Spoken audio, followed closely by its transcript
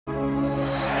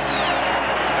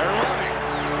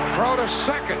throw to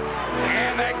second,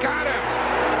 and they got him.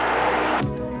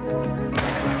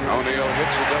 O'Neill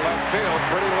hits it to left field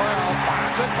pretty well,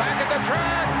 bonds it back at the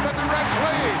track, and the Reds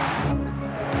lead.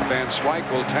 Van Swyk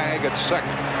will tag at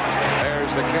second.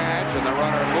 There's the catch, and the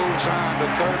runner moves on to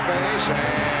third base,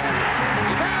 and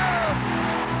he's down.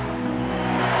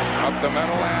 Up the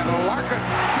middle, and Larkin,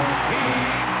 he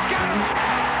got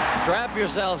him. Strap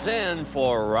yourselves in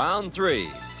for round 3.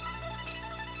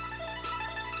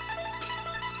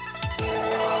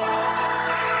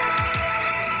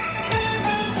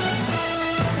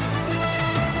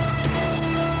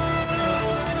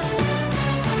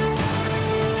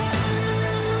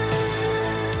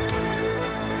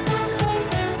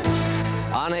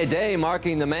 On a day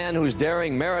marking the man whose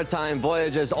daring maritime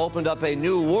voyages opened up a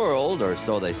new world, or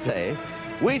so they say,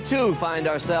 we too find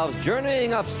ourselves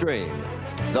journeying upstream.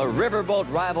 The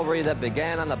riverboat rivalry that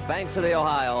began on the banks of the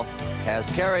Ohio has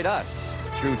carried us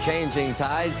through changing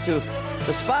tides to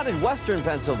the spot in western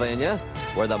Pennsylvania,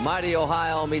 where the mighty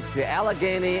Ohio meets the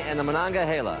Allegheny and the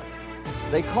Monongahela.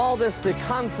 They call this the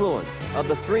confluence of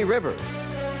the 3 rivers,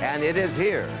 and it is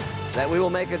here that we will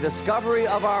make a discovery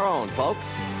of our own, folks.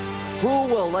 Who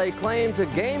will lay claim to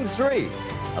Game 3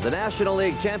 of the National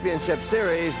League Championship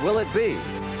Series? Will it be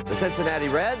the Cincinnati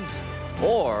Reds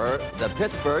or the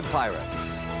Pittsburgh Pirates?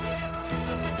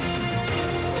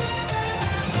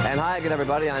 And hi again,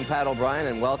 everybody. I'm Pat O'Brien,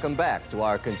 and welcome back to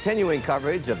our continuing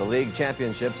coverage of the league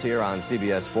championships here on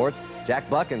CBS Sports. Jack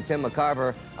Buck and Tim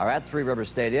McCarver are at Three Rivers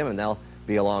Stadium, and they'll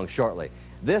be along shortly.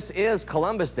 This is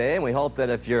Columbus Day, and we hope that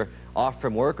if you're off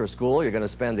from work or school, you're going to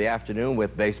spend the afternoon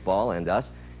with baseball and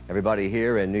us. Everybody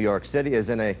here in New York City is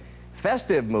in a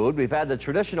festive mood. We've had the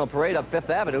traditional parade up Fifth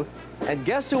Avenue, and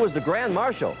guess who was the Grand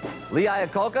Marshal? Lee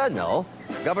Iacocca? No.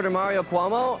 Governor Mario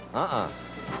Cuomo?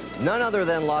 None other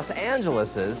than Los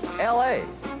Angeles's L.A.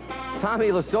 Tommy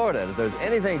Lasorda. If there's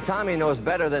anything Tommy knows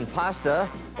better than pasta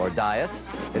or diets,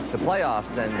 it's the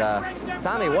playoffs. And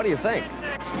Tommy, what do you think?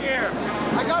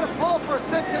 I got to pull for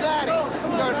Cincinnati.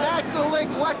 They're National League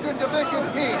Western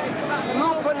Division team.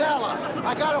 Lou Piniella.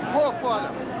 I got to pull for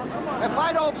them. If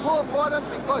I don't pull for them,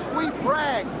 because we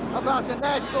brag about the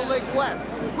National League West.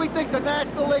 We think the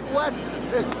National League West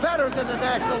is better than the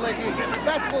National League East.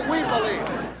 That's what we believe.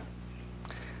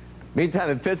 Meantime,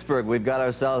 in Pittsburgh, we've got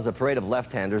ourselves a parade of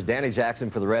left-handers. Danny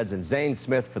Jackson for the Reds and Zane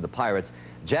Smith for the Pirates.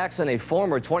 Jackson, a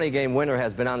former 20-game winner,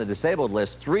 has been on the disabled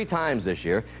list 3 times this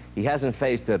year. He hasn't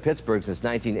faced Pittsburgh since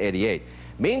 1988.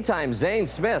 Meantime, Zane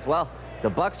Smith, well, the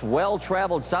Bucks'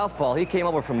 well-traveled southpaw, he came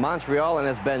over from Montreal and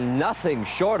has been nothing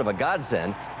short of a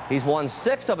godsend. He's won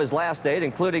 6 of his last 8,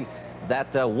 including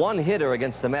that one hitter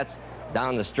against the Mets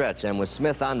down the stretch. And with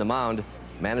Smith on the mound,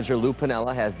 manager Lou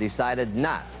Piniella has decided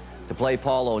not to play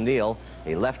Paul O'Neill,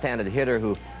 a left-handed hitter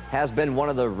who has been one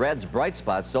of the Reds' bright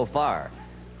spots so far.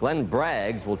 Glenn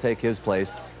Braggs will take his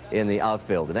place in the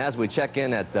outfield. And as we check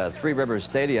in at Three Rivers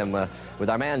Stadium with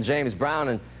our man James Brown,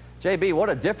 and JB, what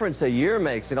a difference a year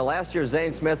makes. You know, last year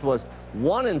Zane Smith was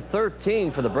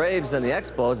 1-13 for the Braves and the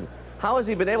Expos. How has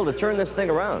he been able to turn this thing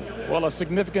around? Well, a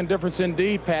significant difference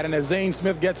indeed, Pat. And as Zane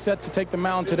Smith gets set to take the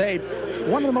mound today,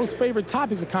 one of the most favorite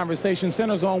topics of conversation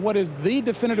centers on what is the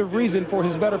definitive reason for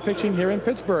his better pitching here in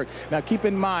Pittsburgh. Now, keep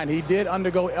in mind, he did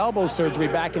undergo elbow surgery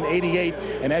back in '88.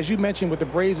 And as you mentioned, with the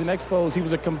Braves and Expos, he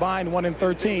was a combined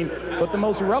 1-13. But the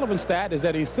most relevant stat is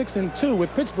that he's 6-2 with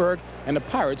Pittsburgh, and the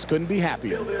Pirates couldn't be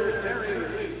happier.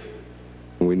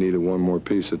 We needed one more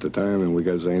piece at the time, and we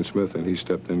got Zane Smith, and he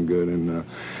stepped in good. And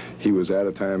he was at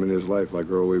a time in his life,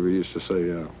 like Earl Weaver used to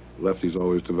say, lefties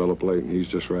always develop late, and he's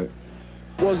just right.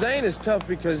 Well, Zane is tough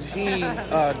because he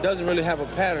doesn't really have a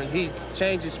pattern. He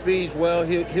changes speeds well.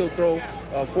 He'll throw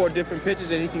 4 different pitches,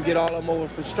 and he can get all of them over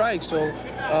for strikes. So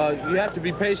you have to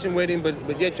be patient with him,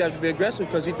 but yet you have to be aggressive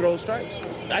because he throws strikes.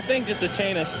 I think just a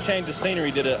change of scenery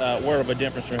did a world of a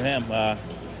difference for him.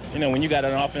 You know, when you got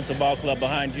an offensive ball club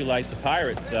behind you like the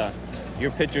Pirates,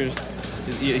 your pitchers,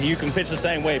 you can pitch the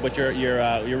same way, but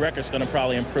your record's going to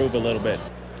probably improve a little bit.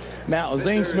 Now,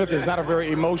 Zane Smith is not a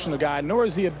very emotional guy, nor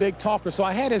is he a big talker. So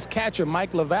I had his catcher,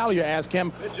 Mike LaVallia, ask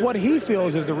him what he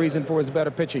feels is the reason for his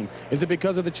better pitching. Is it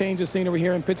because of the change of scenery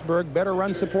here in Pittsburgh, better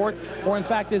run support, or in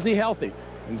fact, is he healthy?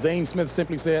 And Zane Smith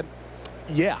simply said,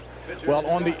 yeah. Well,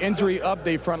 on the injury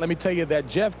update front, let me tell you that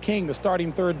Jeff King, the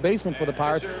starting third baseman for the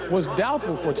Pirates, was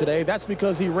doubtful for today. That's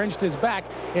because he wrenched his back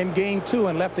in Game 2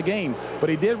 and left the game. But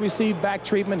he did receive back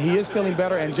treatment. He is feeling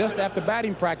better. And just after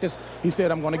batting practice, he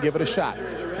said, I'm going to give it a shot.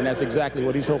 And that's exactly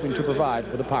what he's hoping to provide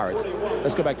for the Pirates.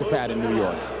 Let's go back to Pat in New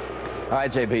York. All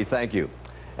right, JB, thank you.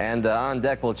 And on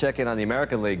deck, we'll check in on the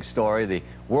American League story. The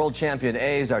world champion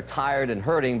A's are tired and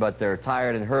hurting, but they're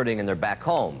tired and hurting, and they're back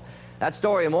home. That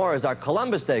story and more as our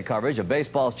Columbus Day coverage of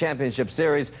baseball's championship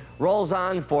series rolls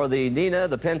on for the Nina,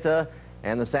 the Pinta,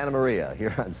 and the Santa Maria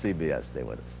here on CBS. Stay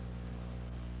with us.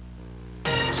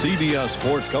 CBS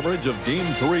Sports coverage of Game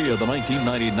 3 of the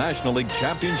 1990 National League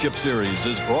Championship Series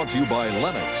is brought to you by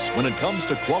Lennox. When it comes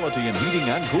to quality in heating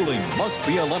and cooling, must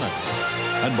be a Lennox.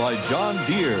 And by John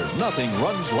Deere. Nothing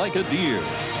runs like a Deere.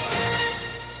 That's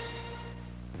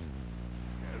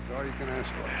all you can ask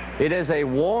for. It is a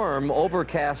warm,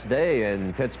 overcast day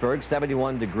in Pittsburgh,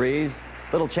 71 degrees.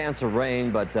 Little chance of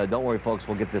rain, but don't worry, folks.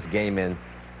 We'll get this game in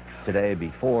today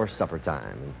before supper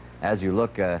time. And as you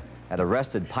look at a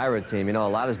rested Pirate team, you know, a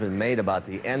lot has been made about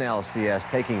the NLCS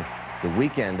taking the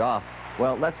weekend off.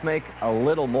 Well, let's make a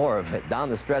little more of it. Down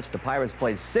the stretch, the Pirates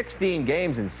played 16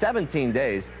 games in 17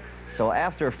 days. So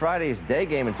after Friday's day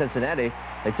game in Cincinnati,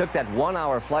 they took that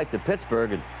 1-hour flight to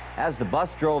Pittsburgh, and as the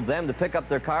bus drove them to pick up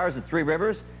their cars at Three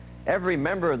Rivers, every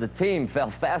member of the team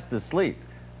fell fast asleep.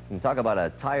 And talk about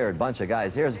a tired bunch of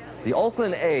guys. Here's the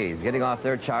Oakland A's getting off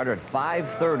their charter at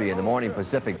 5:30 in the morning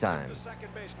Pacific time.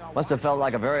 Must have felt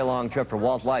like a very long trip for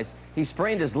Walt Weiss. He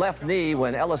sprained his left knee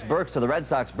when Ellis Burks of the Red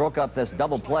Sox broke up this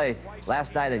double play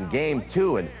last night in Game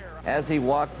 2. And as he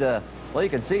walked, well, you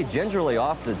can see gingerly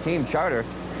off the team charter.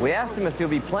 We asked him if he'll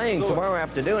be playing tomorrow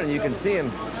afternoon, and you can see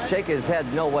him shake his head,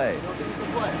 no way.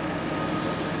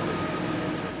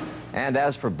 And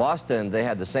as for Boston, they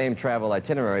had the same travel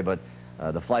itinerary, but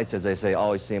the flights, as they say,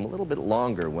 always seem a little bit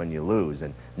longer when you lose.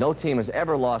 And no team has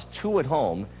ever lost 2 at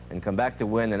home and come back to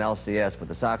win an LCS, but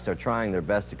the Sox are trying their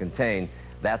best to contain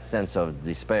that sense of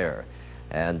despair.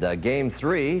 And Game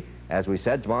 3, as we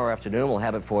said, tomorrow afternoon, we'll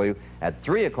have it for you at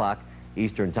 3 o'clock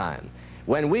Eastern Time.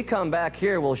 When we come back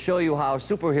here, we'll show you how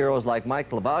superheroes like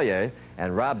Mike LaValliere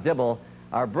and Rob Dibble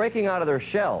are breaking out of their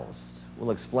shells.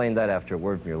 We'll explain that after a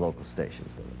word from your local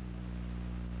stations.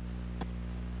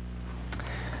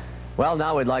 Well,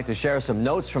 now we'd like to share some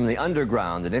notes from the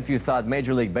underground. And if you thought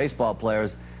Major League Baseball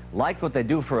players liked what they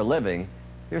do for a living,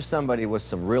 here's somebody with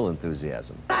some real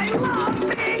enthusiasm. I love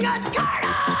being a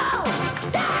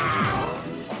turtle! Yeah!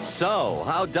 So,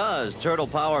 how does Turtle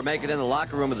Power make it in the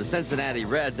locker room of the Cincinnati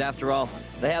Reds? After all,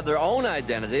 they have their own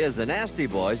identity as the Nasty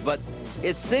Boys, but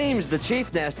it seems the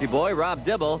chief Nasty Boy, Rob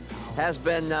Dibble, has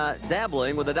been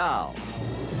dabbling with a doll.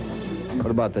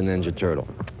 What about the Ninja Turtle?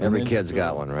 Every kid's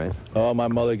got one, right? Oh, my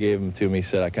mother gave him to me,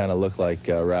 said I kind of look like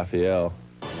Raphael.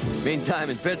 Meantime,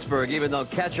 in Pittsburgh, even though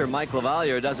catcher Mike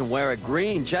LaValliere doesn't wear a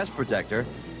green chest protector,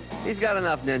 he's got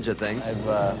enough ninja things.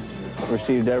 I've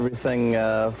received everything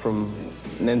from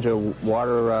Ninja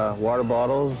water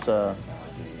bottles,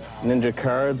 Ninja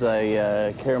cards.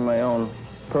 I carry my own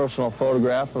personal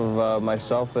photograph of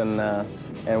myself and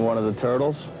one of the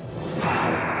turtles.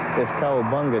 It's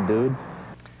Cowabunga, dude.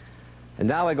 And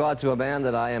now I go out to a man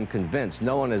that I am convinced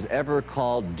no one has ever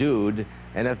called Dude,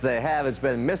 and if they have, it's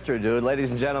been Mr. Dude. Ladies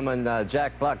and gentlemen,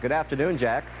 Jack Buck. Good afternoon,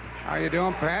 Jack. How you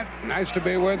doing, Pat? Nice to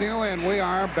be with you, and we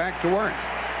are back to work.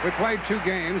 We played 2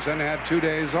 games and had 2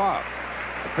 days off.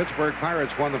 The Pittsburgh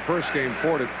Pirates won the first game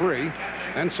 4-3,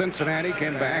 and Cincinnati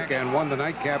came back and won the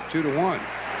nightcap 2-1.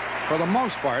 For the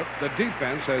most part, the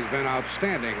defense has been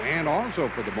outstanding, and also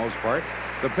for the most part,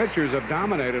 the pitchers have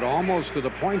dominated almost to the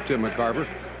point, Tim McCarver,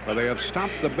 where they have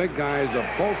stopped the big guys of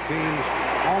both teams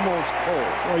almost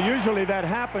cold. Well, usually that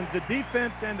happens. The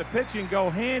defense and the pitching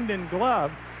go hand in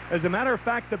glove. As a matter of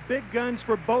fact, the big guns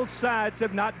for both sides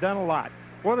have not done a lot.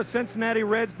 For the Cincinnati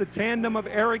Reds, the tandem of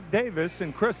Eric Davis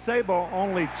and Chris Sabo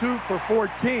only 2 for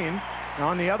 14. And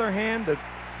on the other hand, the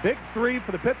big 3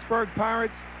 for the Pittsburgh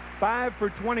Pirates, 5 for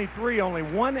 23, only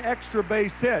 1 extra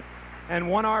base hit and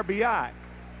 1 RBI.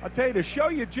 I'll tell you, to show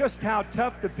you just how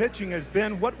tough the pitching has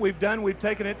been, what we've done, we've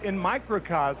taken it in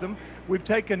microcosm. We've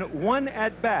taken 1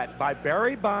 at-bat by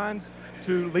Barry Bonds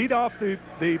to lead off in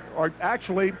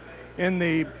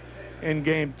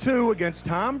Game 2 against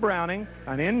Tom Browning,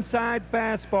 an inside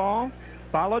fastball,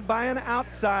 followed by an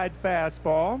outside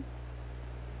fastball.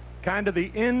 Kind of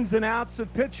the ins and outs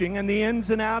of pitching and the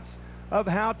ins and outs of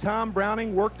how Tom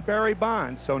Browning worked Barry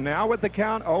Bonds. So now with the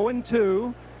count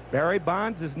 0-2, Barry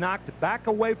Bonds is knocked back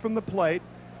away from the plate,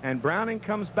 and Browning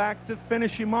comes back to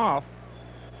finish him off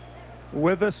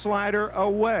with a slider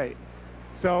away.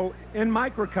 So in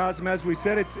microcosm, as we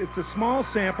said, it's a small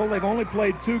sample. They've only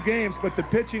played 2 games, but the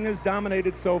pitching has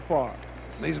dominated so far.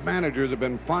 These managers have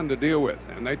been fun to deal with,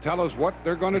 and they tell us what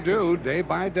they're going to do day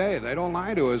by day. They don't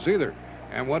lie to us either.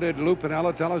 And what did Lou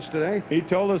Piniella tell us today? He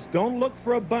told us don't look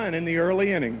for a bunt in the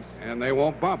early innings. And they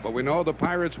won't bunt, but we know the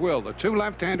Pirates will. The 2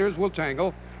 left-handers will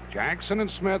tangle. Jackson and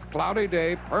Smith, cloudy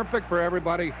day, perfect for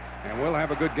everybody, and we'll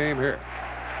have a good game here.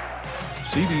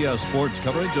 CBS Sports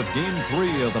coverage of Game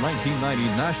 3 of the 1990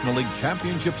 National League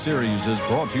Championship Series is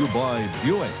brought to you by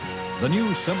Buick, the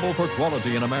new symbol for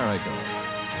quality in America.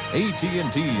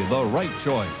 AT&T, the right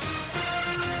choice.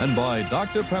 And by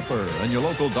Dr. Pepper and your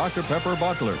local Dr. Pepper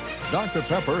bottler. Dr.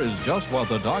 Pepper is just what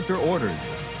the doctor ordered.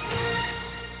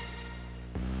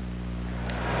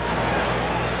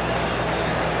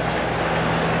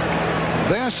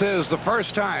 This is the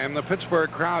first time the Pittsburgh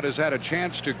crowd has had a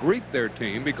chance to greet their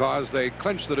team because they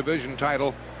clinched the division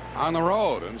title on the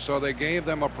road, and so they gave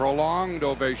them a prolonged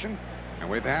ovation. And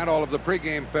we've had all of the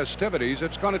pregame festivities.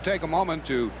 It's going to take a moment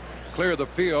to clear the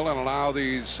field and allow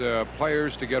these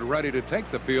players to get ready to take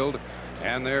the field.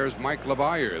 And there's Mike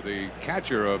LaValliere, the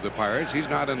catcher of the Pirates. He's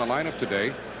not in the lineup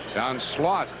today. Don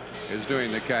Slaught is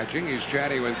doing the catching. He's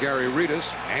chatting with Gary Reedus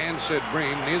and Sid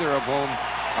Breen, neither of whom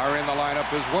are in the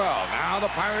lineup as well. Now the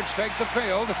Pirates take the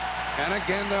field, and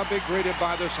again they'll be greeted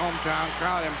by this hometown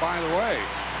crowd. And by the way,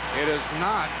 it is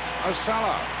not a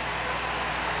sellout.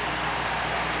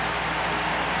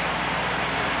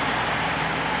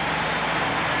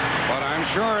 But I'm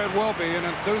sure it will be an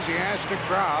enthusiastic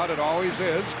crowd. It always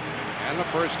is. And the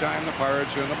first time the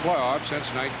Pirates are in the playoffs since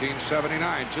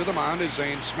 1979. To the mound is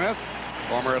Zane Smith,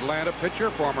 former Atlanta pitcher,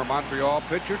 former Montreal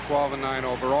pitcher, 12-9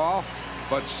 overall,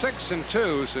 but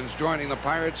 6-2 since joining the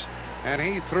Pirates, and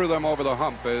he threw them over the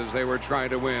hump as they were trying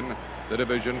to win the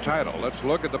division title. Let's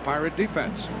look at the Pirate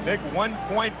defense. Big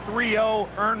 1.30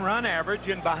 earned run average,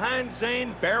 and behind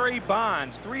Zane, Barry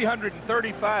Bonds,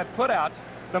 335 putouts,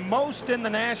 the most in the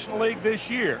National League this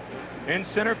year. In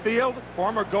center field,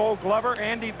 former Gold Glover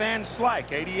Andy Van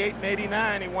Slyke, 88 and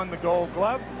 89, he won the Gold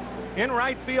Glove. In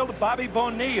right field, Bobby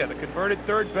Bonilla, the converted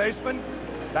third baseman,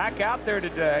 back out there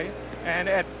today. And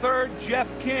at third, Jeff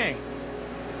King.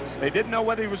 They didn't know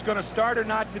whether he was going to start or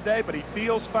not today, but he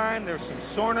feels fine. There's some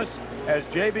soreness, as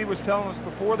JB was telling us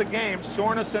before the game,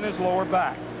 soreness in his lower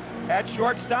back. At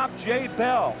shortstop, Jay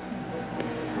Bell.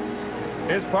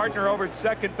 His partner over at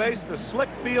second base, the slick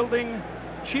fielding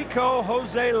Chico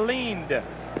Jose Lind.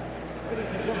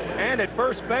 And at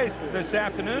first base this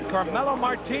afternoon, Carmelo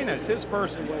Martinez, his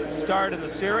first start in the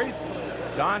series.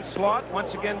 Don Slaught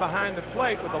once again behind the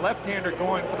plate with the left-hander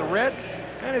going for the Reds.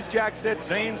 And as Jack said,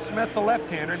 Zane Smith, the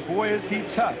left-hander, and boy is he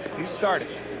tough. He started.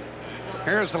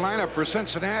 Here's the lineup for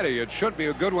Cincinnati. It should be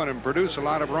a good one and produce a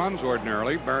lot of runs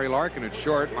ordinarily. Barry Larkin at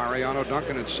short, Mariano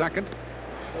Duncan at second.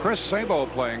 Chris Sabo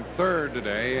playing third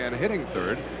today and hitting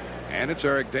third. And it's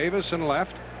Eric Davis in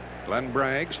left. Glenn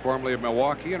Braggs, formerly of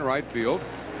Milwaukee, in right field.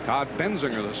 Todd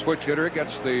Benzinger, the switch hitter,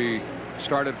 gets the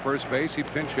start at first base. He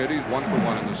pinch hit. He's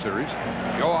 1-for-1 in the series.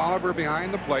 Joe Oliver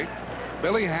behind the plate.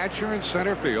 Billy Hatcher in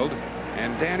center field.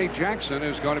 And Danny Jackson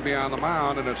is going to be on the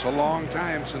mound, and it's a long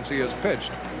time since he has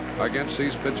pitched against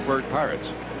these Pittsburgh Pirates.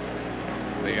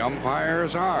 The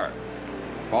umpires are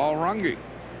Paul Runge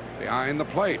behind the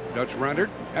plate. Dutch Rendert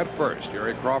at first.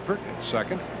 Jerry Crawford at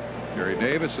second. Jerry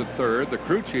Davis at third. The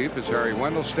crew chief is Harry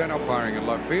Wendelstein umpiring in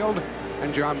left field.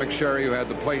 And John McSherry, who had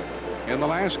the plate in the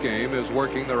last game, is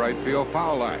working the right field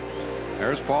foul line.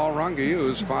 There's Paul Runge,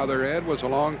 whose father Ed was a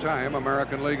long-time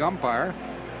American League umpire.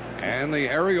 And the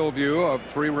aerial view of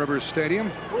Three Rivers Stadium.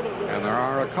 And there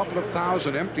are a couple of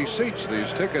thousand empty seats.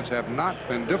 These tickets have not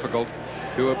been difficult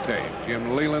to obtain.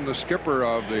 Jim Leland, the skipper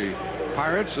of the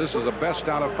Pirates. This is a best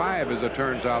out of 5, as it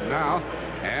turns out now.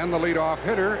 And the leadoff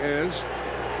hitter is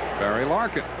Barry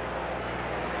Larkin.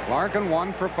 Larkin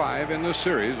 1 for 5 in this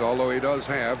series, although he does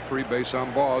have 3 base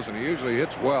on balls, and he usually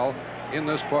hits well in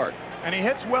this park. And he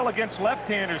hits well against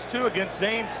left-handers, too, against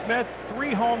Zane Smith.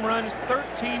 3 home runs,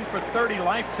 13 for 30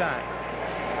 lifetime.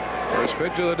 First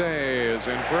pitch of the day is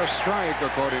in for a strike,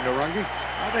 according to Runge.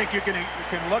 I think you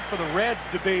can look for the Reds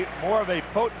to be more of a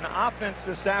potent offense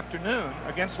this afternoon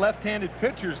against left-handed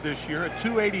pitchers this year. A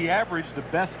 .280 average, the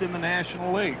best in the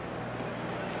National League.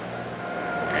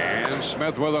 And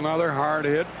Smith with another hard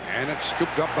hit, and it's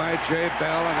scooped up by Jay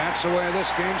Bell, and that's the way this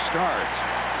game starts.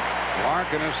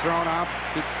 Larkin is thrown out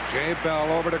to Jay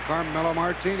Bell, over to Carmelo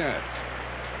Martinez.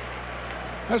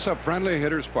 That's a friendly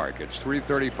hitter's park. It's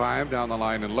 335 down the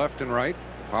line in left and right.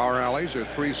 Power alleys are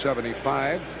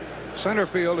 375. Center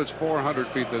field is 400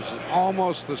 feet. This is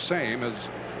almost the same as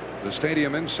the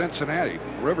stadium in Cincinnati,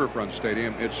 Riverfront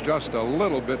Stadium. It's just a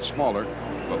little bit smaller,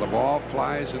 but the ball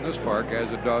flies in this park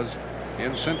as it does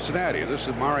in Cincinnati. This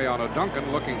is Mariano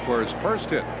Duncan looking for his first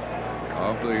hit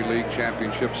of the league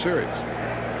championship series.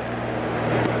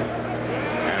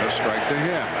 And a strike to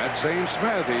him. That's Zane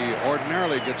Smith. He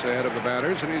ordinarily gets ahead of the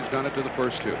batters, and he's done it to the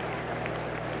first 2.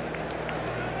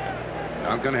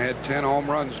 Duncan had 10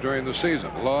 home runs during the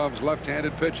season. Loves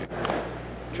left-handed pitching.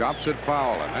 Chops it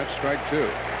foul, and that's strike 2.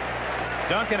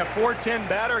 Duncan, a .410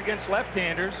 batter against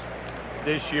left-handers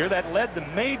this year. That led the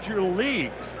major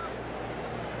leagues.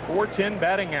 .410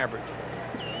 batting average.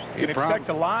 You can expect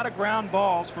a lot of ground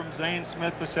balls from Zane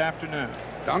Smith this afternoon.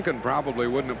 Duncan probably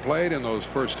wouldn't have played in those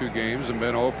first 2 games and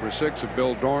been 0 for 6 if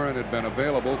Bill Doran had been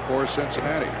available for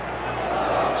Cincinnati.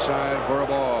 Outside for a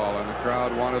ball, and the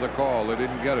crowd wanted the call. They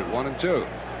didn't get it. 1-2.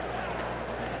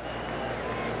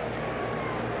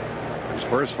 His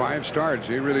first 5 starts,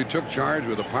 he really took charge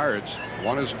with the Pirates.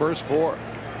 Won his first 4. He got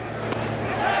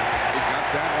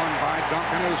that one by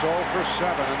Duncan, who's 0 for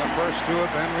 7, and the first 2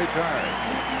 have been retired.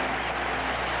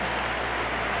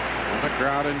 And the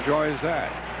crowd enjoys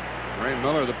that. Ray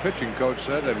Miller, the pitching coach,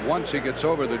 said that once he gets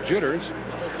over the jitters,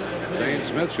 Zane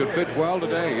Smith should pitch well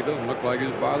today. He doesn't look like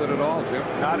he's bothered at all, Tim.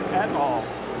 Not at all.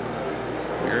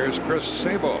 Here's Chris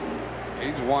Sabo.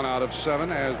 He's 1 out of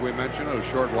 7, as we mentioned a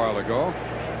short while ago.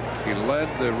 He led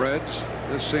the Reds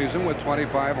this season with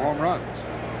 25 home runs.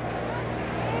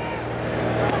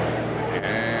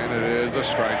 And it is a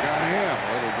strike on him.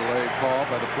 A little delayed call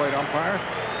by the plate umpire.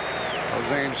 Well,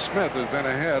 Zane Smith has been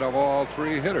ahead of all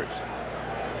 3 hitters.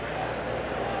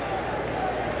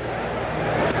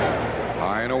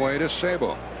 High and away to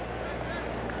Sabo.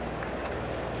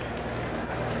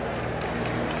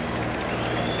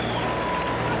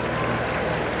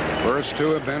 First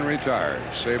 2 have been retired.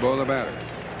 Sabo the batter.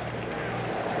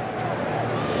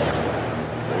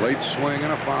 Late swing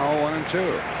and a foul, 1-2.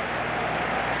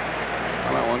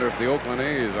 Well, I wonder if the Oakland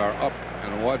A's are up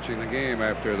and watching the game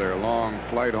after their long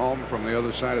flight home from the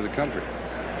other side of the country.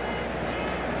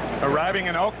 Arriving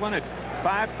in Oakland at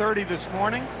 5:30 this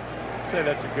morning. I'd say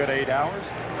that's a good 8 hours.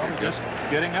 Just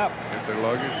getting up. Get their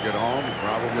luggage, get home,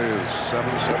 probably is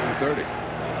 7:30.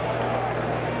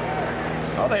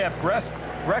 Oh, they have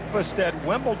breakfast at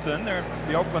Wimbledon.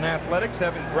 The Oakland Athletics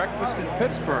having breakfast in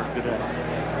Pittsburgh today.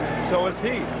 So is he.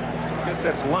 I guess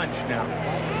that's lunch now.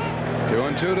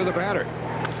 2-2 to the batter.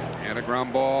 And a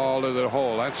ground ball to the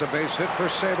hole. That's a base hit for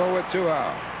Sabo with 2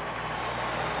 out.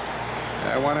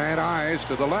 That one had eyes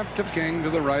to the left of King, to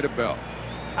the right of Bell.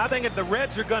 I think if the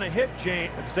Reds are going to hit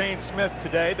Zane Smith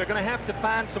today, they're going to have to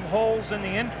find some holes in the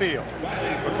infield,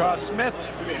 because Smith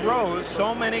throws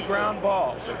so many ground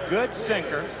balls. A good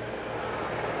sinker.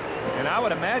 And I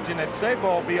would imagine that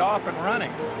Sabo will be off and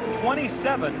running.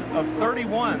 27 of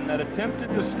 31 that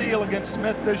attempted to steal against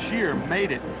Smith this year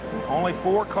made it. Only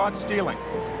 4 caught stealing.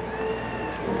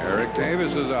 Eric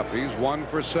Davis is up. He's 1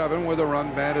 for 7 with a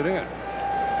run batted in.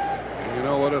 And you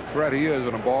know what a threat he is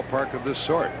in a ballpark of this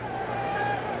sort.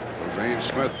 Zane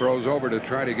Smith throws over to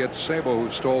try to get Sabo,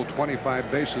 who stole 25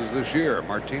 bases this year.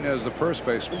 Martinez, the first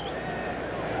baseman.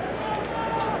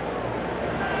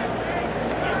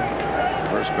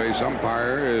 First base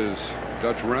umpire is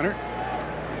Dutch Renner.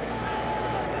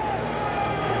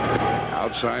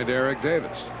 Outside Eric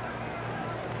Davis.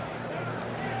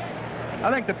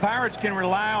 I think the Pirates can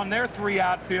rely on their 3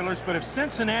 outfielders, but if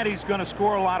Cincinnati's going to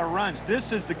score a lot of runs,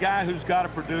 this is the guy who's got to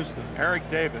produce them, Eric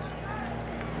Davis.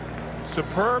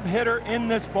 Superb hitter in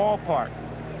this ballpark.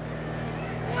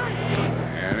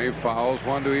 And he fouls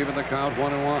one to even the count,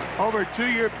 1-1. Over a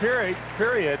 2-year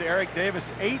period, Eric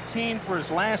Davis 18 for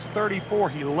his last 34.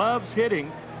 He loves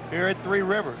hitting here at 3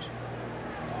 Rivers.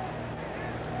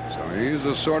 So he's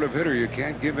the sort of hitter you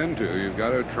can't give in to. You've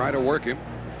got to try to work him.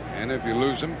 And if you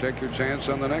lose him, take your chance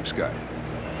on the next guy.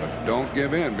 But don't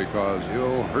give in, because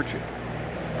he'll hurt you.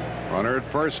 Runner at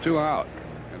first, 2 out.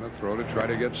 And a throw to try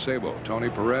to get Sabo. Tony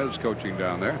Perez coaching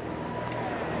down there.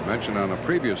 Mentioned on a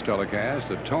previous telecast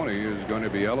that Tony is going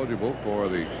to be eligible for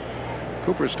the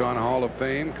Cooperstown Hall of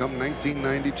Fame come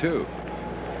 1992.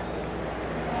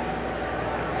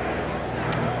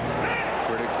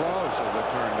 Pretty close as it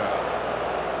turned out.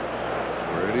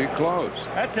 Pretty close.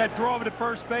 That's that throw over to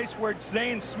first base where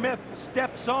Zane Smith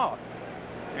steps off.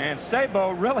 And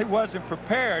Sabo really wasn't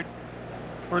prepared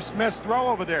for Smith's throw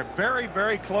over there. Very,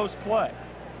 very close play.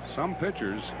 Some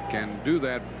pitchers can do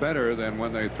that better than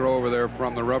when they throw over there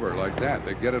from the rubber like that.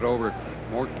 They get it over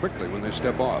more quickly when they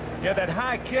step off. Yeah, that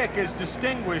high kick is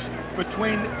distinguished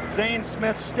between Zane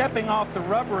Smith stepping off the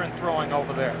rubber and throwing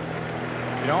over there.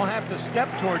 You don't have to step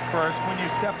toward first when you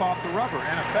step off the rubber.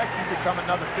 In effect, you become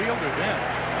another fielder then.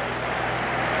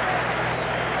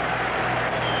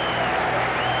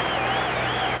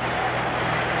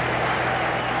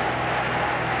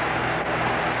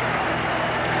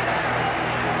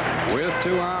 With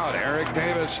 2 out, Eric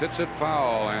Davis hits it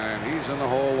foul, and he's in the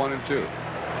hole, 1-2.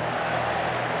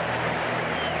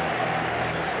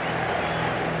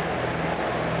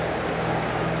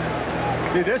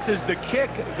 See, this is the kick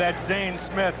that Zane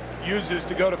Smith uses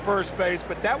to go to first base,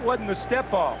 but that wasn't the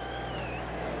step off.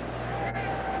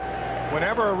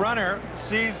 Whenever a runner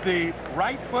sees the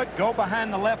right foot go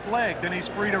behind the left leg, then he's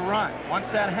free to run. Once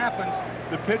that happens,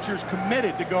 the pitcher's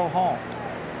committed to go home.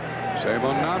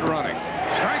 Sable not running.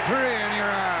 Strike 3 and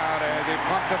you're out as he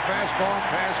pumped a fastball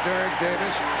past Eric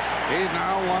Davis. He's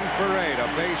now 1 for 8. A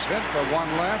base hit for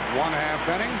 1 left, 1/2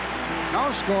 inning.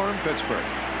 No score in Pittsburgh.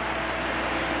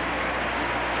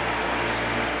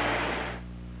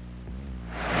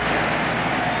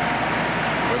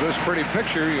 With this pretty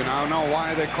picture, you now know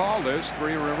why they call this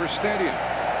Three River Stadium.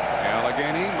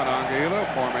 Allegheny, Monongahela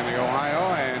forming the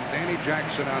Ohio, and Danny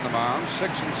Jackson on the mound,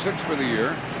 6-6 for the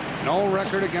year. No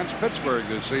record against Pittsburgh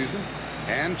this season,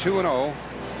 and 2-0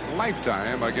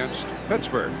 lifetime against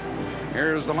Pittsburgh.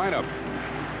 Here's the lineup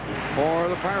for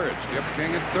the Pirates. Jeff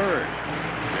King at third,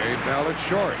 Jay Bell at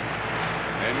short.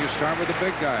 Then you start with the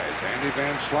big guys. Andy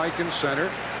Van Slyke in center,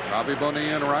 Bobby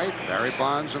Bonilla in right, Barry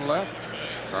Bonds in left,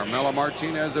 Carmelo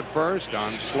Martinez at first,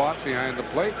 Don Slaught behind the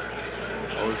plate.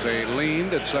 Jose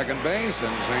leaned at second base,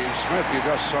 and Zane Smith, you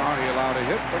just saw, he allowed a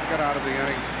hit but got out of the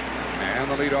inning.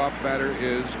 And the leadoff batter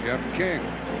is Jeff King.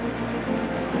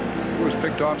 He was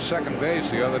picked off second base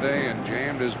the other day and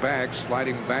jammed his back,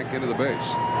 sliding back into the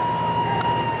base.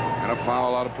 And a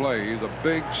foul out of play. He's a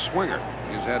big swinger.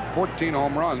 He's had 14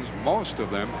 home runs, most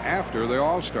of them after the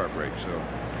All-Star break, so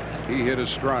he hit his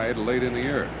stride late in the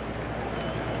year.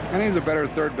 And he's a better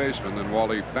third baseman than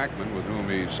Wally Backman, with whom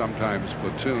he sometimes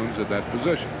platoons at that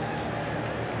position.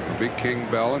 It'll be King,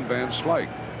 Bell, and Van Slyke.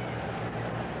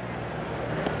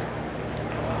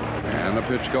 And the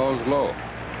pitch goes low.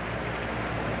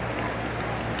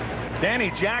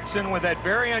 Danny Jackson, with that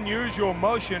very unusual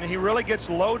motion, he really gets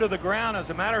low to the ground. As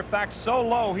a matter of fact, so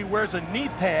low he wears a knee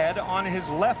pad on his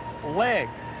left leg.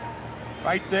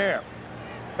 Right there.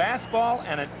 Fastball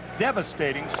and a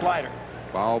devastating slider.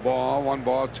 Foul ball, 1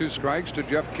 ball, 2 strikes to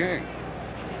Jeff King.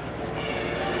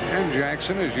 And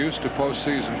Jackson is used to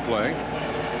postseason play.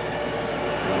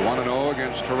 1-0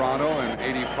 against Toronto in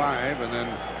 '85, and then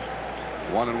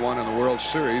 1-1 in the World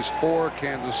Series for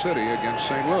Kansas City against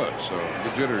St. Louis. So the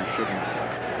jitters shouldn't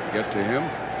get to him.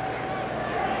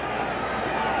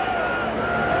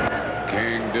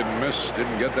 King didn't miss,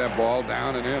 didn't get that ball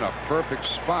down and in. A perfect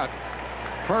spot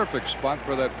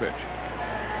for that pitch.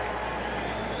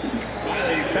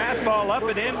 The fastball up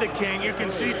and into King. You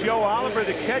can see Joe Oliver,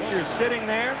 the catcher, sitting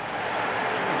there.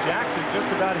 Jackson just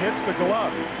about hits the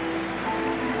glove.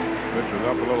 Pitch was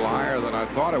up a little higher than I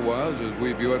thought it was as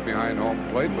we view it behind home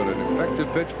plate, but an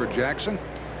effective pitch for Jackson.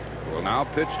 Will now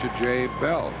pitch to Jay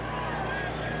Bell,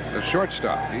 the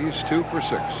shortstop. He's 2 for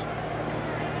 6.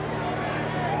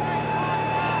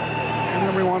 And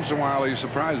every once in a while he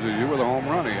surprises you with a home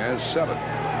run. He has 7.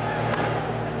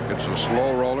 It's a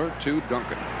slow roller to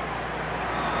Duncan.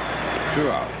 2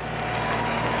 out.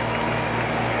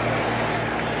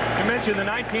 You mentioned the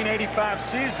 1985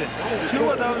 season. 2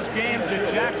 of those games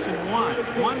that Jackson won.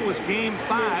 One was Game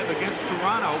 5 against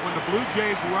Toronto when the Blue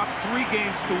Jays were up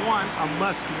 3-1, a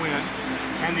must-win.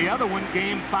 And the other one,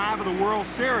 Game 5 of the World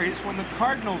Series, when the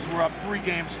Cardinals were up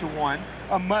 3-1,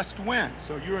 a must-win.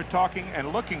 So you are talking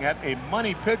and looking at a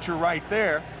money pitcher right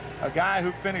there, a guy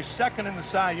who finished second in the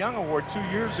Cy Young Award 2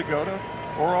 years ago to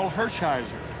Oral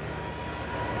Hershiser.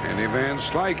 Andy Van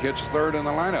Slyke hits third in the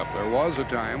lineup. There was a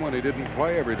time when he didn't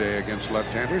play every day against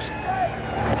left-handers.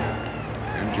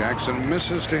 And Jackson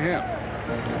misses to him.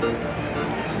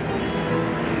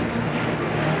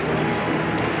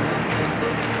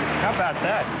 How about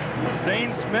that?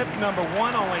 Zane Smith, number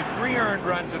 1, only 3 earned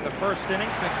runs in the first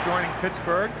inning since joining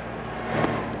Pittsburgh.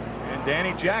 And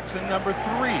Danny Jackson, number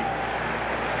 3.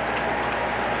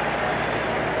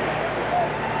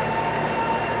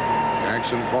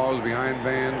 Jackson falls behind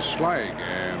Van Slyke,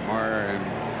 and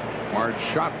Marge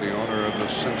Schott, the owner of the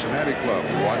Cincinnati club,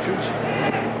 watches.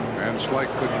 Van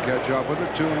Slyke couldn't catch up with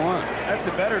it. 2-1. That's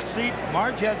a better seat.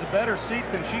 Marge has a better seat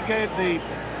than she gave the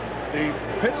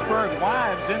Pittsburgh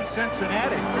Wives in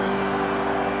Cincinnati.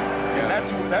 Yeah.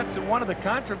 That's one of the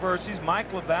controversies.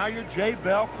 Mike LaValliere, Jay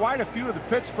Bell, quite a few of the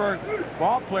Pittsburgh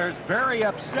ball players very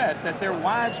upset that their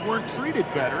wives weren't treated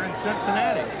better in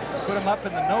Cincinnati. Put them up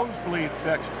in the nosebleed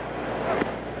section.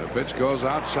 The pitch goes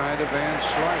outside of Van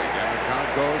Slyke, and the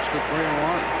count goes to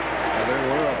 3-1. Now, they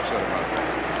were upset about that.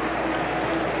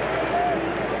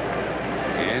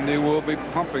 Andy will be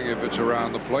pumping if it's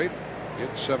around the plate. Hit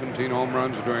 17 home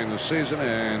runs during the season,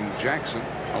 and Jackson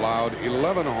allowed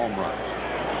 11 home runs.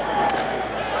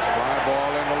 Fly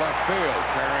ball into left field,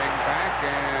 carrying back,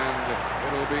 and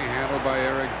it'll be handled by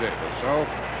Eric Davis. So,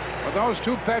 with those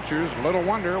 2 pitchers, little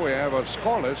wonder we have a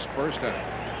scoreless first inning.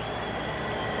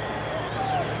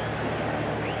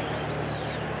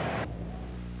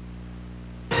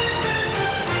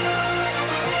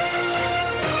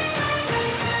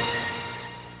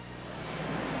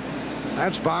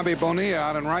 That's Bobby Bonilla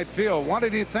out in right field. What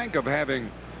did he think of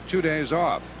having 2 days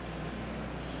off?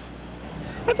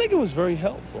 I think it was very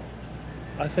helpful.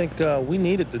 I think we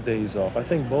needed the days off. I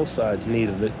think both sides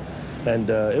needed it. And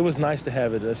it was nice to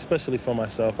have it, especially for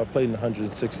myself. I played in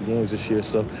 160 games this year,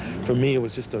 so for me it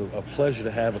was just a pleasure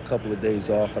to have a couple of days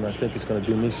off, and I think it's going to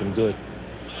do me some good.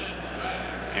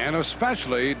 And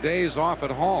especially days off at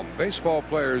home. Baseball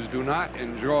players do not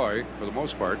enjoy, for the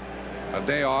most part, a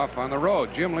day off on the road.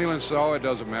 Jim Leland said, oh, it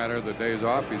doesn't matter, the days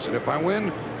off. He said, if I win,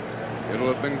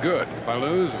 it'll have been good. If I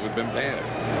lose, it would have been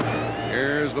bad.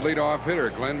 Here's the leadoff hitter,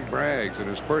 Glenn Braggs, in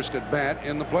his first at-bat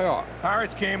in the playoff.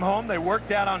 Pirates came home. They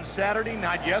worked out on Saturday,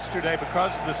 not yesterday,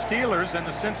 because the Steelers and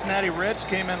the Cincinnati Reds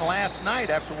came in last night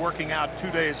after working out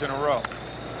 2 days in a row.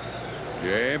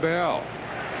 Jay Bell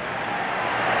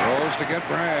throws to get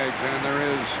Braggs, and there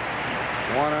is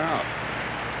 1 out.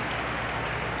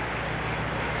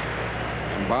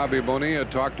 And Bobby Bonilla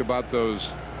talked about those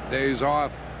days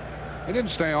off. He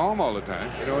didn't stay home all the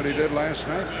time. You know what he did last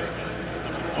night?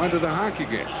 Went to the hockey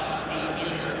game.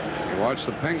 He watched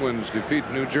the Penguins defeat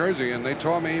New Jersey, and they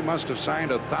told me he must have signed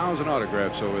 1,000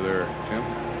 autographs over there, Tim.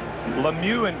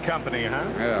 Lemieux and company, huh?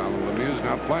 Yeah, Lemieux's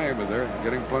not playing, but they're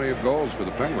getting plenty of goals for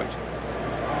the Penguins.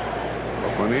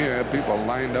 But Bonilla had people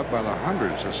lined up by the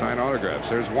hundreds to sign autographs.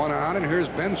 There's 1 out, and here's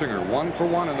Benzinger, 1 for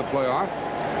 1 in the playoff.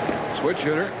 Switch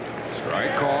hitter,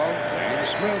 strike called. Zane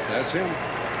Smith, that's him.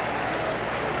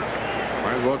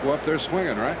 Might as well go up there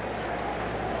swinging, right?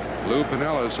 Lou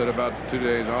Piniella said about the 2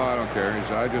 days, oh, I don't care. He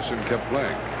said, I just kept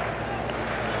playing.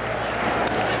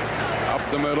 Up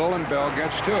the middle, and Bell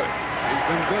gets to it. He's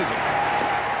been busy.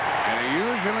 And he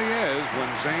usually is when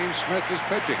Zane Smith is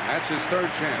pitching. That's his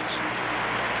 3rd chance.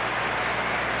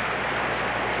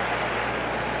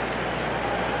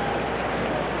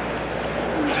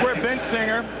 It's where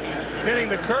Benzinger hitting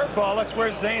the curveball. That's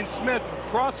where Zane Smith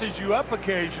crosses you up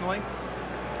occasionally.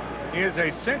 He is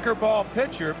a sinker ball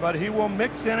pitcher, but he will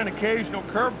mix in an occasional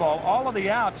curveball. All of the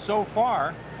outs so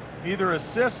far, either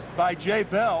assists by Jay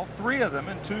Bell, 3 of them,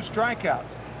 and 2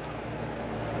 strikeouts.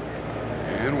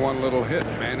 And 1 little hit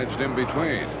managed in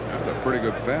between. That's a pretty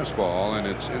good fastball, and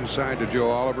it's inside to Joe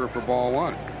Oliver for ball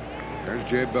 1. There's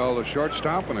Jay Bell, the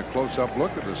shortstop, and a close-up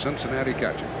look at the Cincinnati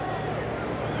catcher.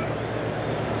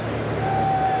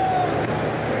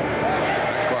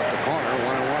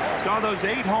 Saw those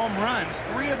 8 home runs.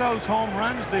 3 of those home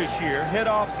runs this year hit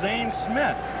off Zane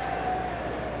Smith.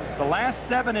 The last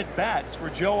 7 at-bats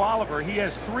for Joe Oliver, he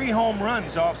has 3 home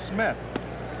runs off Smith.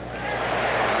 On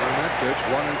that pitch,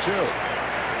 1 and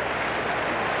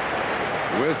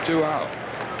 2. With 2 out.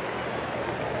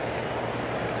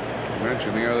 I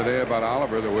mentioned the other day about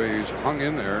Oliver, the way he's hung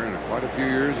in there in quite a few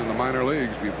years in the minor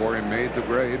leagues before he made the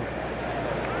grade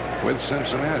with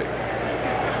Cincinnati.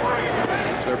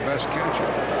 He's their best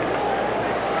catcher.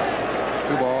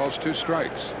 2 balls, 2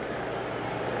 strikes.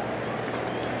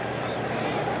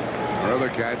 Our other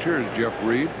catcher is Jeff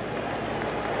Reed.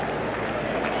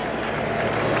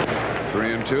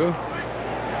 3 and 2.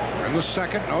 In the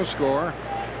 2nd, no score.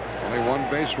 Only 1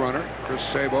 base runner. Chris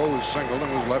Sabo, who singled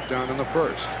and was left down in the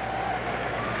 1st.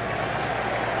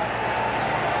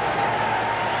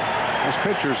 This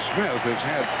pitcher, Smith, has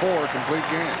had 4 complete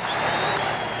games.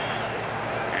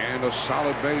 And a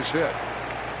solid base hit.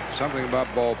 Something about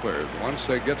ball players. Once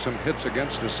they get some hits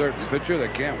against a certain pitcher, they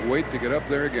can't wait to get up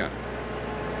there again.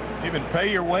 You can pay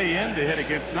your way in to hit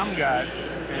against some guys,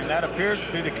 and that appears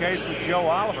to be the case with Joe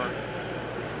Oliver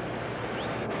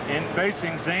in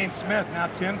facing Zane Smith, now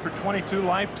 10 for 22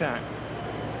 lifetime.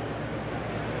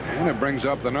 And it brings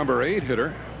up the number 8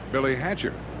 hitter, Billy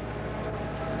Hatcher.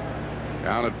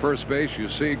 Down at first base, you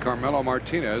see Carmelo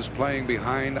Martinez playing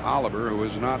behind Oliver, who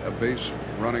is not a base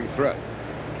running threat.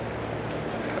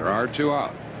 There are 2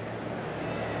 out.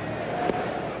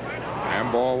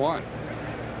 And ball 1.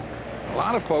 A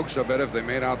lot of folks, I bet, if they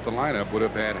made out the lineup, would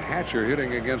have had Hatcher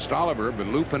hitting against Oliver, but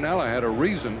Lou Piniella had a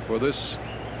reason for this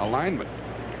alignment.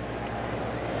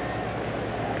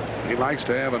 He likes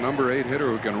to have a number 8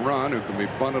 hitter who can run, who can be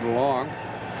bunted along,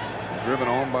 driven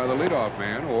home by the leadoff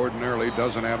man, who ordinarily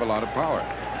doesn't have a lot of power.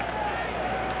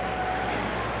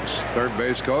 His 3rd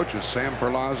base coach is Sam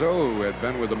Perlazzo, who had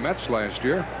been with the Mets last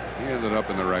year. He ended up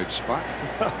in the right spot.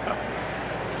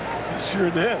 He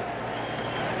sure did.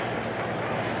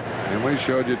 And we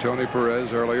showed you Tony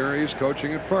Perez earlier. He's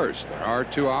coaching at first. There are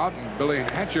 2 out, and Billy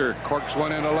Hatcher corks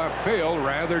 1 into left field,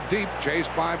 rather deep,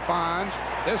 chased by Bonds.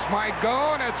 This might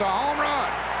go, and it's a home run.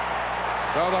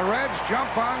 So the Reds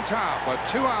jump on top. A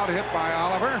 2-out hit by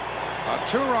Oliver, a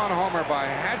 2-run homer by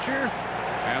Hatcher,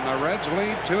 and the Reds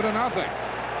lead 2-0.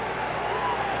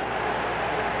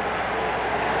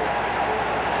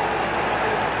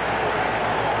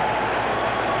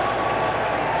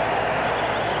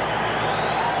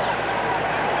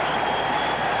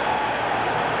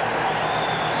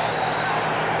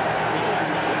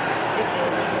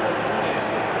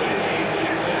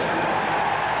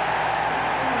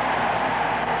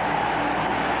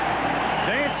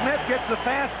 gets the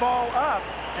fastball up,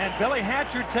 and Billy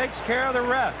Hatcher takes care of the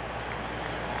rest.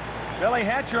 Billy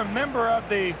Hatcher, a member of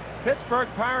the Pittsburgh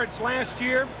Pirates last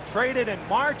year, traded in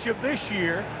March of this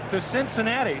year to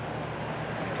Cincinnati.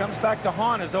 He comes back to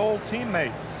haunt his old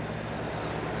teammates.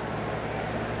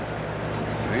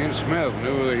 Zane Smith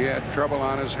knew that he had trouble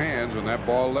on his hands when that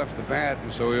ball left the bat,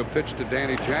 and so he'll pitch to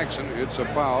Danny Jackson. It's a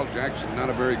foul. Jackson not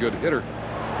a very good hitter.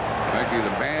 In fact, he's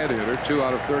a bad hitter, 2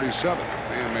 out of 37.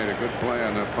 Man made a good play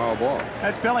on that foul ball.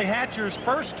 That's Billy Hatcher's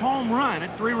first home run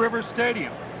at Three Rivers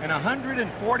Stadium in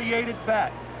 148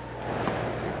 at-bats.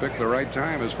 He picked the right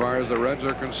time as far as the Reds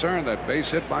are concerned. That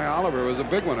base hit by Oliver was a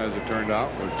big one, as it turned out,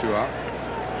 with 2 out.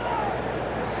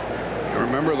 You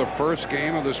remember the first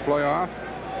game of this playoff?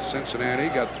 Cincinnati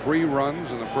got 3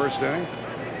 runs in the first inning,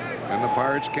 and the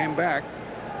Pirates came back,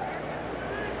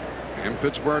 and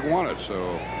Pittsburgh won it.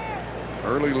 So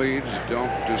early leads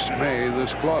don't dismay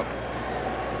this club.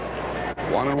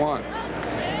 1-1,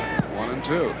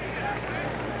 1-2.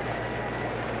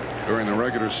 During the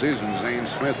regular season, Zane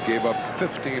Smith gave up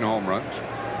 15 home runs.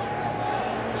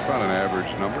 It's about an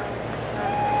average number.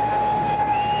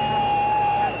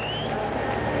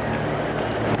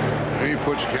 He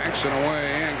puts Jackson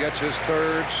away and gets his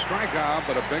 3rd strikeout,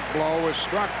 but a big blow was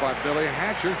struck by Billy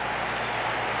Hatcher.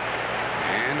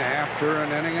 And after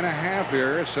an inning and a half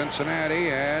here, Cincinnati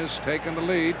has taken the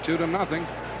lead 2-0.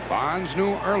 Bonds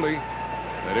knew early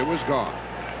that it was gone.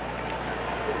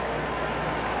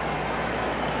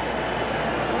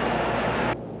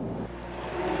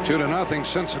 Two to nothing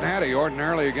Cincinnati.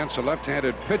 Ordinarily against a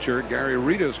left-handed pitcher, Gary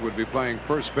Reedus would be playing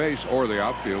first base or the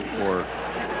outfield for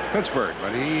Pittsburgh,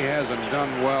 but he hasn't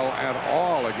done well at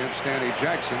all against Danny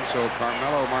Jackson, so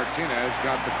Carmelo Martinez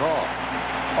got the call.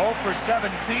 0 for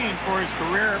 17 for his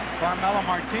career. Carmelo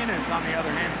Martinez, on the other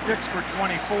hand, 6 for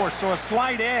 24. So a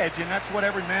slight edge, and that's what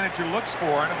every manager looks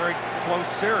for in a very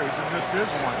close series, and this is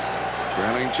one.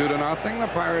 Trailing 2-0, the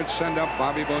Pirates send up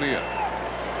Bobby Bonilla.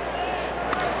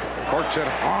 Corks it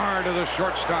hard to the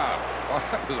shortstop. Oh,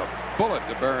 that was a bullet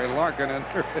to Barry Larkin, and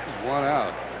there is 1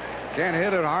 out. Can't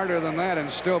hit it harder than that and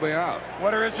still be out.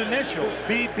 What are his initials?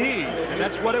 BB, and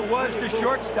that's what it was to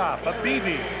shortstop, a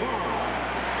BB.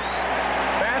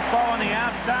 Fastball on the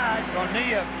outside,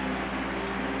 Bonilla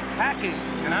hacking,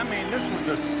 and I mean this was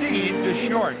a seed to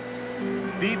short.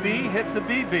 BB hits a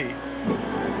BB.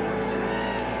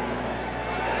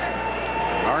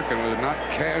 Larkin was not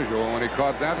casual when he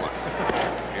caught that one.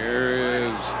 Here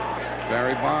is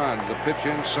Barry Bonds, the pitch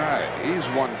inside. He's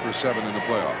 1 for 7 in the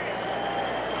playoff.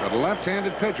 But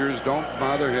left-handed pitchers don't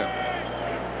bother him.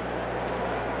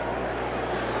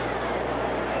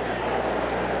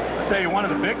 I'll tell you one of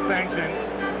the big things, and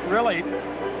really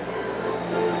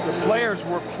the players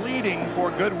were pleading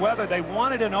for good weather. They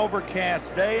wanted an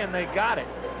overcast day, and they got it.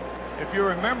 If you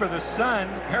remember the sun,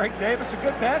 Eric Davis, a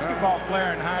good basketball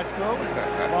player in high school,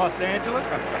 Los Angeles.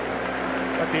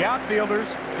 But the outfielders,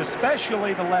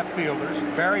 especially the left fielders,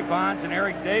 Barry Bonds and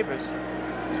Eric Davis,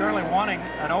 certainly wanting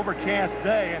an overcast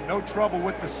day and no trouble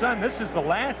with the sun. This is the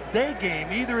last day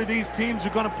game either of these teams are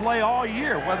going to play all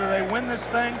year, whether they win this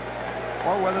thing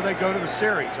or whether they go to the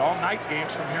series. All night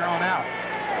games from here on out.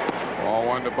 Ball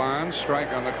 1 to Bonds,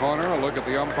 strike on the corner. A look at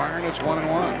the umpire, and it's 1-1. 4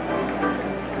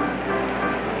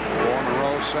 in a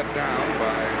row set down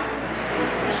by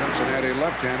Cincinnati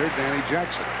left-hander Danny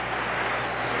Jackson.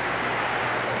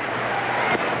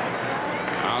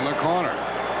 On the corner.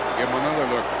 Give him another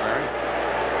look, Barry.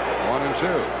 1 and 2.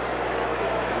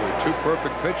 Two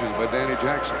perfect pitches by Danny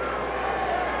Jackson.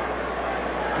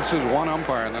 This is one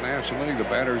umpire in the National League the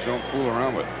batters don't fool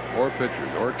around with, or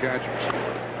pitchers, or catchers.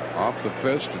 Off the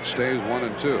fist, it stays 1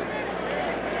 and 2.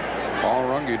 Paul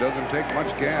Runge doesn't take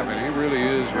much gab, and he really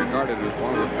is regarded as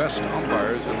one of the best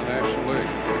umpires in the National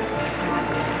League.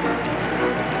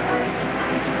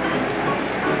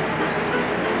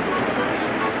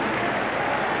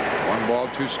 One ball,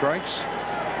 2 strikes.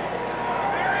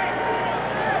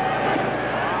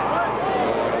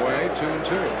 Away, 2 and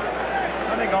 2.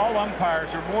 I think all umpires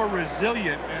are more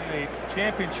resilient in the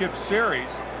championship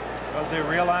series because they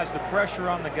realize the pressure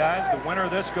on the guys. The winner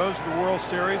of this goes to the World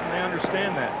Series, and they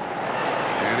understand that.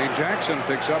 Danny Jackson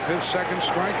picks up his 2nd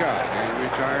strikeout. He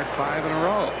retired 5 in a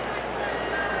row.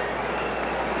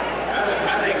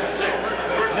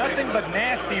 Nothing but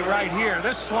nasty right here.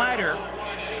 This slider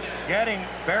getting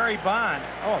Barry Bonds.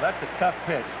 Oh, that's a tough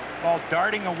pitch. Ball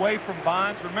darting away from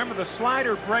Bonds. Remember, the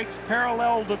slider breaks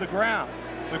parallel to the ground.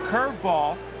 The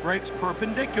curveball breaks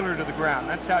perpendicular to the ground.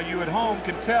 That's how you at home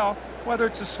can tell whether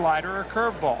it's a slider or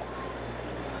curveball.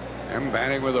 And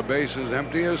batting with the bases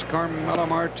empty is Carmelo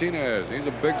Martinez. He's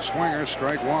a big swinger,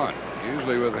 strike 1.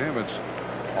 Usually with him, it's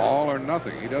all or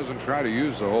nothing. He doesn't try to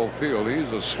use the whole field.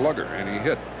 He's a slugger, and he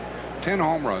hit 10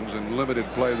 home runs in limited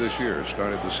play this year.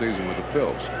 Started the season with the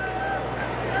Phils.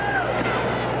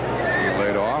 He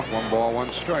laid off, 1 ball,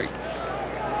 1 strike.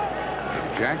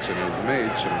 And Jackson has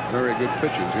made some very good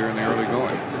pitches here in the early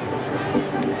going.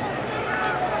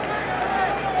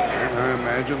 And I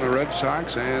imagine the Red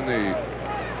Sox and the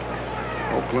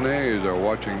Oakland A's are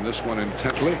watching this one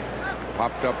intently.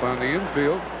 Popped up on the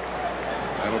infield.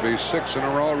 That'll be 6 in a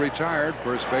row retired.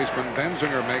 First baseman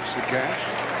Benzinger makes the catch.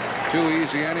 2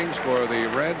 easy innings for the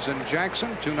Reds and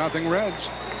Jackson. 2-0 Reds.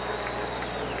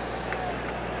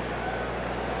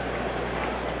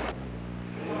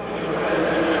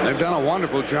 They've done a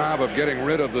wonderful job of getting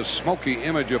rid of the smoky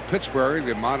image of Pittsburgh.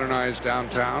 They've modernized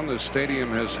downtown. The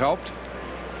stadium has helped.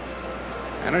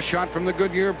 And a shot from the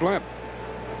Goodyear blimp.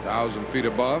 1,000 feet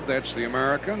above, that's the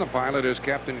American. The pilot is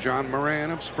Captain John Moran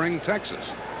of Spring,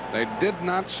 Texas. They did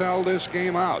not sell this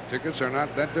game out. Tickets are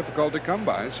not that difficult to come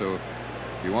by, so if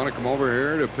you want to come over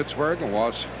here to Pittsburgh and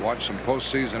watch some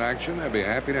postseason action, they'd be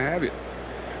happy to have you.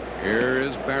 Here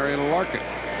is Barry Larkin.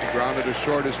 He grounded to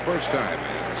short his first time,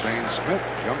 and Zane Smith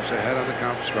jumps ahead on the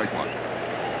count for strike 1.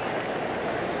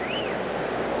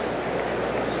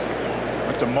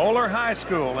 Went to Moeller High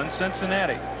School in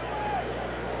Cincinnati.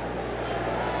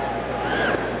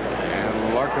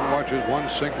 Larkin watches 1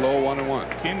 sink low, 1-1.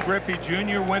 Ken Griffey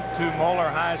Jr. went to Moeller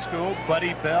High School.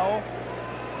 Buddy Bell,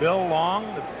 Bill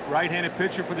Long, the right-handed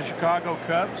pitcher for the Chicago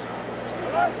Cubs.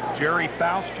 Jerry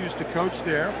Faust used to coach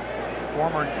there,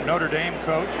 former Notre Dame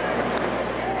coach.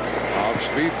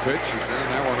 Off-speed pitch. He's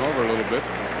turned that one over a little bit.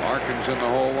 Larkin's in the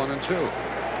hole, 1-2.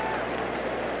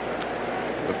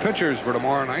 The pitchers for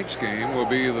tomorrow night's game will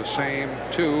be the same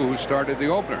 2 who started the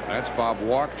opener. That's Bob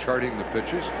Walk charting the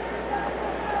pitches.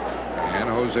 And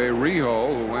Jose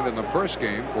Rijo, who went in the first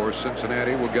game for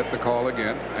Cincinnati, will get the call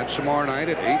again. That's tomorrow night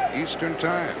at 8 Eastern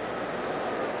Time.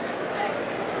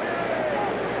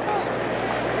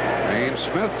 Zane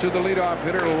Smith to the leadoff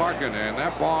hitter, Larkin, and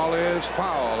that ball is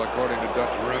foul, according to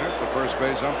Dutch Renner, the first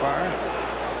base umpire.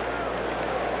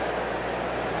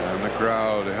 And the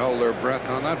crowd held their breath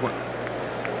on that one.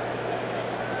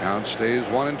 The count stays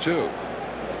 1-2.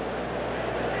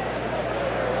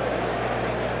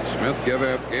 Smith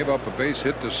gave up a base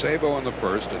hit to Sabo in the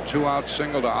first, a 2-out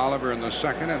single to Oliver in the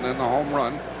second, and then the home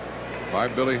run by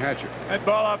Billy Hatcher. That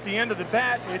ball off the end of the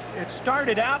bat, it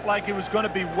started out like it was going to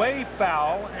be way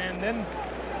foul, and then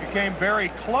became very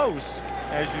close.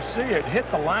 As you see, it hit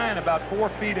the line about 4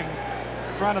 feet in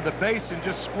front of the base and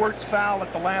just squirts foul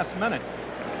at the last minute.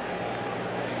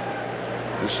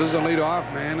 This is the leadoff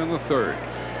man in the third.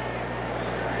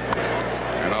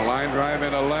 And a line drive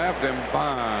into left, and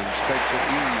Bonds takes it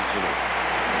easily.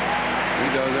 He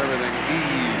does everything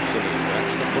easily.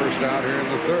 That's the first out here in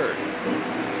the third.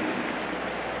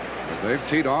 But they've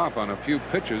teed off on a few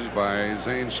pitches by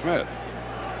Zane Smith.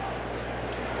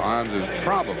 Bonds is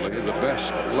probably the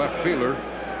best left fielder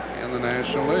in the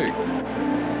National League,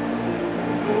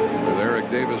 with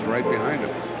Eric Davis right behind him.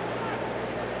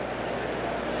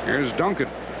 Here's Duncan.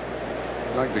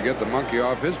 He'd like to get the monkey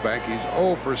off his back. He's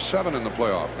 0 for 7 in the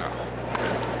playoff now.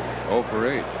 0 for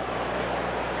 8. 2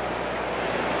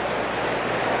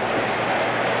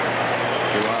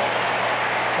 out.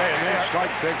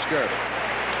 Strike takes care of it.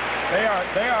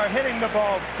 They are hitting the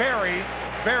ball very,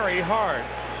 very hard.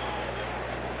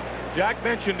 Jack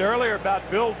mentioned earlier about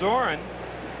Bill Doran.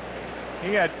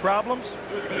 He had problems.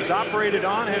 He was operated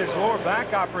on, had his lower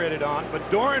back operated on, but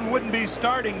Doran wouldn't be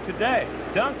starting today.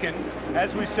 Duncan,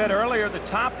 as we said earlier, the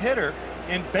top hitter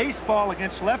in baseball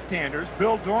against left-handers.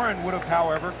 Bill Doran would have,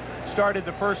 however, started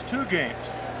the first 2 games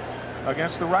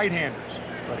against the right-handers,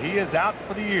 but he is out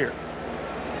for the year.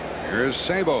 Here's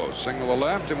Sabo, single to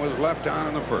left, and was left on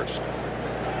in the first.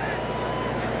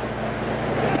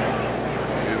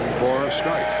 In for a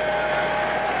strike.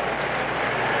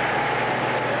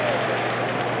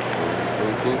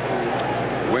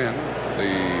 When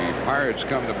the Pirates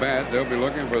come to bat, they'll be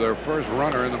looking for their first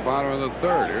runner in the bottom of the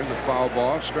third. Here's a foul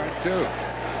ball, strike 2.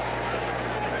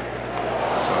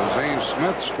 So Zane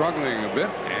Smith struggling a bit,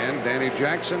 and Danny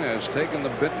Jackson has taken the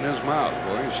bit in his mouth.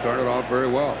 Boy, he started off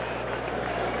very well.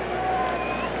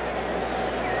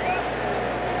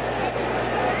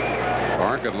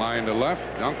 Larkin line to left,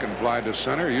 Duncan fly to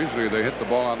center. Usually they hit the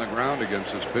ball on the ground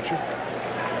against this pitcher.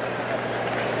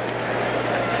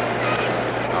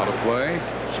 Out of play,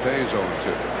 stays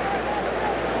 0-2.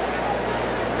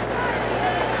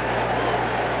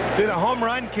 See, the home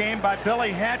run came by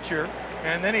Billy Hatcher,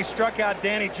 and then he struck out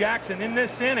Danny Jackson in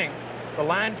this inning. The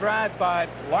line drive by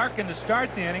Larkin to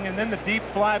start the inning, and then the deep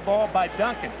fly ball by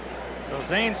Duncan. So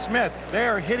Zane Smith,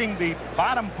 they're hitting the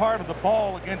bottom part of the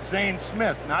ball against Zane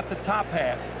Smith, not the top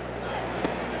half.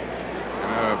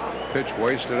 And a pitch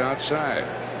wasted outside.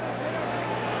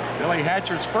 Billy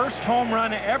Hatcher's first home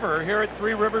run ever here at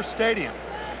Three Rivers Stadium.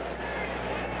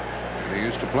 And he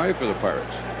used to play for the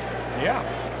Pirates. Yeah.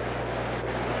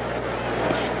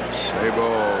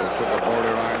 Sabo took a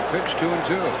borderline pitch,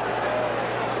 2-2.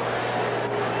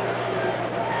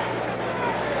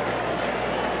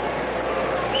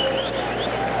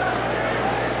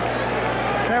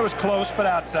 That was close, but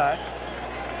outside.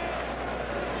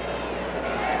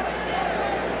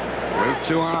 With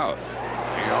 2 out.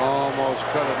 He almost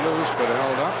cut it loose, but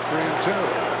held up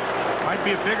 3-2. Might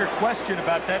be a bigger question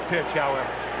about that pitch, however.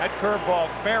 That curveball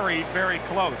very, very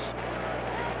close.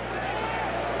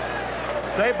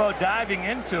 Sabo diving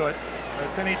into it,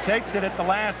 but then he takes it at the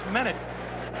last minute.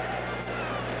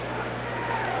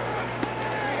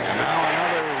 And now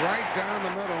another right down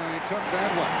the middle, and he took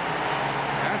that one.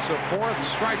 That's a 4th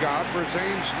strikeout for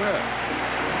Zane Smith.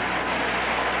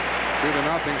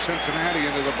 2-0 Cincinnati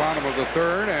into the bottom of the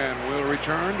 3rd, and we'll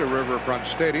return to Riverfront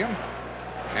Stadium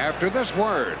after this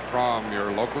word from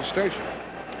your local station.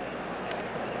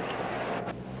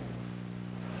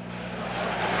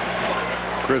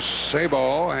 Chris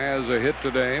Sabo has a hit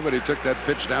today, but he took that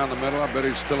pitch down the middle. I bet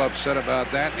he's still upset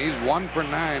about that, and he's 1 for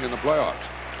 9 in the playoffs.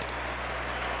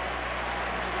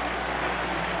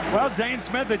 Well, Zane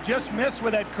Smith had just missed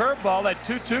with that curveball, that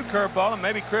 2-2 curveball, and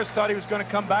maybe Chris thought he was going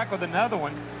to come back with another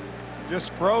one.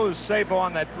 Just froze Sabo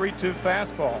on that 3-2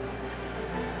 fastball.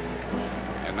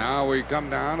 And now we come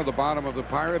down to the bottom of the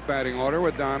Pirate batting order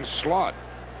with Don Slaught.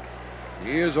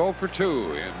 He is 0 for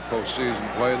 2 in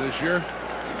postseason play this year.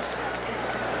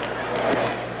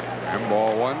 And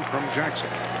ball 1 from Jackson.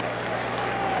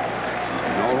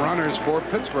 No runners for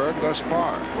Pittsburgh thus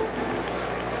far.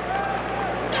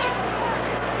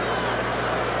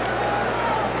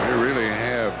 They really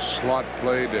have Slaught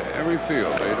played to every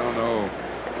field. They don't know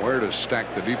where to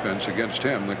stack the defense against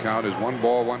him. The count is 1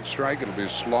 ball, 1 strike. It'll be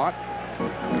Slaught,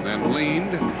 and then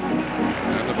Leaned,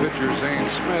 and the pitcher Zane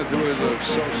Smith, who is a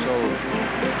so-so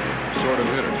sort of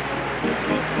hitter.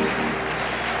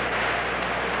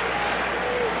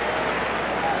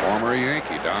 Former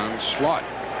Yankee Don Slaught.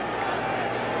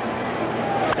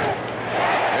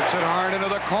 Hits it hard into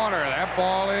the corner. That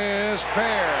ball is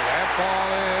fair. That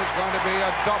ball is going to be a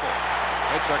double.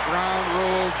 It's a ground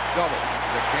rule double.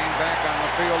 It came back on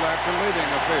the field after leaving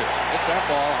the field. Hit that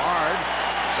ball hard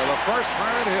to the first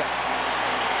Pirate hit.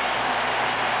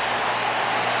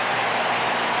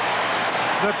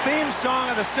 The theme song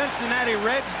of the Cincinnati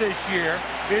Reds this year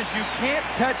is "You Can't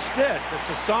Touch This." It's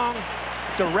a song,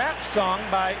 it's a rap song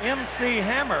by MC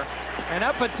Hammer. And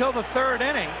up until the 3rd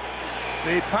inning,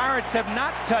 the Pirates have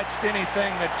not touched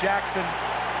anything that Jackson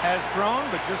has thrown,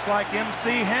 but just like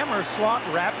MC Hammer, Slaught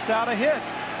raps out a hit.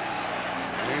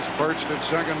 He's perched at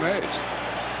second base.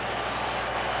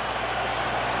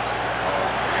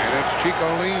 And it's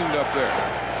Chico Leaned up there.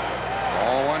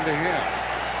 Ball 1 to him.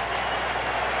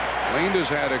 Leaned has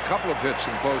had a couple of hits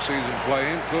in postseason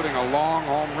play, including a long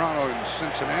home run in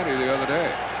Cincinnati the other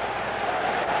day.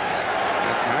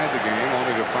 That tied the game,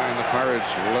 only to find the Pirates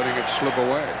letting it slip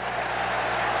away.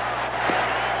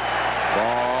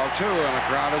 Ball 2, and the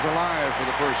crowd is alive for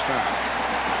the first time.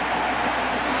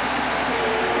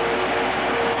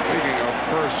 Speaking of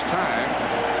first time,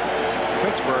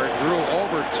 Pittsburgh drew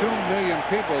over 2 million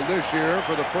people this year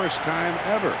for the first time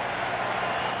ever.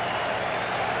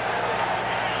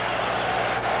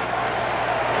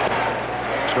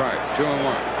 That's right,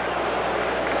 2-1.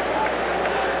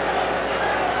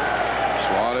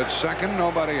 Slaught at second,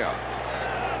 nobody out.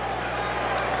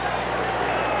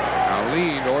 Now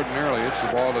Leaned ordinarily hits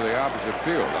the ball to the opposite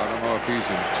field. I don't know if he's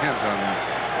intent on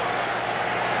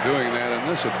doing that in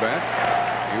this at bat.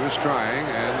 He was trying,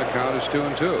 and the count is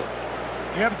 2-2.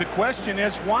 Yeah, but the question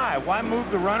is why? Why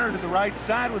move the runner to the right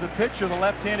side with a pitcher, the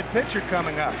left-handed pitcher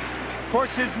coming up? Of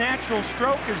course, his natural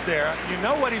stroke is there. You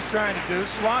know what he's trying to do.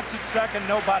 Slaught's at second,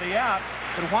 nobody out.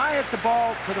 But why hit the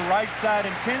ball to the right side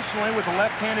intentionally with a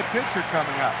left-handed pitcher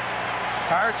coming up?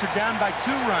 Pirates are down by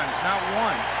 2 runs, not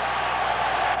 1.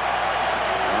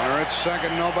 Runner at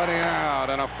second, nobody out,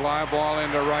 and a fly ball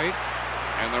into right,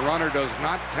 and the runner does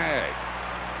not tag.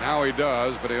 Now he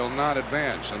does, but he'll not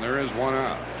advance, and there is 1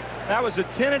 out. That was a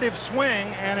tentative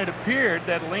swing, and it appeared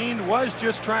that Leaned was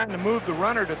just trying to move the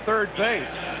runner to third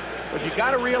base. But you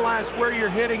got to realize where you're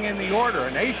hitting in the order.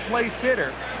 An 8th place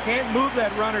hitter can't move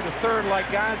that runner to third like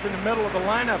guys in the middle of the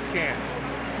lineup can.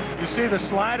 You see the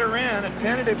slider in, a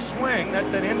tentative swing.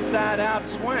 That's an inside-out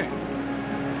swing.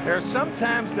 There are some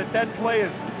times that play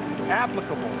is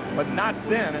applicable, but not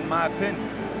then, in my opinion.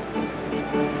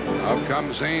 Up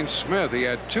comes Zane Smith. He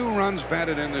had 2 runs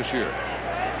batted in this year.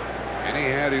 And he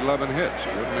had 11 hits.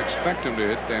 You wouldn't expect him to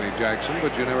hit Danny Jackson,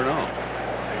 but you never know.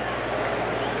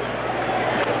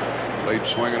 Late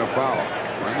swing and a foul.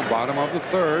 We're in the bottom of the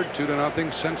 3rd.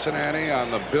 2-0 Cincinnati on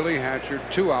the Billy Hatcher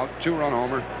 2-out, 2-run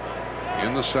homer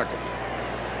in the 2nd.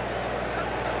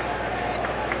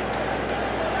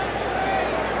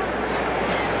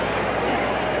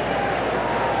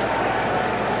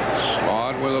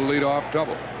 Slaughter with a leadoff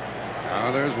double.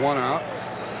 Now there's 1 out.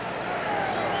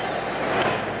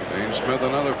 Zane Smith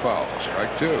another foul.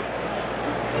 Strike 2.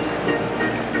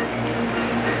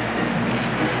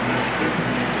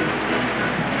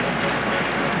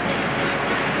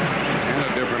 And a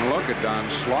different look at Don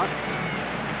Slaught.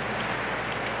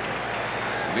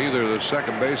 Neither the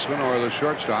second baseman or the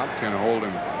shortstop can hold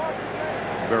him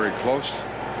very close.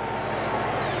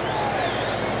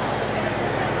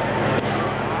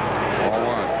 Ball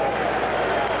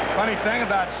 1. Funny thing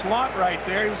about Slaught right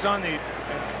there, he was on the,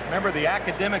 remember, the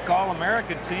academic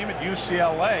All-American team at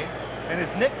UCLA, and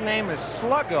his nickname is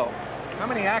Sluggo. How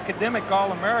many academic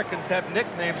All-Americans have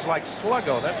nicknames like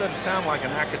Sluggo? That doesn't sound like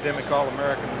an academic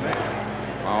All-American to me.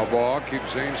 Foul ball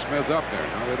keeps Zane Smith up there.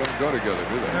 No, they don't go together,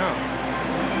 do they? No.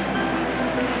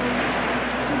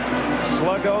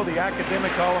 Sluggo, the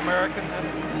academic All-American, that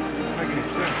doesn't make any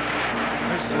sense.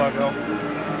 There's Sluggo.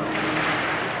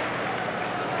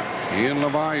 He and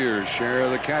LeVallier share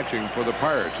the catching for the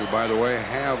Pirates, who, by the way,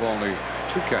 have only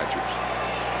 2 catchers.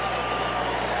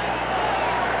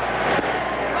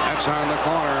 That's on the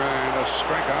corner, and a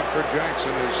strikeout for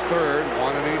Jackson, his 3rd,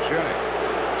 1 in each inning.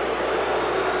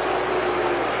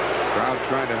 Crowd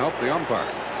trying to help the umpire.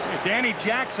 Danny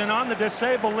Jackson on the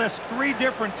disabled list 3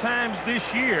 different times this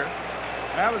year.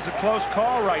 That was a close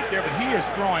call right there, but he is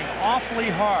throwing awfully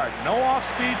hard. No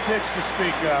off-speed pitch to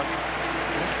speak of.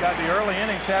 This got the early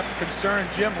innings have to concern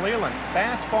Jim Leland.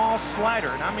 Fastball, slider,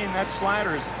 and I mean that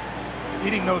slider is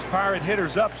eating those Pirate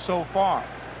hitters up so far.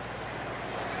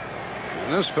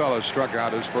 And this fella struck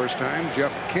out his first time,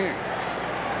 Jeff King.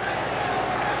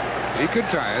 He could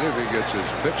tie it if he gets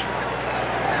his pitch.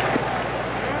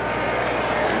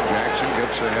 And Jackson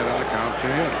gets ahead on the count to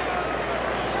him.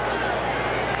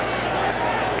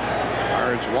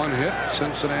 Pirates 1 hit,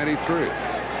 Cincinnati 3.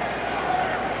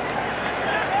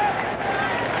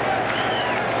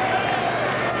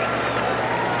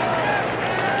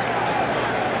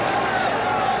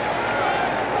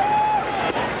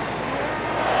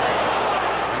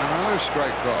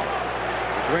 Strike call.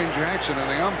 Between Jackson and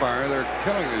the umpire, they're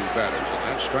killing these batters, and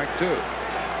that's strike 2.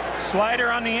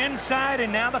 Slider on the inside,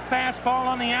 and now the fastball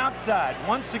on the outside.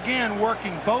 Once again,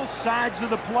 working both sides of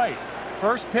the plate.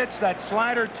 First pitch, that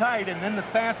slider tight, and then the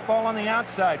fastball on the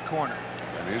outside corner.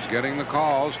 And he's getting the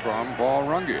calls from Paul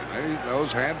Runge.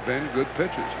 Those have been good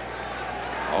pitches.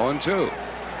 0-2.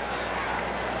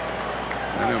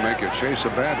 Then he'll make you chase a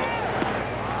bad one.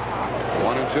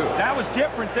 1-2. That was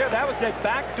different there. That was that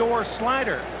backdoor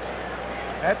slider.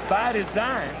 That's by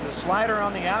design. The slider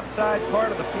on the outside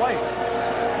part of the plate.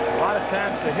 A lot of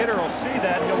times the hitter will see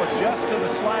that. He'll adjust to the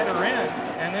slider in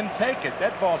and then take it.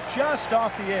 That ball just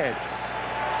off the edge.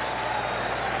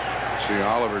 See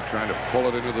Oliver trying to pull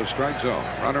it into the strike zone.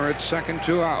 Runner at second,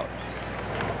 2 out.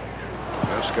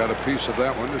 Just got a piece of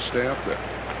that one to stay up there.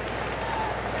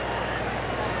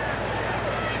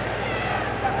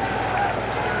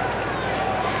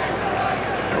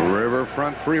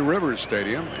 Riverfront Three Rivers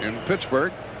Stadium in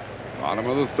Pittsburgh. Bottom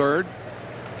of the 3rd.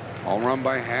 Home run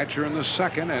by Hatcher in the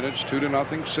 2nd, and it's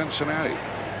 2-0 Cincinnati.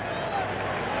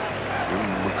 Tim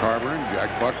McCarver and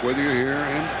Jack Buck with you here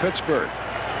in Pittsburgh.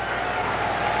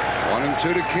 1-2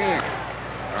 to King.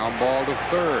 Ground ball to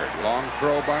 3rd. Long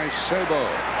throw by Sabo.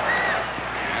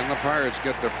 And the Pirates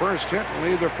get their first hit and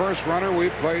lead their first runner.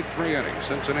 We've played 3 innings.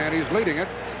 Cincinnati's leading it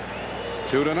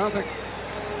 2-0.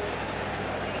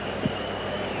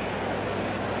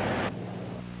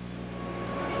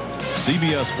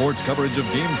 CBS Sports coverage of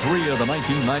Game 3 of the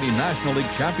 1990 National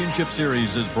League Championship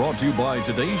Series is brought to you by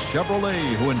today's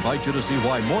Chevrolet, who invite you to see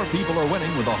why more people are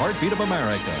winning with the heartbeat of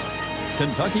America.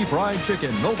 Kentucky Fried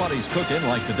Chicken, nobody's cooking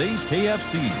like today's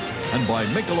KFC. And by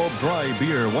Michelob Dry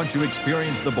Beer, once you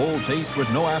experience the bold taste with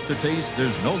no aftertaste,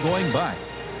 there's no going back.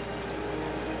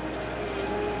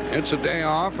 It's a day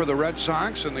off for the Red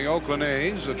Sox and the Oakland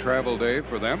A's, a travel day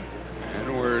for them.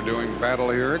 And we're doing battle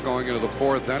here going into the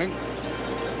 4th inning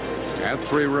at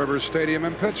Three Rivers Stadium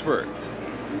in Pittsburgh.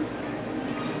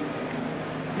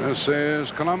 This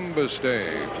is Columbus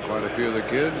Day. Quite a few of the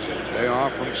kids, day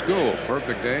off from school.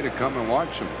 Perfect day to come and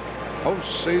watch some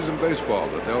postseason baseball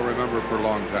that they'll remember for a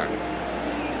long time.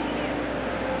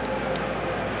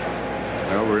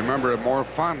 They'll remember it more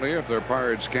fondly if their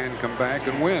Pirates can come back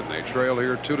and win. They trail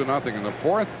here 2-0 in the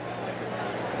fourth,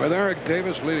 with Eric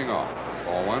Davis leading off.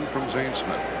 Ball one from Zane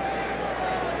Smith.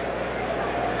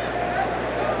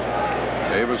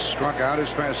 Davis struck out his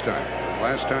fast time.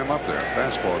 Last time up there,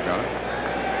 fastball got it.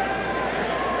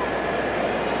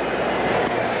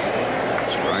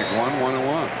 Strike one,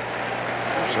 1-1.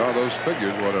 You saw those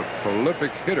figures, what a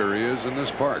prolific hitter he is in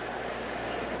this park.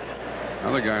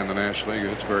 Another guy in the National League who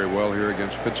hits very well here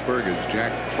against Pittsburgh is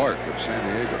Jack Clark of San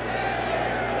Diego.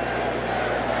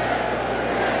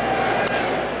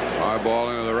 Fly ball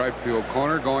into the right field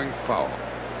corner, going foul.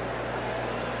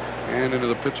 And into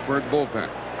the Pittsburgh bullpen.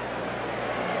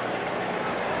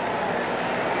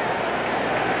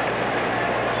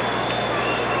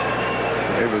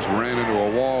 Davis ran into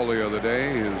a wall the other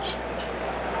day. His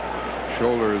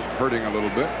shoulder is hurting a little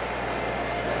bit.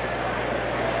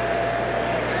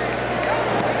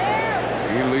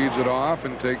 He leads it off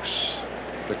and takes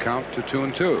the count to 2-2.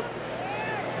 Wrong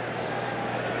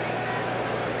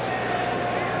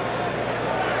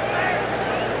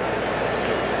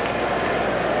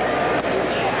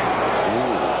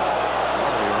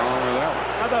with that one.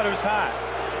 I thought it was high.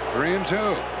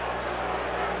 3-2.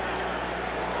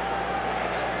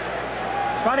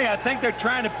 Funny, I think they're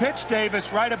trying to pitch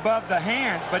Davis right above the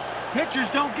hands, but pitchers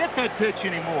don't get that pitch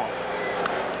anymore.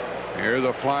 Here's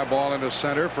a fly ball into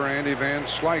center for Andy Van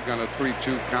Slyke on a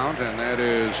 3-2 count, and that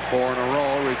is 4 in a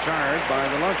row, retired by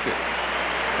the lefty.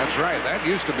 That's right. That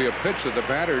used to be a pitch that the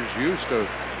batters used to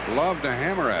love to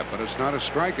hammer at, but it's not a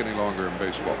strike any longer in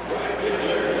baseball.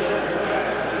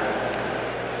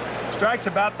 Strike's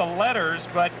about the letters,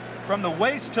 but from the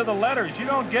waist to the letters, you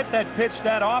don't get that pitch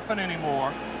that often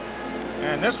anymore.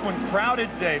 And this one crowded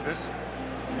Davis,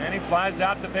 and he flies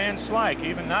out to Van Slyke.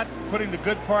 Even not putting the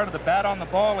good part of the bat on the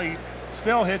ball, he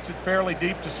still hits it fairly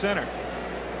deep to center.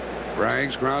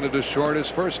 Braggs grounded to short his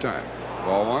first time.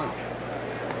 Ball one.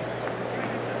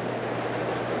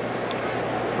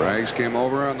 Braggs came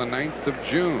over on the 9th of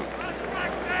June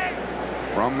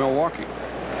from Milwaukee.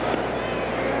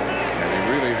 And he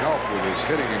really helped with his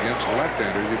hitting against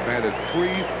left-handers. He batted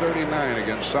 .339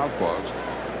 against southpaws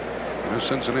in a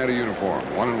Cincinnati uniform.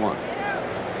 1-1.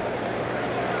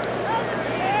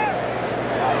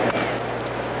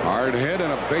 Hard hit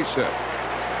and a base hit.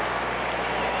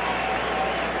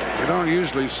 You don't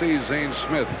usually see Zane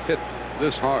Smith hit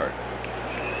this hard.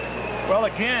 Well,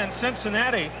 again,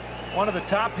 Cincinnati, one of the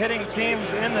top hitting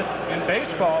teams in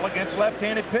baseball against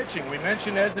left-handed pitching. We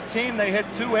mentioned as a team they hit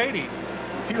 .280.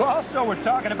 You also were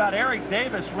talking about Eric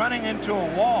Davis running into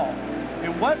a wall.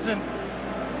 It wasn't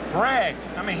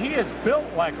Braggs. I mean, he is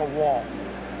built like a wall.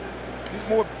 He's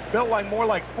built more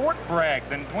like Fort Bragg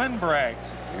than Glenn Braggs.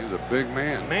 He's a big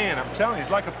man. Man, I'm telling you,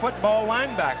 he's like a football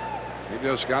linebacker. He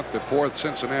just got the 4th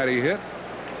Cincinnati hit.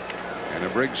 And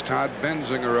it brings Todd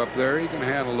Benzinger up there. He can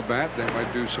handle the bat. They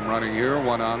might do some running here.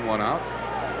 1 on, 1 out.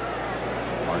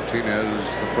 Martinez,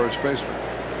 the first baseman.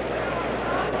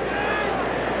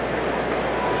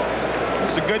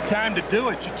 It's a good time to do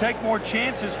it. You take more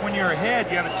chances when you're ahead.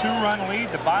 You have a 2-run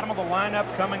lead. The bottom of the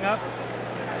lineup coming up.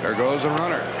 There goes a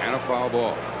runner and a foul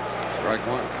ball. Strike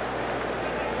one.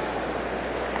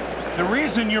 The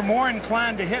reason you're more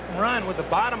inclined to hit and run with the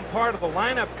bottom part of the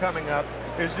lineup coming up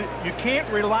is that you can't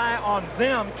rely on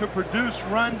them to produce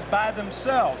runs by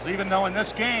themselves, even though in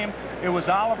this game it was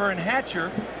Oliver and Hatcher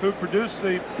who produced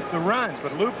the runs.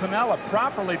 But Lou Piniella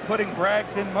properly putting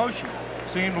Braggs in motion.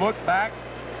 See him look back,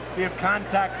 see if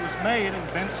contact was made, and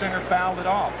Benzinger fouled it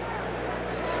off.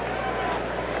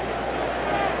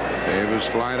 Davis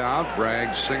flied out.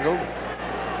 Braggs singled.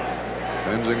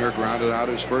 Benzinger grounded out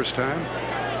his first time.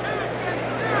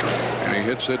 And he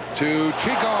hits it to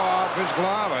Chico off his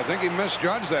glove. I think he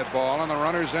misjudged that ball, and the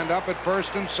runners end up at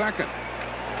first and second.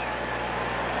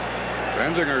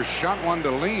 Benzinger shot one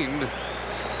to lean.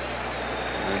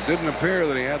 And it didn't appear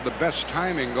that he had the best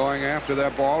timing going after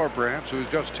that ball, or perhaps it was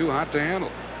just too hot to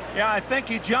handle. Yeah, I think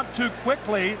he jumped too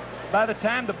quickly. By the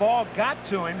time the ball got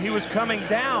to him, he was coming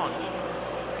down.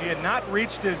 He had not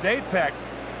reached his apex.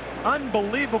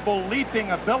 Unbelievable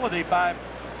leaping ability by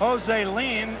Jose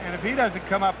Lean, and if he doesn't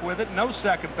come up with it, no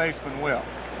second baseman will.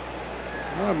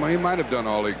 Well, he might have done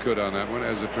all he could on that one.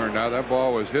 As it turned out, that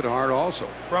ball was hit hard also.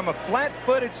 From a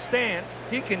flat-footed stance,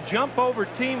 he can jump over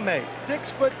teammates.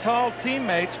 6-foot-tall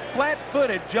teammates,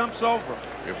 flat-footed, jumps over.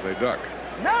 If they duck.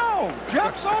 No!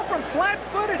 Jumps over them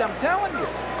flat-footed, I'm telling you.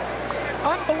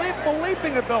 Unbelievable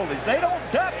leaping abilities. They don't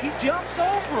duck, he jumps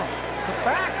over them. It's a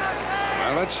fact.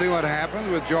 Well, let's see what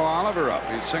happens with Joe Oliver up.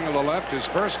 He singled to left his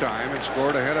first time and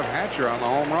scored ahead of Hatcher on the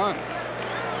home run.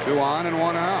 2 on and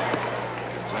 1 out.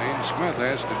 Zane Smith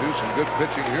has to do some good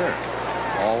pitching here.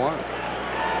 Ball 1.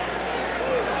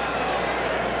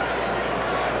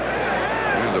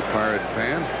 Here's the Pirate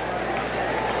fan.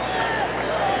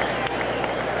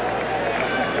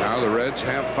 Now the Reds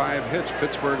have 5 hits.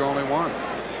 Pittsburgh only 1.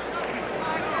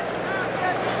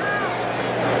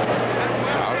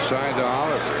 Outside to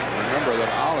Oliver. Remember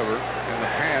that Oliver in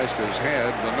the past has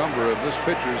had the number of this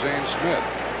pitcher, Zane Smith.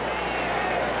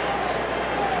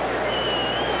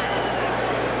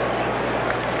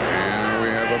 And we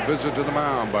have a visit to the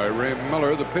mound by Ray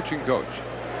Miller, the pitching coach.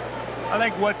 I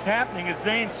think what's happening is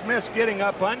Zane Smith's getting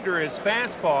up under his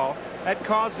fastball. That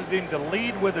causes him to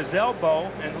lead with his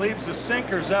elbow and leaves the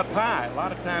sinkers up high. A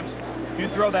lot of times, if you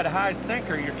throw that high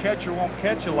sinker, your catcher won't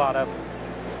catch a lot of it.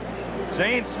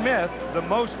 Zane Smith, the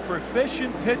most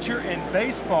proficient pitcher in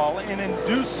baseball in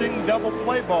inducing double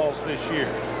play balls this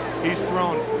year. He's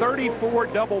thrown 34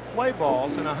 double play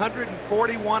balls in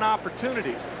 141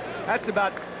 opportunities. That's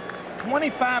about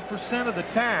 25% of the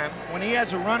time. When he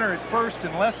has a runner at first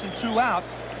and less than 2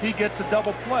 outs, he gets a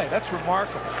double play. That's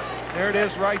remarkable. There it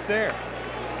is right there.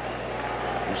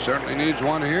 He certainly needs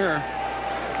one here.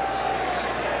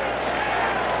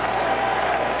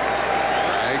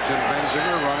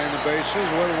 Benzinger running the bases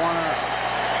with 1 out.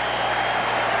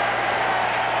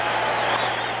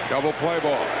 Double play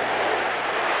ball.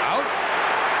 Out.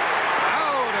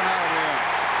 Out and out again.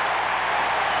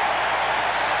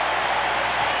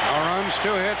 No runs,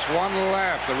 2 hits, 1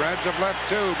 left. The Reds have left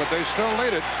 2, but they still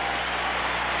lead it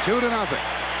 2-0.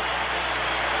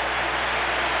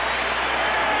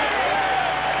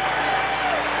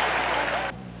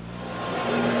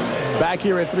 Back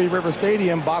here at Three River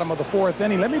Stadium, bottom of the 4th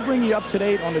inning. Let me bring you up to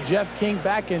date on the Jeff King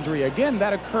back injury. Again,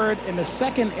 that occurred in the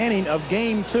 2nd inning of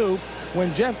Game 2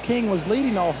 when Jeff King was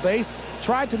leading off base,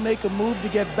 tried to make a move to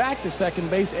get back to second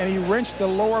base, and he wrenched the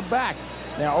lower back.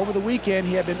 Now, over the weekend,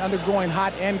 he had been undergoing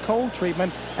hot and cold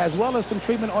treatment, as well as some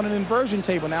treatment on an inversion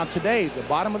table. Now, today, the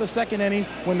bottom of the 2nd inning,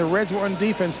 when the Reds were on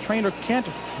defense, trainer Kent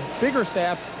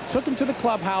Biggerstaff took him to the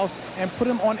clubhouse and put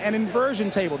him on an inversion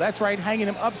table. That's right, hanging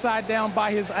him upside down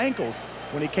by his ankles.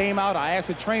 When he came out, I asked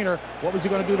the trainer what was he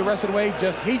going to do the rest of the way.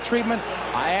 Just heat treatment.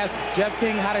 I asked Jeff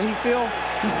King how did he feel.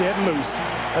 He said loose.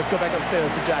 Let's go back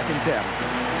upstairs to Jack and Tim.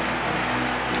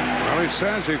 Well, he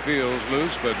says he feels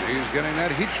loose, but he's getting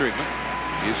that heat treatment.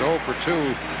 He's 0 for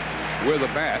 2 with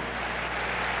a bat.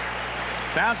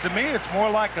 Sounds to me it's more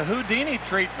like a Houdini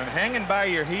treatment, hanging by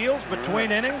your heels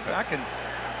between innings. I can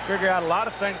figure out a lot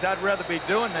of things I'd rather be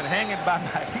doing than hanging by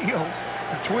my heels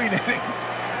between innings.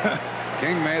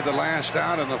 King made the last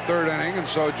out in the 3rd inning, and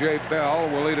so Jay Bell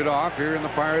will lead it off here in the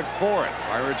Pirate 4th.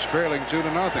 Pirates trailing 2-0.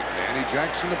 Danny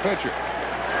Jackson, the pitcher.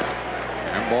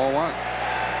 And ball 1.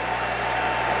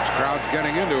 This crowd's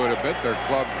getting into it a bit. Their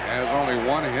club has only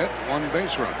 1 hit, 1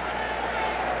 base run.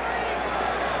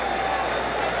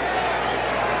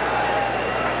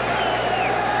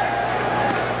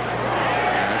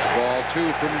 And it's ball 2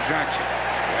 from Jackson.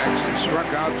 Jackson struck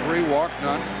out 3, walked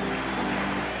none.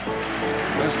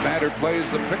 This batter plays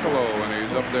the piccolo when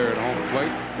he's up there at home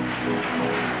plate.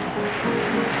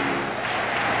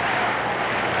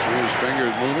 See his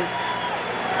fingers moving.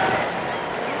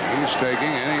 He's taking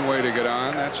any way to get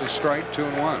on. That's a strike,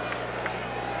 2-1.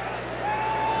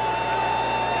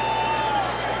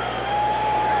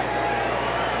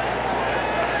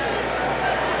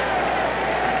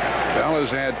 Bell has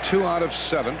had 2 out of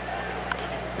 7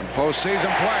 in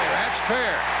postseason play. That's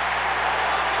fair.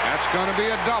 That's going to be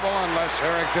a double unless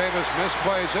Eric Davis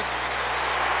misplays it.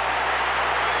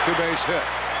 2-base hit.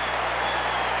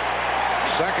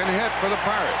 2nd hit for the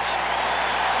Pirates.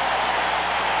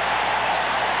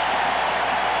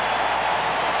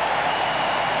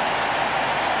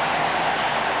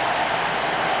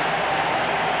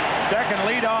 Second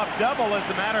leadoff double. As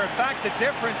a matter of fact, the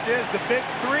difference is the big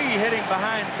 3 hitting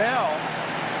behind Bell.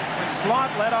 When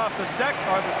Slot led off the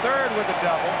 3rd with a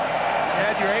double, you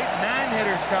had your 8 and 9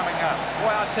 hitters coming up.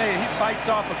 Boy, I'll tell you, he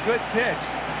fights off a good pitch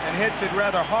and hits it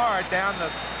rather hard down the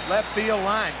left field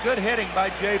line. Good hitting by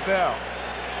Jay Bell.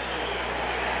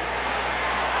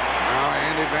 Now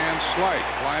Andy Van Slyke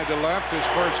fly to left his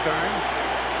first time.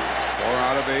 4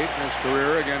 out of 8 in his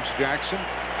career against Jackson.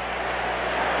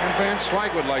 And Van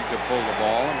Slyke would like to pull the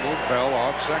ball and move Bell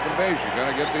off second base. You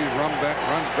got to get these runs back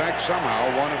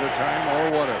somehow, 1 at a time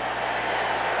or whatever.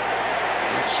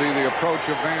 Let's see the approach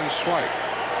of Van Slyke.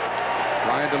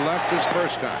 Fly to left his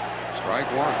first time. Strike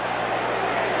 1.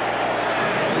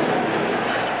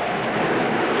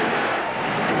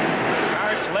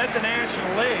 Pirates led the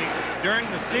National League during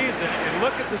the season, and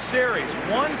look at the series,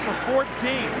 1 for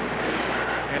 14.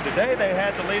 And today they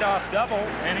had the leadoff double,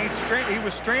 and he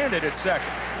was stranded at second.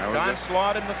 Don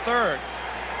Slaught in the 3rd.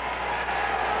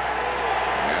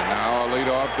 Now a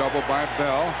leadoff double by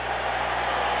Bell.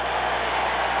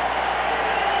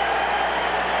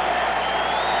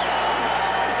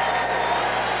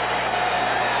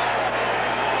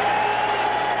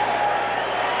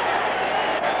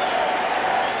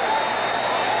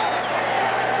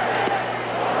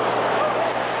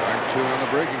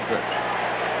 Breaking pitch.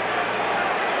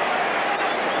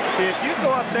 See, if you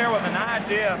go up there with an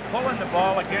idea of pulling the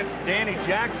ball against Danny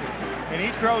Jackson and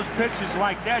he throws pitches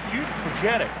like that, you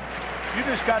forget it. You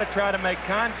just got to try to make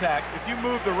contact. If you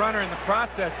move the runner in the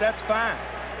process, that's fine.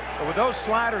 But with those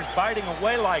sliders biting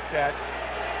away like that,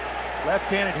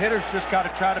 left-handed hitters just got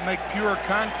to try to make pure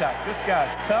contact. This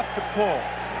guy's tough to pull.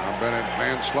 Now Bennett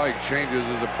Van Slyke changes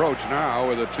his approach now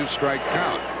with a 2-strike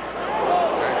count.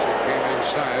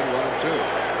 Inside 1-2.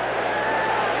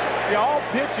 Yeah, all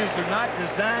pitches are not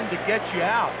designed to get you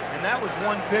out, and that was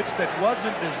one pitch that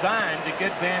wasn't designed to get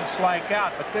Van Slyke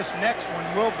out, but this next one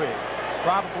will be.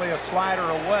 Probably a slider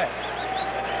away.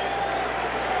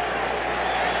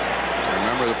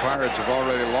 Remember, the Pirates have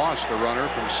already lost a runner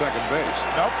from second base.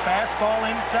 Nope, fastball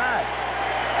inside.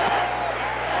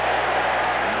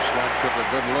 Took a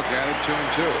good look at it,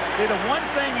 2-2. See, the one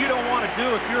thing you don't want to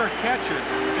do if you're a catcher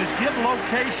is give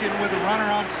location with a runner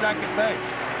on second base.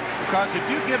 Because if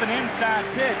you give an inside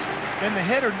pitch, then the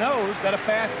hitter knows that a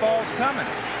fastball's coming.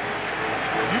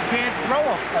 You can't throw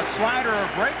a slider or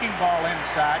breaking ball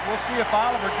inside. We'll see if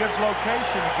Oliver gives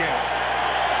location again.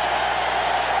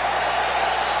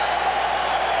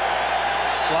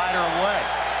 Slider away.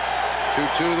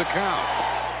 2-2 the count.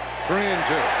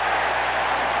 3-2.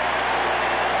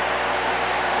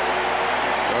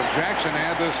 Jackson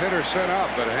had this hitter set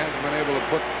up, but hasn't been able to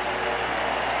put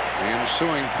the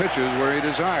ensuing pitches where he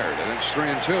desired. And it's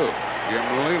 3-2. Jim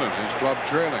Leland, his club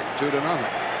trailing 2-0. He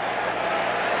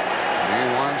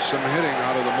wants some hitting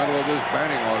out of the middle of this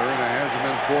batting order, and it hasn't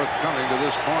been forthcoming to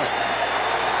this point.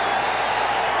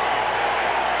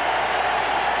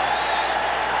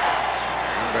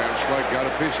 And Van Slyke got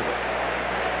a piece of it.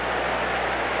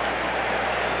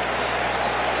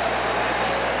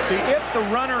 If the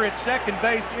runner at second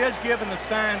base is given the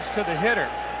signs to the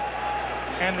hitter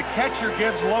and the catcher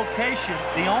gives location,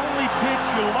 the only pitch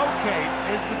you locate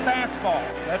is the fastball.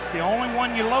 That's the only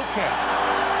one you locate.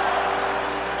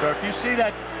 So if you see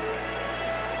that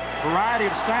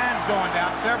variety of signs going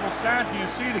down, several signs, and you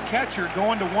see the catcher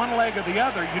going to one leg or the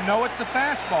other, you know it's a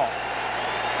fastball.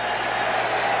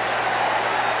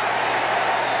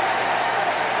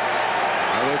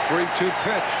 Another 3-2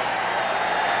 pitch.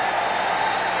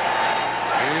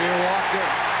 He walked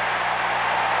it.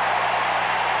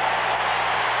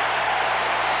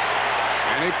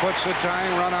 And he puts the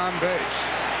tying run on base.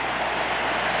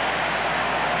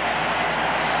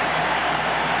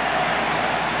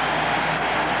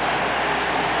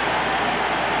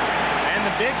 And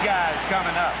the big guy's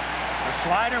coming up. The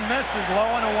slider misses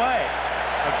low and away.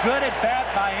 A good at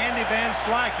bat by Andy Van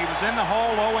Slyke. He was in the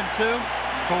hole 0-2.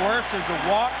 Coerces a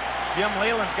walk. Jim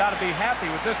Leland's got to be happy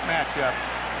with this matchup.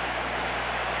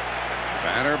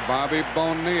 Batter Bobby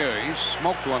Bonilla. He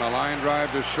smoked one, a line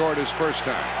drive to short his first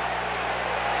time.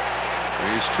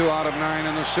 He's 2 out of 9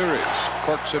 in the series.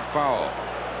 Corks it foul.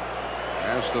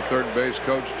 Asked the third base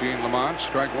coach, Gene Lamont,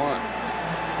 strike one.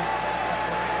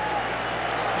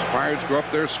 The Pirates go up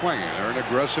there swinging. They're an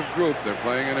aggressive group. They're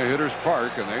playing in a hitter's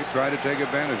park, and they try to take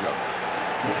advantage of it.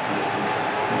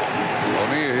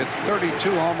 Bonilla hit 32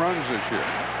 home runs this year.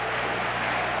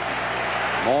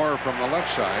 More from the left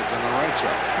side than the right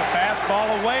side. It's a fastball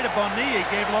away to Bonilla. He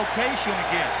gave location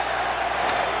again.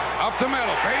 Up the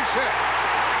middle, base hit.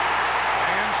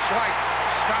 And Slyke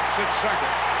stops at second.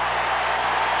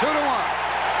 2-1.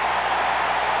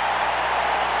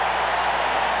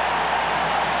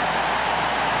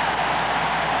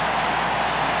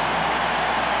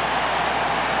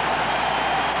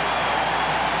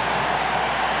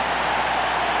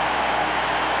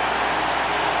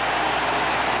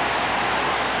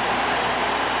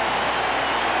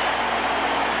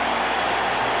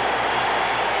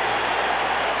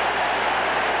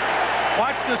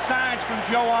 The signs from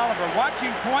Joe Oliver. Watch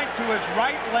him point to his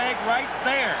right leg right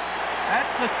there.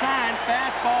 That's the sign,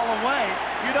 fastball away.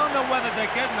 You don't know whether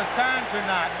they're getting the signs or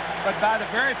not, but by the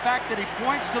very fact that he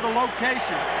points to the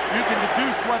location, you can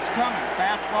deduce what's coming.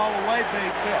 Fastball away,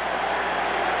 base hit.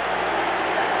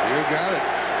 You got it.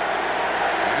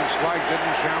 And Slyke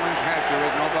didn't challenge Hatcher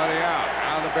with nobody out.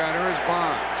 Now the batter is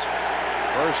Bonds.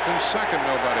 First and second,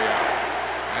 nobody out.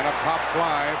 And a pop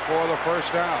fly for the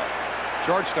first out.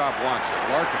 Shortstop wants it.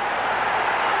 Larkin.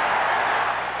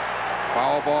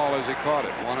 Foul ball as he caught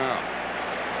it. 1 out.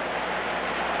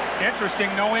 Interesting,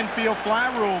 no infield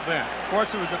fly rule then. Of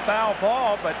course, it was a foul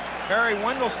ball, but Harry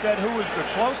Wendelstedt, who was the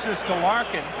closest to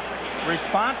Larkin,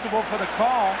 responsible for the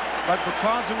call, but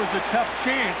because it was a tough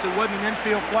chance, it wasn't an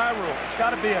infield fly rule. It's got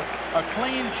to be a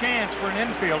clean chance for an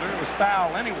infielder. It was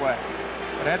foul anyway.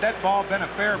 But had that ball been a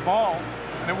fair ball,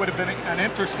 and it would have been an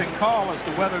interesting call as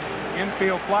to whether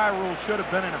infield fly rule should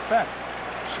have been in effect.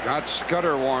 Scott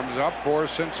Scudder warms up for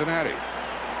Cincinnati.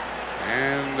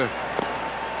 And a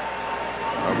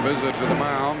visit to the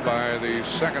mound by the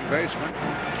second baseman,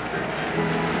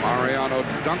 Mariano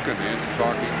Duncan, in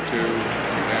talking to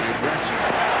Danny Jackson.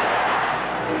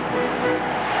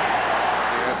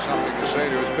 He had something to say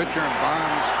to his pitcher, and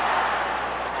Bonds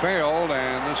failed,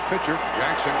 and this pitcher,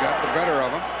 Jackson, got the better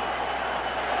of him.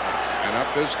 And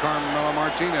up is Carmelo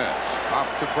Martinez.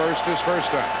 Up to first his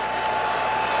first time.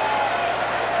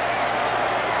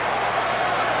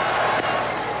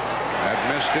 That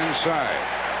missed inside.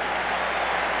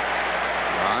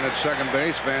 On at second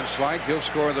base, Van Slyke. He'll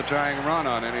score the tying run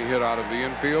on any hit out of the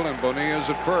infield, and Bonilla's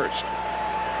at first.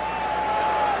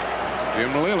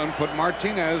 Jim Leland put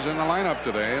Martinez in the lineup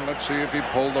today. Let's see if he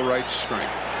pulled the right string.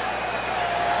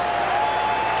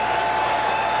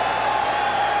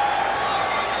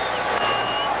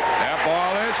 That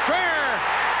ball is fair.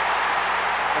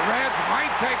 The Reds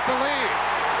might take the lead.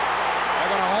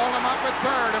 They're going to hold him up at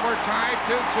third, and we're tied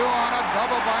 2-2 on a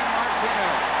double by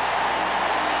Martinez.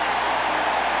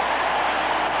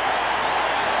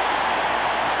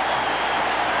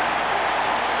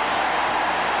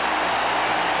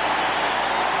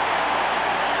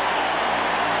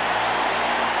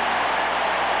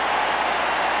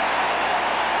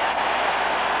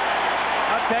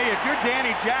 Tell you, if you're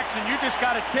Danny Jackson, you just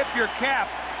got to tip your cap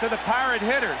to the Pirate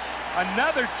hitters.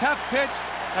 Another tough pitch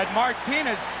that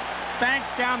Martinez spanks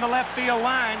down the left field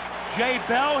line. Jay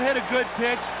Bell hit a good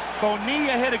pitch.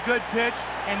 Bonilla hit a good pitch.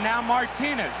 And now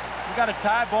Martinez. We got a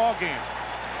tie ball game.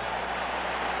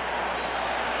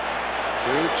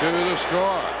 2-2 the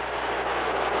score.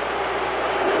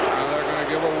 Now they're going to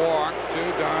give a walk to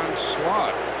Don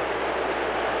Slaught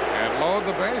and load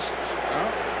the bases.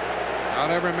 Not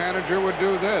every manager would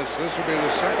do this. This would be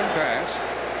the second pass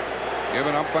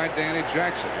given up by Danny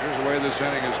Jackson. Here's the way this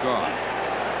inning has gone.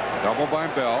 Double by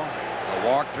Bell. A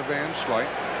walk to Van Slyke.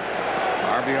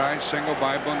 RBI single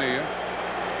by Bonilla.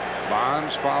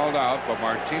 Bonds fouled out, but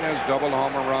Martinez doubled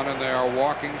home a run, and they are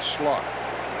walking Slaught.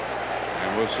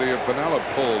 And we'll see if Piniella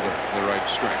pulled the right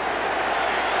string.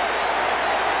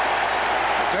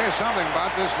 I'll tell you something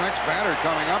about this next batter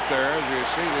coming up there. As you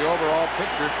see the overall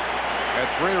picture at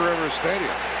Three Rivers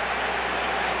Stadium.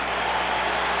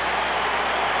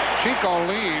 Chico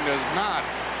Lean is not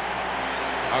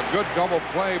a good double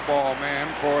play ball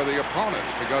man for the opponents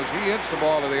because he hits the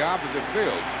ball to the opposite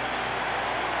field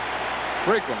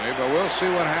frequently, but we'll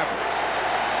see what happens.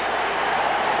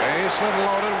 Bases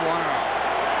loaded, 1 out.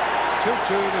 2-2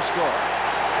 the score.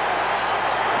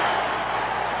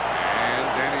 And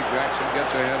Danny Jackson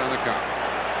gets ahead on the count.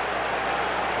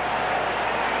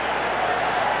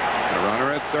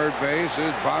 Runner at third base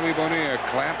is Bobby Bonilla,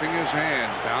 clapping his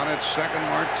hands. Down at second,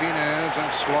 Martinez,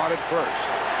 and Slaught at first.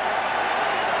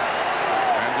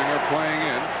 Benzinger playing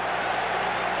in.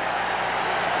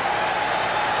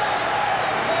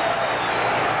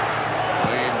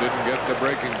 Lean didn't get the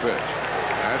breaking pitch.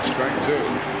 That's strike 2.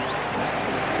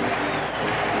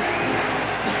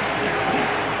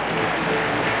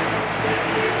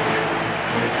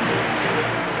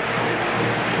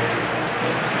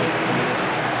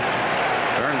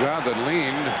 Out that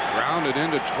Lean grounded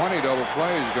into 20 double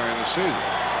plays during the season.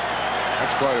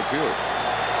 That's quite a few.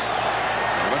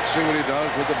 Now let's see what he does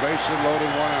with the bases loaded,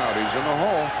 1 out. He's in the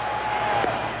hole.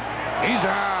 He's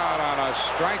out on a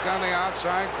strike on the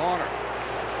outside corner.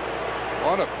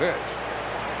 What a pitch.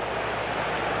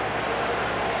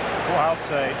 Well, I'll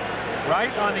say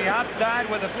right on the outside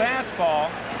with a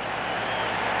fastball.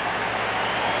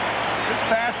 This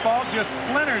fastball just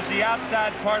splinters the outside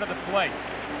part of the plate.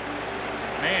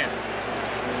 Man,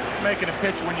 making a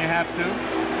pitch when you have to.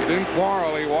 He didn't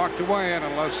quarrel. He walked away, and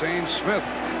unless Zane Smith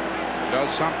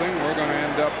does something, we're going to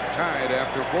end up tied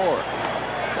after 4.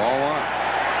 Ball 1.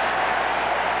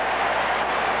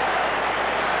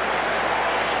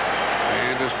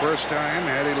 And his first time,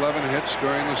 had 11 hits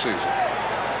during the season.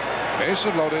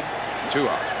 Bases loaded, 2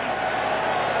 out.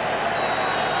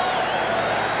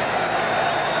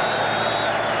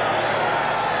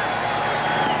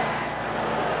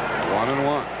 And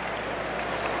 1.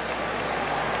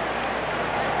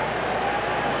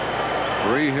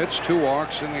 3 hits, 2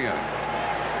 walks in the inning.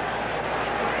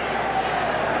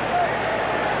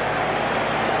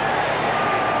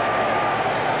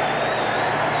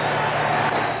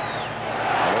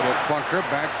 A little clunker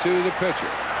back to the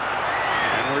pitcher.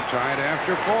 And we're we're tied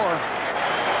after 4.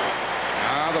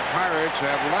 Now the Pirates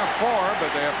have left 4,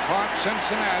 but they have caught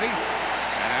Cincinnati.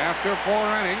 And after 4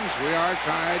 innings, we are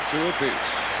tied 2 apiece.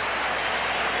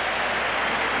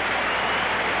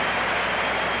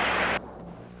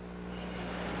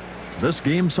 This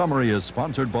game summary is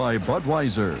sponsored by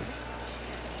Budweiser.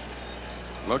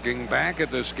 Looking back at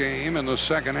this game in the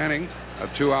 2nd inning, a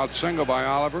 2-out single by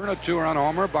Oliver and a 2-run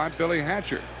homer by Billy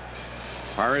Hatcher.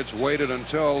 Pirates waited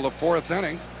until the 4th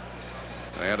inning.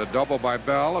 They had a double by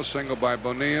Bell, a single by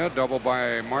Bonilla, double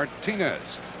by Martinez.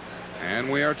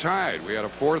 And we are tied. We had a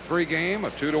 4-3 game,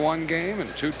 a 2-1 game,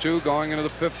 and 2-2 going into the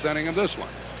 5th inning of this one.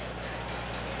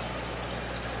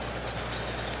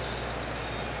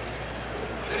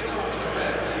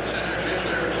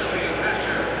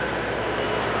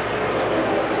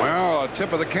 Well, a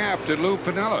tip of the cap to Lou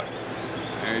Piniella.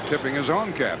 And tipping his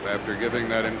own cap after giving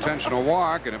that intentional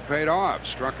walk, and it paid off.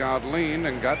 Struck out lean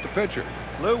and got the pitcher.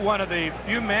 Lou, one of the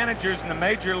few managers in the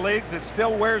major leagues that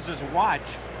still wears his watch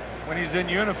when he's in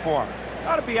uniform.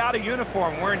 Ought to be out of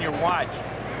uniform wearing your watch.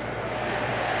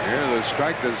 Here the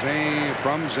strike to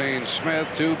from Zane Smith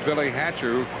to Billy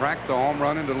Hatcher, who cracked the home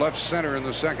run into left center in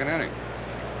the 2nd inning.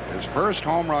 His first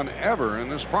home run ever in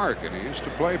this park, and he used to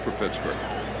play for Pittsburgh.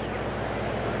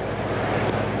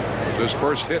 His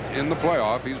first hit in the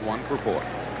playoff, he's 1 for 4.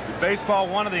 Baseball,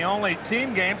 one of the only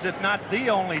team games, if not the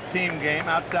only team game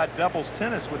outside doubles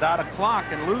tennis without a clock,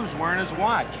 and Lou's wearing his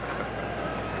watch.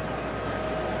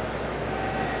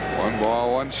 1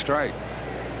 ball, 1 strike.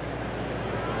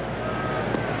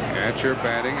 Hatcher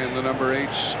batting in the number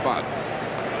 8 spot.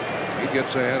 He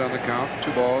gets ahead on the count,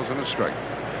 2 balls and a strike.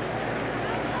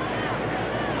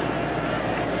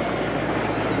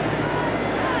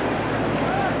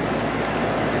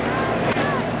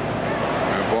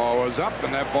 Up,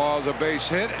 and that ball's a base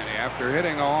hit, and after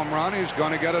hitting a home run, he's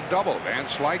going to get a double. Van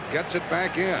Slyke gets it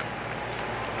back in.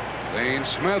 Zane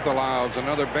Smith allows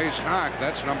another base knock.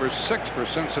 That's number 6 for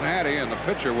Cincinnati, and the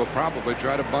pitcher will probably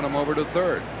try to bunt him over to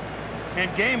 3rd.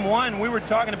 In game 1, we were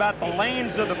talking about the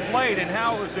lanes of the plate and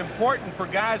how it was important for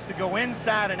guys to go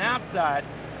inside and outside.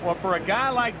 Well, for a guy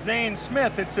like Zane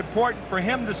Smith, it's important for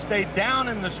him to stay down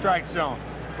in the strike zone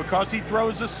because he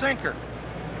throws a sinker.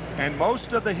 And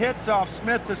most of the hits off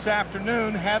Smith this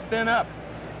afternoon have been up.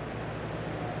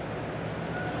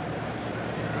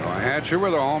 Well, Hatcher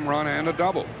with a home run and a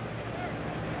double.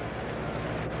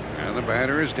 And the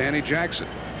batter is Danny Jackson.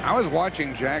 I was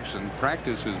watching Jackson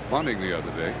practice his bunting the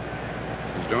other day.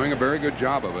 He's doing a very good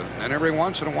job of it. And every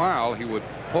once in a while, he would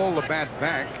pull the bat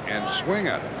back and swing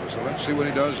at it. So let's see what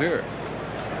he does here.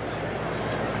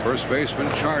 First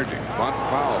baseman charging. Bunt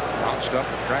foul. Bounced up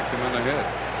and cracked him in the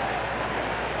head.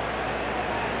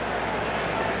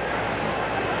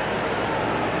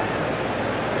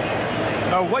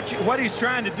 What he's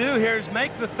trying to do here is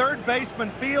make the 3rd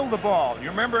baseman feel the ball. You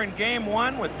remember in game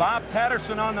 1 with Bob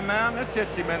Patterson on the mound? This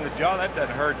hits him in the jaw. That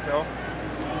doesn't hurt, though.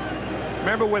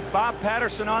 Remember with Bob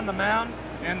Patterson on the mound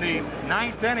in the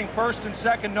 9th inning, 1st and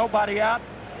 2nd, nobody out?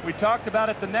 We talked about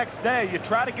it the next day. You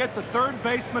try to get the 3rd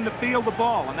baseman to feel the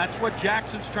ball, and that's what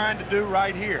Jackson's trying to do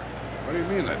right here. What do you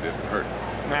mean that didn't hurt?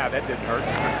 Nah, that didn't hurt.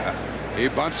 He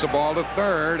bunts the ball to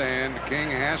 3rd, and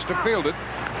King has to field it.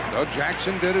 So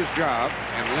Jackson did his job,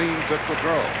 and Lean took the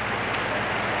throw.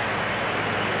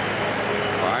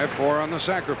 5-4 on the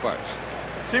sacrifice.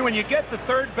 See, when you get the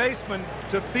 3rd baseman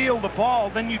to field the ball,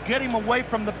 then you get him away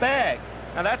from the bag.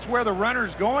 Now, that's where the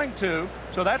runner's going to,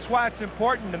 so that's why it's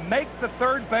important to make the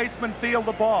 3rd baseman field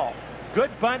the ball.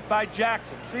 Good bunt by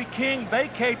Jackson. See, King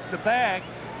vacates the bag,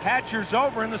 Hatcher's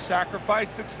over, and the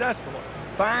sacrifice successful.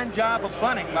 Fine job of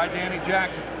bunting by Danny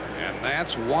Jackson. And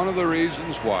that's one of the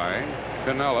reasons why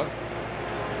Piniella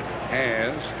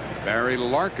has Barry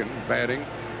Larkin batting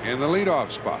in the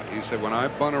leadoff spot. He said, when I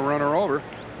bunt a runner over,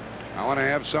 I want to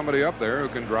have somebody up there who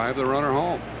can drive the runner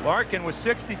home. Larkin with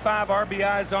 65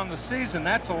 RBIs on the season.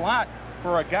 That's a lot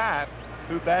for a guy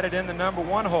who batted in the number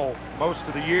 1 hole most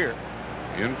of the year.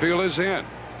 Infield is in.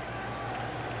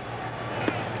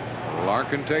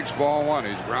 Larkin takes ball 1.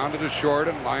 He's grounded to short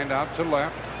and lined out to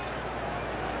left.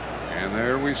 And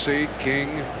there we see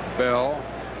King, Bell,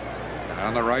 and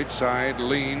on the right side,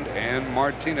 Lean and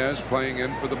Martinez playing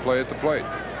in for the play at the plate.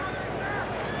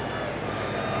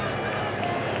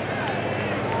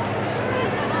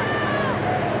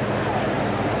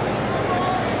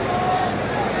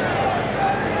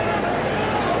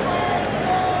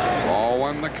 Ball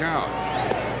 1 the count.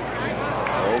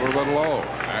 Over but low.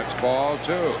 That's ball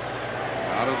 2.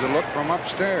 How does it look from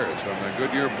upstairs from the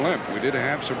Goodyear blimp? We did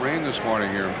have some rain this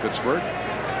morning here in Pittsburgh.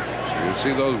 So you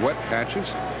see those wet patches.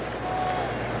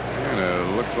 And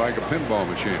it looks like a pinball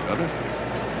machine, doesn't it?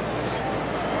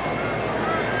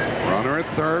 Runner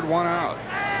at third, 1 out.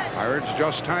 Pirates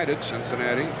just tied it.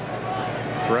 Cincinnati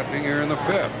threatening here in the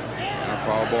 5th. And a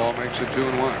foul ball makes it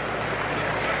 2-1.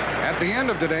 At the end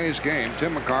of today's game,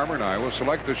 Tim McCarver and I will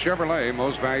select the Chevrolet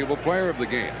Most Valuable Player of the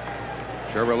game.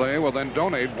 Chevrolet will then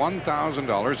donate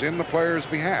 $1,000 in the player's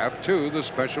behalf to the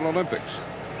Special Olympics.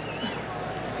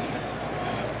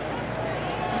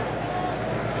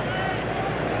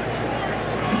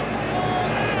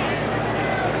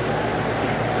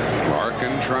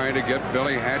 Larkin trying to get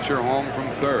Billy Hatcher home from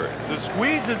third. The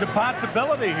squeeze is a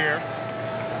possibility here.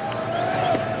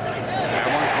 That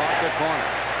one caught the corner.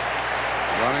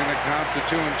 Running the count to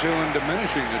 2-2 and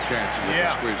diminishing the chances of the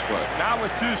squeeze play. Not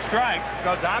with 2 strikes,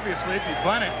 because obviously if you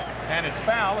bunt it and it's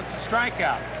foul, it's a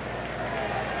strikeout.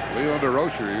 Leo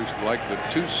DeRocher used to like the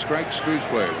 2-strike squeeze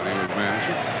play when he was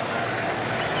manager.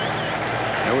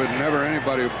 There was never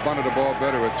anybody who bunted a ball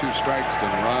better with 2 strikes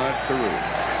than Rod Carew.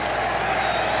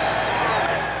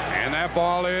 And that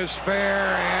ball is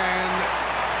fair, and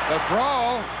the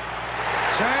throw,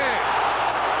 save.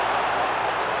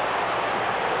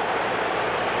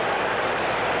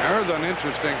 There's an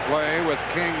interesting play with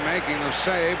King making the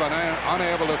save and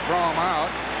unable to throw him out.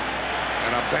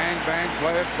 And a bang-bang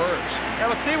play at first. Now,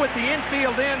 we'll see with the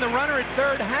infield in, the runner at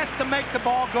third has to make the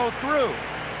ball go through.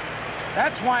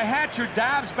 That's why Hatcher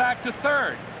dives back to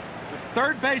third. The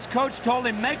third base coach told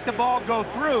him make the ball go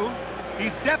through. He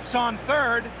steps on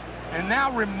third, and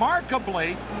now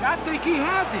remarkably, I think he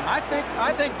has him. I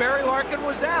think Barry Larkin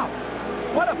was out.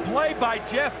 What a play by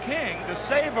Jeff King to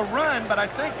save a run, but I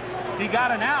think he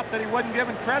got an out that he wasn't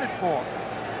given credit for.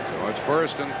 So it's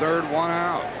first and third, 1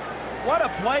 out. What a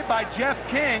play by Jeff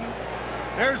King.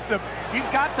 He's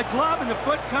got the glove and the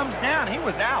foot comes down. He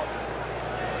was out.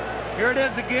 Here it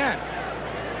is again.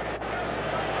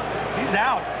 He's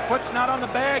out. Foot's not on the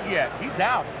bag yet. He's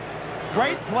out.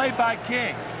 Great play by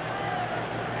King.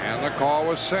 And the call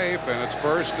was safe, and it's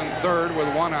first and third with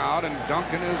 1 out, and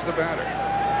Duncan is the batter.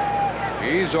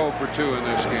 He's 0 for 2 in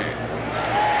this game.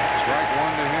 Strike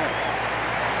 1 to him.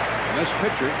 And this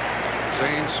pitcher,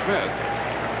 Zane Smith,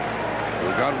 who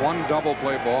got 1 double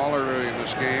play ball early in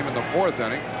this game in the 4th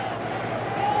inning,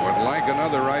 would like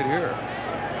another right here.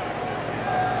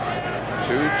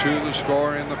 2-2 the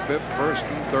score in the 5th, first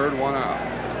and third, 1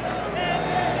 out.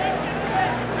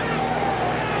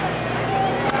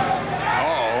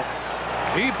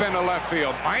 Deep into left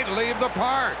field, might leave the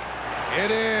park. It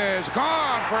is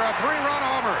gone for a 3-run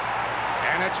homer,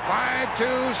 and it's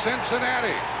 5-2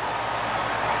 Cincinnati.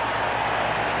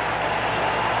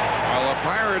 Well, the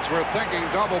Pirates were thinking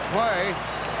double play,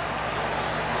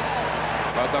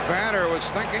 but the batter was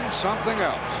thinking something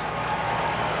else.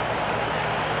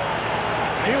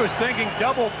 He was thinking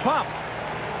double pump.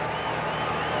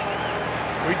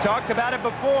 We talked about it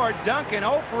before. Duncan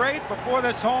 0 for 8 before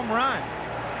this home run.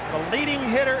 The leading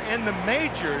hitter in the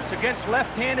majors against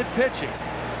left-handed pitching.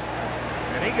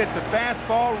 And he gets a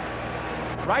fastball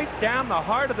right down the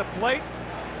heart of the plate.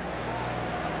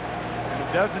 And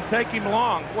it doesn't take him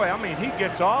long. Boy, I mean, he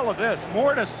gets all of this.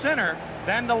 More to center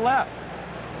than to left.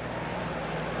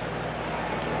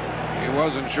 He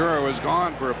wasn't sure it was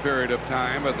gone for a period of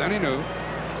time, but then he knew.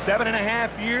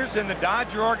 7.5 years in the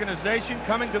Dodger organization,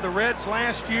 coming to the Reds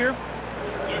last year.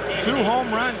 2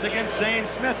 home runs against Zane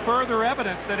Smith, further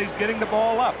evidence that he's getting the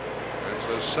ball up. It's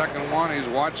the second one he's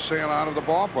watched sail out of the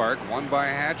ballpark. One by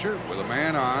Hatcher with a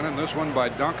man on, and this one by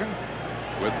Duncan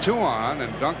with 2 on,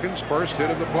 and Duncan's first hit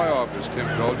of the playoff, as Tim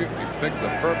told you. He picked the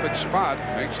perfect spot,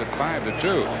 makes it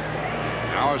 5-2.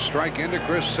 Now a strike into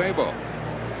Chris Sabo.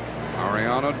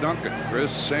 Mariano Duncan,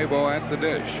 Chris Sabo at the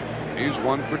dish. He's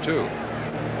 1 for 2.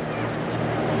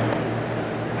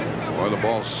 Boy, the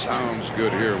ball sounds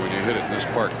good here when you hit it in this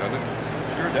park, doesn't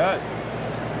it? Sure does.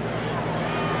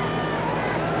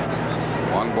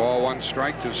 1 ball, 1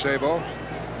 strike to Sabo.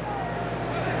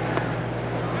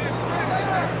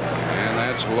 And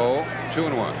that's low,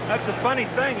 2-1. That's a funny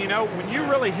thing, you know, when you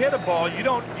really hit a ball, you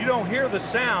don't hear the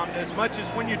sound as much as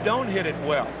when you don't hit it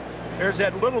well. There's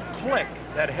that little click,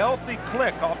 that healthy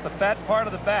click off the fat part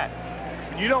of the bat.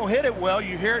 When you don't hit it well,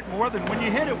 you hear it more than when you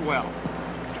hit it well.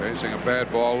 Chasing a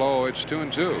bad ball low, it's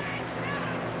 2-2.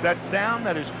 It's that sound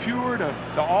that is pure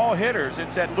to all hitters.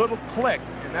 It's that little click,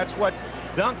 and that's what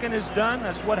Duncan has done.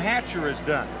 That's what Hatcher has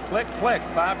done. Click, click,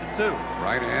 5-2.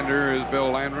 Right-hander is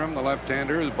Bill Landrum. The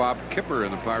left-hander is Bob Kipper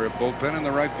in the Pirate bullpen in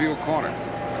the right field corner.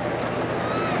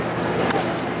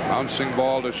 Bouncing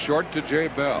ball to short to Jay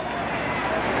Bell.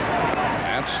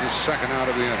 That's the second out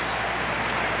of the inning.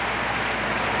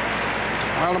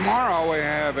 Well, tomorrow we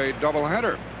have a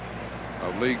doubleheader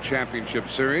of League Championship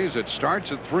Series. It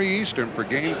starts at 3 Eastern for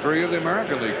Game 3 of the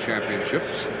American League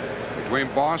Championships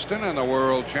between Boston and the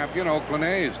world champion Oakland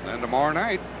A's. And then tomorrow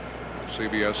night,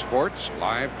 CBS Sports,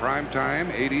 live prime time,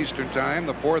 8 Eastern time,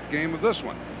 the 4th game of this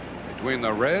one between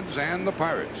the Reds and the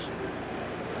Pirates.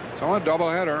 So a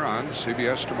doubleheader on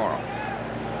CBS tomorrow.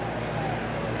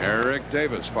 Eric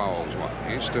Davis fouls one.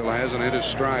 He still hasn't hit his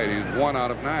stride. He's 1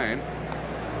 out of 9.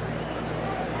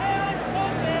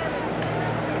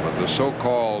 But the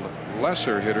so-called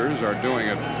lesser hitters are doing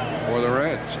it for the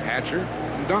Reds. Hatcher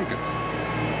and Duncan.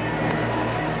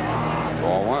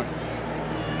 Ball 1.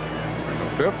 In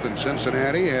the 5th, and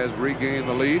Cincinnati has regained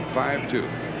the lead 5-2.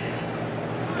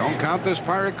 Don't count this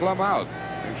Pirate Club out.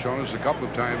 They've shown us a couple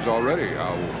of times already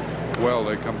how well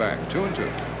they come back.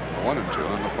 2-2. 1-2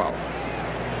 on the foul.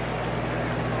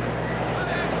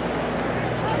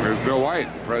 There's Bill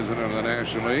White, the president of the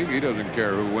National League. He doesn't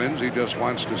care who wins. He just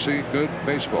wants to see good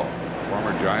baseball.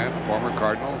 Former Giant, former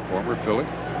Cardinal, former Philly.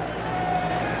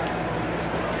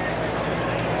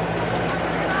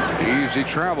 Easy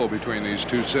travel between these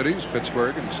two cities,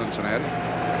 Pittsburgh and Cincinnati.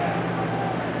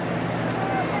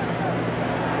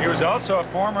 He was also a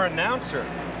former announcer.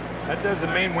 That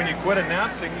doesn't mean when you quit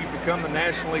announcing, you become the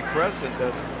National League president,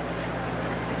 does it?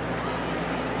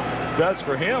 It does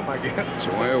for him, I guess. That's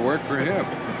the way it worked for him.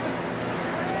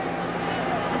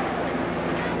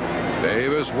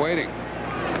 Davis waiting.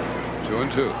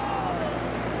 2-2.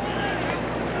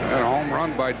 That home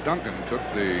run by Duncan took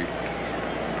the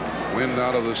wind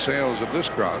out of the sails of this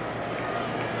crowd.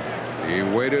 He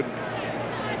waited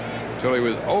until he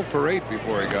was 0 for 8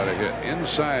 before he got a hit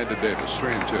inside to Davis.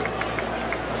 3-2.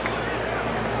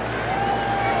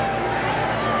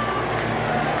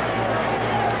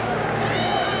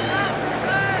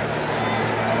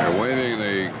 They're waving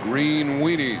the green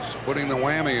weenies, putting the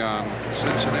whammy on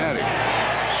Cincinnati.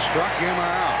 Struck him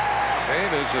out.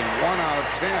 Davis is 1 out of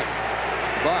 10,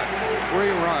 but 3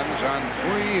 runs on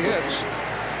 3 hits,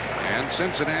 and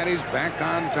Cincinnati's back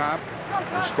on top.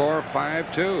 The score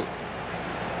 5-2.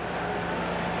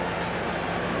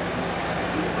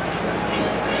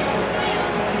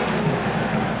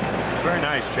 Very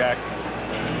nice, Jack.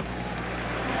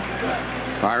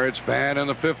 Pirates bad in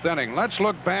the 5th inning. Let's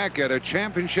look back at a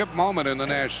championship moment in the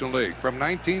National League from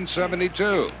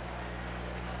 1972.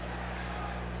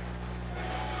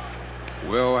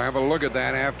 We'll have a look at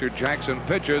that after Jackson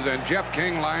pitches, and Jeff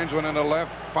King lines one into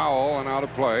left, foul and out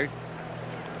of play.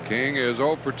 King is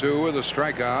 0 for 2 with a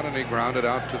strikeout, and he grounded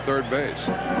out to 3rd base.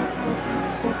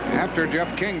 After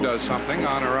Jeff King does something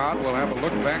on or out, we'll have a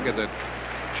look back at the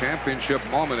championship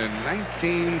moment in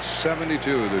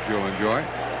 1972 that you'll enjoy.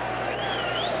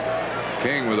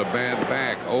 King with a bad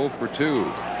back, 0 for 2,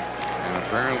 and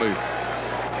apparently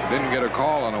didn't get a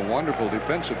call on a wonderful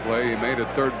defensive play he made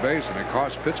at 3rd base, and it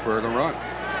cost Pittsburgh a run.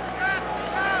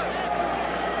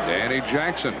 Danny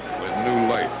Jackson with new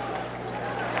life.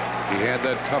 He had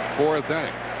that tough 4th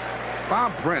inning.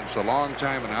 Bob Prince, a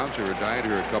longtime announcer who died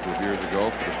here a couple of years ago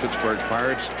for the Pittsburgh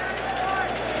Pirates,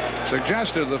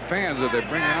 suggested to the fans that they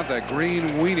bring out that green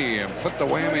weenie and put the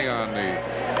whammy on the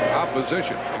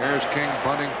opposition. Here's King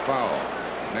punting foul.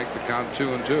 Make the count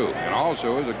 2-2. And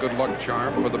also is a good luck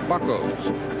charm for the Buccos.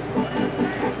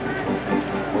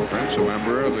 Prince, a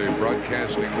member of the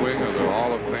broadcasting wing of the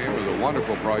Hall of Fame, is a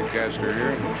wonderful broadcaster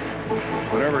here.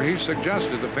 Whatever he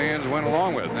suggested, the fans went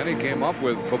along with. Then he came up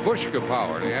with babushka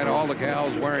power. And he had all the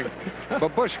gals wearing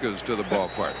babushkas to the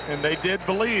ballpark. And they did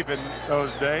believe in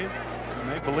those days. And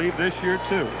they believe this year,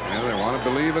 too. And they want to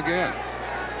believe again.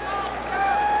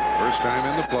 First time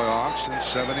in the playoffs since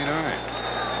 '79.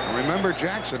 And remember,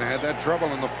 Jackson had that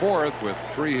trouble in the 4th with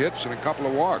 3 hits and a couple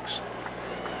of walks.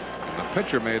 And the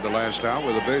pitcher made the last out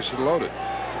with the bases loaded.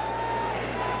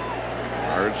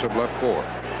 Pirates have left 4.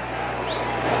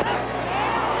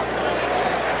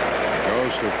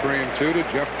 Goes to 3-2 to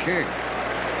Jeff King.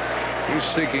 He's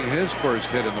seeking his first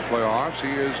hit in the playoffs. He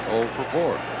is 0 for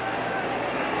 4.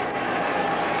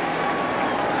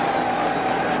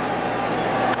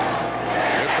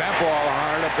 Hit that ball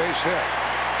hard, a base hit.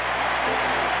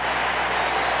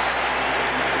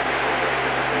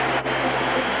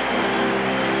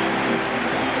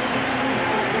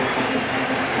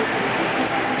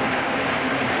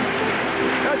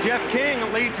 Jeff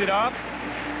King leads it off.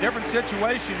 Different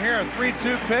situation here, a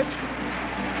 3-2 pitch.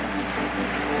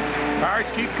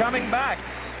 Pirates keep coming back.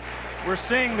 We're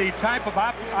seeing the type of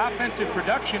offensive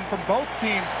production from both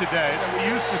teams today that we're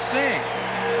used to seeing.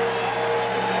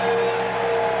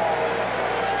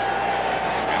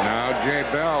 And now Jay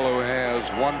Bell, who has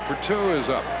 1 for 2, is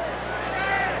up.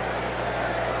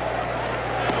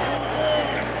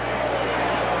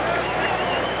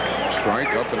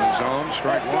 Strike up in the zone,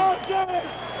 strike 1.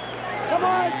 Come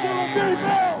on, Jay,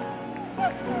 Bill!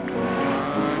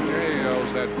 Jay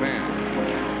is that fan.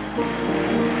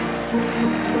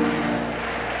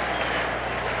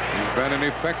 He's been an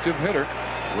effective hitter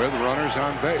with runners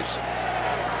on base.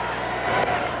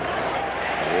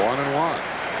 1-1.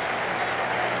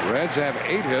 Reds have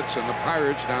 8 hits, and the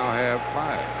Pirates now have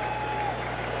 5.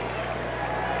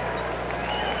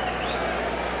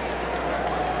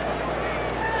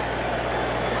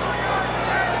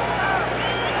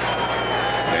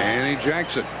 Danny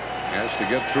Jackson has to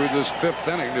get through this 5th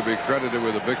inning to be credited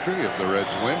with a victory if the Reds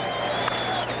win.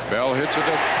 Bell hits it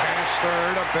past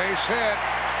third, a base hit.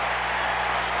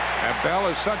 And Bell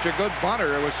is such a good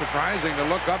bunter, it was surprising to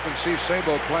look up and see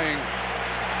Sabo playing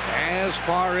as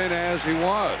far in as he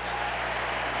was.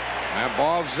 That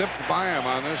ball zipped by him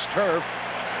on this turf.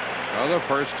 Well, the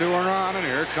first 2 are on, and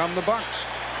here come the Bucks.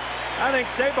 I think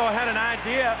Sabo had an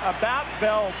idea about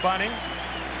Bell bunting.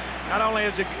 Not only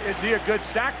is he a good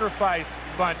sacrifice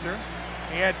bunter,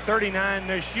 he had 39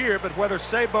 this year, but whether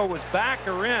Sabo was back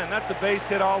or in, that's a base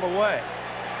hit all the way.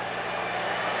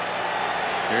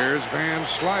 Here's Van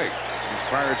Slyke. These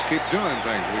Pirates keep doing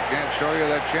things. We can't show you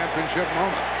that championship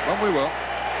moment, but we will.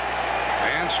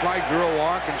 Van Slyke drew a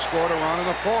walk and scored a run in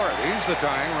the 4th. He's the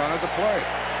tying run at the plate.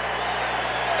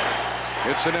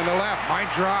 Hits it into left.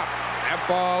 Might drop. That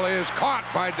ball is caught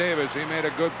by Davis. He made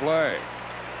a good play.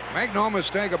 Make no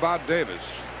mistake about Davis.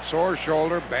 Sore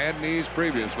shoulder, bad knees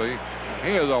previously.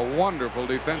 He is a wonderful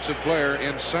defensive player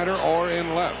in center or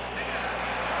in left.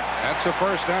 That's the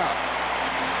first out.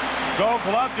 Gold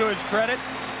Glove to his credit,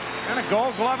 and a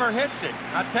Gold Glover hits it.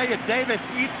 I tell you, Davis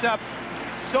eats up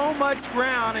so much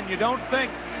ground, and you don't think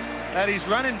that he's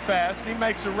running fast. He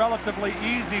makes a relatively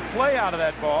easy play out of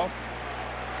that ball.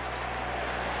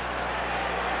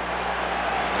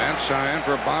 And sign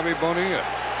for Bobby Bonilla.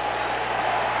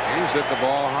 He's hit the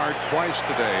ball hard twice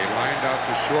today. He lined out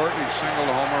to short. He singled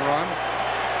a home run.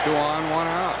 2 on, 1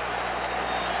 out.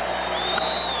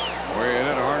 We hit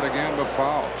it hard again, but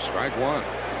foul. Strike 1.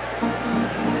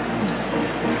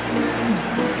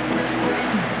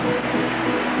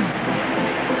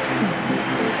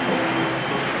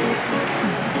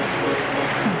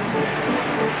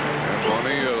 And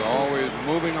Bonilla is always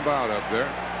moving about up there.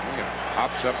 He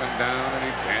hops up and down and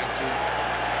he dances.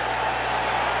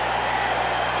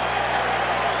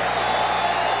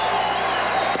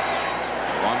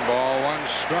 Ball, 1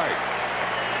 strike.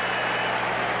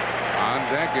 On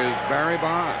deck is Barry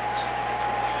Bonds.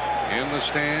 In the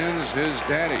stands, his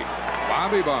daddy,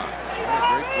 Bobby Bonds. What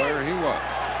a great player he was.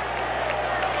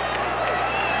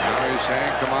 Now he's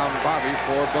saying, come on, Bobby,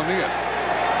 for Bonilla.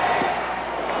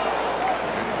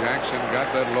 And Jackson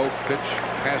got that low pitch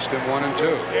past him 1 and 2.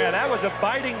 Yeah, that was a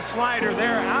biting slider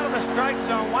there out of the strike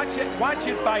zone. Watch it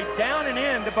bite down and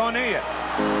in to Bonilla.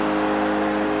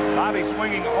 Bobby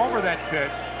swinging over that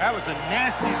pitch. That was a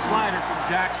nasty slider from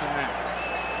Jackson there.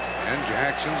 And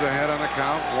Jackson's ahead on the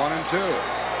count, 1 and 2.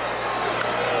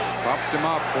 Popped him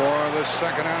up for the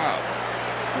 2nd out.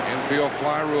 Infield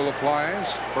fly rule applies.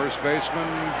 First baseman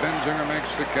Benzinger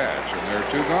makes the catch, and there are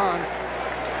 2 gone.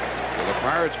 So the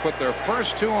Pirates put their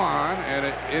first 2 on, and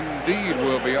it indeed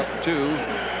will be up to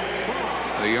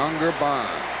the younger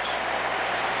Bonds.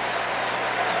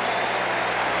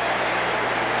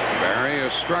 Barry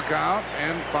is struck out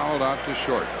and fouled out to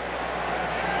short.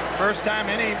 First time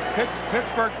any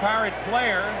Pittsburgh Pirates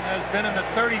player has been in the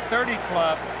 30-30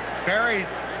 club. Barry's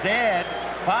dad,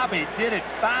 Bobby, did it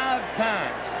 5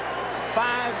 times.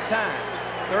 5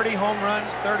 times. 30 home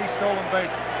runs, 30 stolen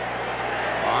bases.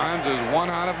 Bonds is 1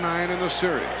 out of 9 in the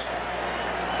series.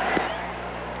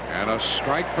 And a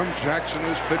strike from Jackson,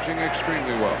 who's pitching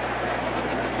extremely well.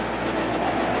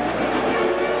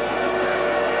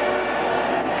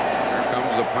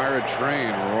 The Pirate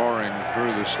train roaring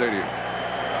through the stadium.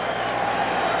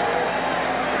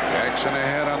 Jackson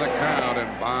ahead on the count,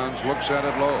 and Bonds looks at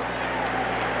it low.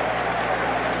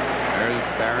 There's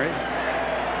Barry.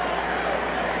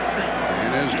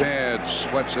 And his dad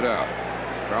sweats it out.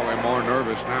 Probably more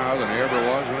nervous now than he ever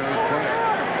was when he was playing.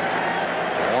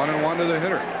 1 and 1 to the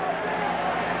hitter.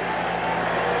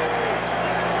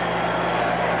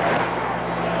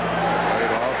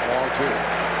 Played off, ball 2.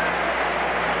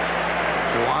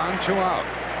 2 on, 2 out.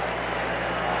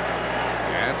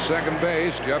 At second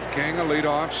base, Jeff King a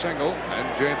leadoff single, and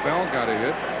Jay Bell got a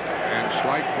hit, and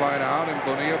Slyke flied out, and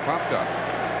Bonilla popped up.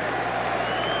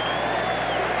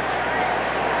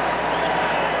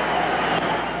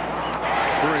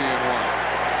 Three and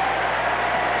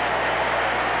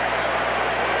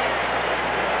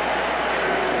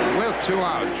 1. With 2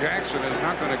 out, Jackson is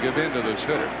not going to give in to this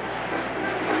hitter,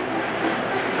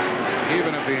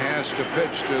 even if he has to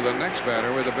pitch to the next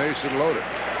batter with the bases loaded.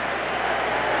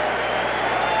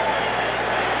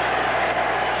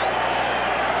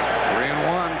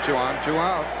 2 on, 2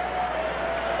 out.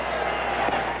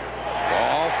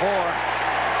 Ball 4.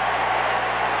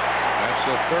 That's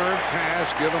the third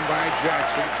pass given by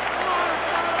Jackson.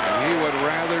 And he would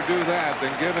rather do that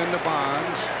than give in to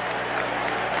Bonds.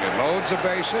 It loads the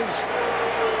bases.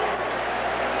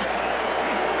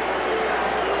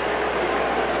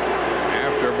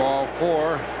 After ball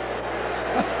 4.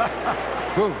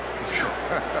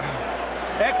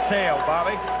 Exhale,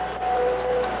 Bobby.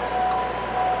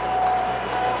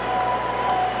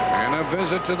 And a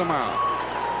visit to the mound.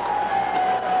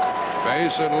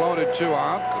 Bases loaded, 2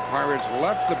 out. The Pirates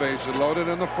left the bases loaded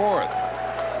in the 4th.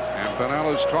 And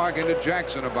Pinella's talking to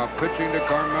Jackson about pitching to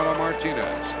Carmelo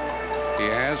Martinez. He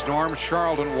has Norm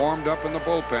Charlton warmed up in the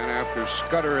bullpen after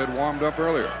Scudder had warmed up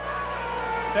earlier.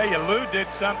 Tell you, Lou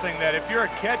did something that if you're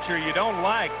a catcher you don't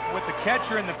like. With the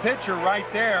catcher and the pitcher right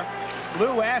there,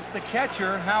 Lou asked the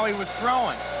catcher how he was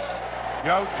throwing.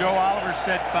 Joe Oliver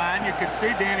said fine. You could see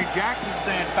Danny Jackson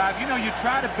saying fine. You know, you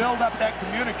try to build up that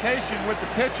communication with the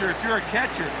pitcher if you're a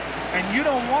catcher, and you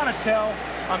don't want to tell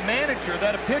a manager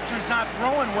that a pitcher's not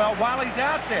throwing well while he's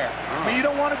out there. I mean, you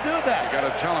don't want to do that. You got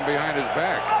to tell him behind his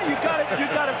back. Oh, you got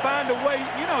to find a way.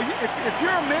 You know, if you're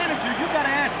a manager, you got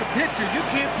to ask the pitcher. You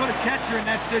can't put a catcher in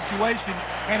that situation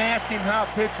and ask him how a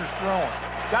pitcher's throwing.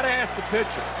 Got to ask the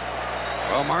pitcher.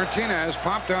 Well, Martinez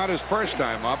popped out his first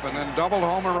time up and then doubled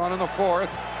home a run in the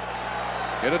 4th.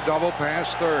 Hit a double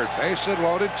past third. Base hit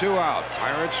loaded, 2 out.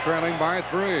 Pirates trailing by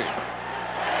 3.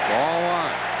 Ball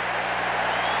 1.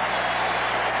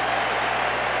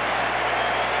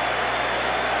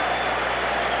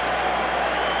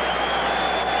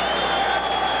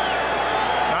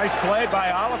 Nice play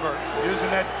by Oliver, using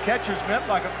that catcher's mitt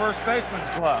like a first baseman's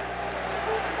glove.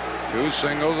 2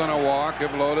 singles and a walk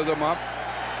have loaded them up.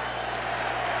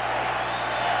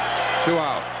 2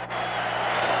 out.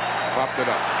 Popped it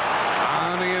up.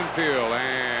 On the infield,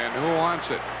 and who wants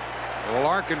it?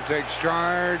 Larkin takes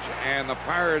charge, and the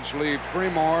Pirates leave 3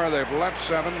 more. They've left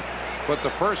 7, put the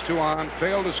first 2 on,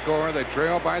 failed to score. They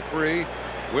trail by 3.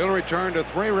 We'll return to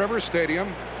Three Rivers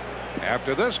Stadium.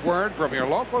 After this word from your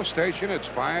local station, it's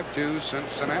 5-2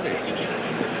 Cincinnati.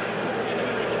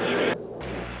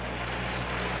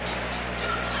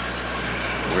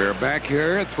 We're back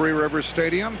here at Three Rivers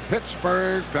Stadium,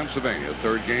 Pittsburgh, Pennsylvania.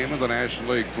 3rd game of the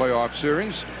National League Playoff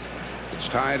Series. It's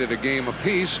tied at a game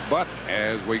apiece, but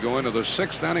as we go into the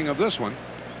 6th inning of this one,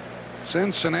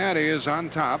 Cincinnati is on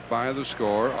top by the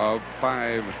score of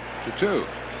 5-2.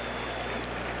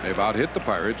 They've out-hit the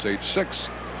Pirates 8-6.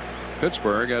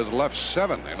 Pittsburgh has left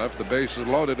 7. They left the bases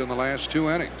loaded in the last 2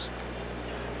 innings.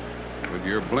 With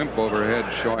your blimp overhead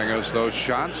showing us those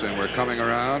shots, and we're coming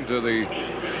around to the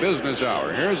business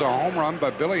hour. Here's a home run by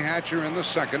Billy Hatcher in the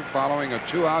 2nd, following a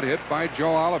 2-out hit by Joe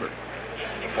Oliver.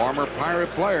 The former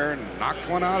Pirate player knocked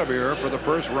one out of here for the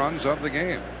first runs of the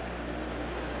game.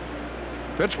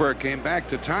 Pittsburgh came back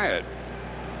to tie it,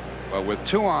 but with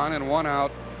 2 on and 1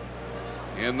 out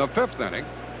in the 5th inning.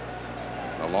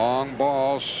 The long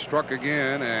ball struck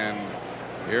again, and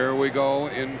here we go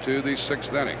into the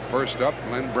 6th inning. First up,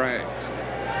 Glenn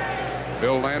Braggs.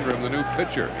 Bill Landrum, the new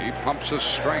pitcher. He pumps a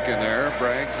strike in there.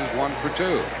 Braggs is 1 for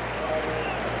 2.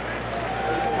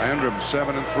 Landrum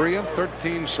 7-3 and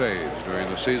 13 saves during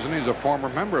the season. He's a former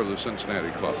member of the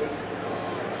Cincinnati club.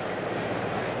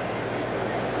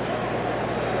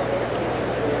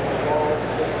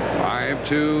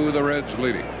 To the Reds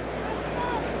leading.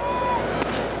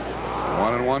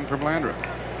 1-1 from Landrum.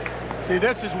 See,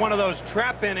 this is one of those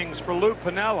trap innings for Lou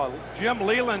Piniella. Jim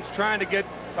Leland's trying to get,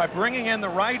 by bringing in the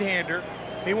right-hander,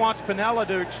 he wants Piniella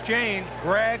to exchange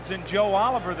Braggs and Joe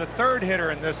Oliver, the 3rd hitter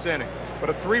in this inning. But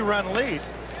a 3-run lead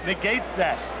negates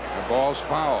that. The ball's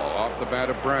foul off the bat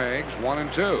of Braggs,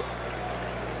 1-2.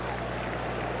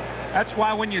 That's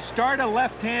why when you start a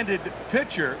left-handed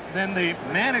pitcher, then the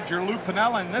manager, Lou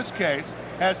Piniella in this case,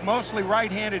 has mostly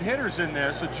right-handed hitters in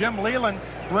there. So Jim Leland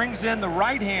brings in the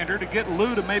right-hander to get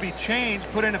Lou to maybe change,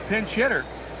 put in a pinch hitter.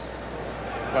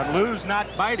 But Lou's not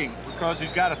biting because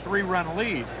he's got a 3-run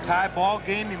lead. Tie ball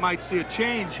game, you might see a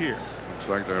change here. Looks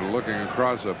like they're looking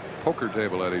across a poker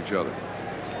table at each other.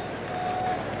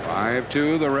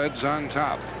 5-2, the Reds on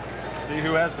top. See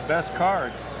who has the best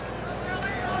cards.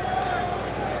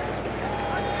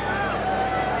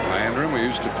 Landrum, who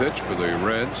used to pitch for the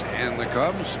Reds and the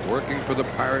Cubs, working for the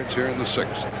Pirates here in the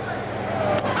 6th.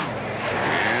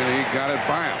 And he got it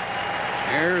by him.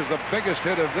 Here's the biggest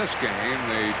hit of this game,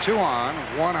 the 2-on,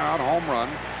 1-out home run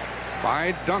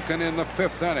by Duncan in the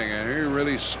 5th inning, and he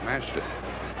really smashed it.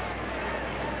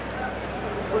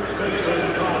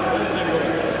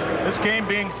 This game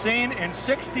being seen in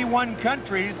 61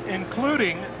 countries,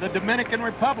 including the Dominican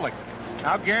Republic.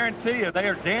 I'll guarantee you they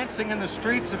are dancing in the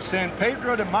streets of San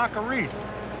Pedro de Macorís.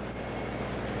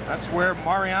 That's where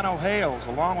Mariano hails,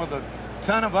 along with a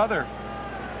ton of other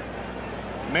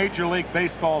Major League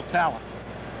Baseball talent.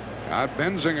 Todd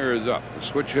Benzinger is up. The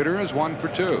switch hitter is 1 for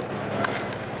 2.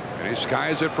 And he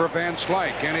skies it for Van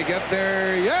Slyke. Can he get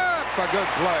there? Yep, a good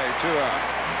play. 2 out.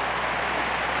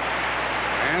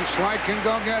 Van Slyke can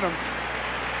go get him.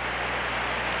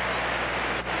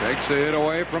 Takes the hit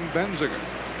away from Benzinger.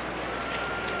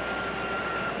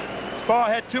 This ball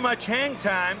had too much hang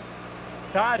time.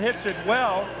 Todd hits it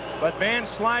well, but Van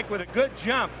Slyke with a good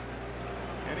jump,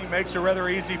 and he makes a rather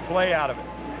easy play out of it.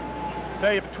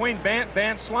 Tell you, between Van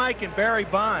Slyke and Barry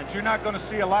Bonds, you're not going to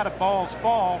see a lot of balls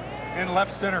fall in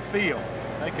left center field.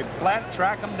 They can flat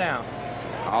track them down.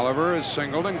 Oliver is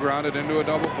singled and grounded into a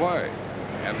double play,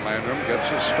 and Landrum gets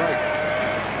a strike.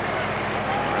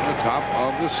 We're in the top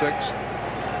of the 6th.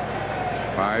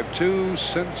 5-2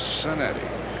 Cincinnati.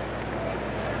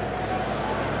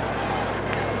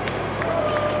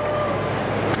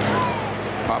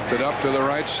 Popped it up to the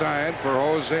right side for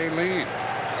Jose Lean.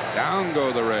 Down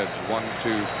go the Reds. 1,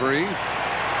 2, 3.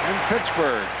 And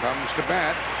Pittsburgh comes to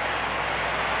bat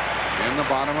in the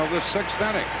bottom of the 6th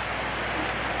inning.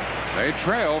 They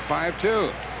trail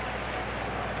 5-2.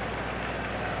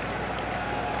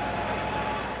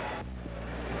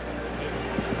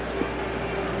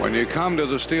 When you come to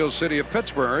the Steel City of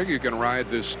Pittsburgh, you can ride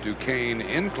this Duquesne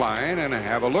incline and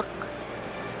have a look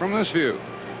from this view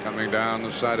coming down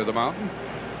the side of the mountain,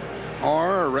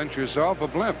 or rent yourself a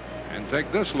blimp and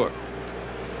take this look.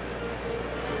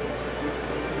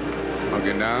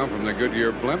 Looking down from the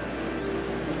Goodyear blimp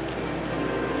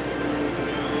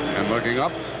and looking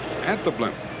up at the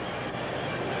blimp.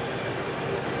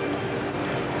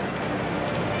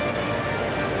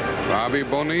 Bobby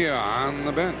Bonilla on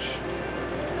the bench,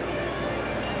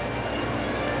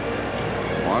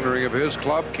 wondering if his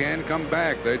club can come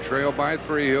back. They trail by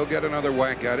 3. He'll get another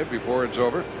whack at it before it's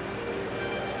over.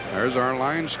 There's our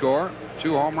line score.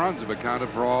 2 home runs have accounted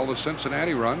for all the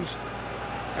Cincinnati runs,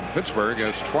 and Pittsburgh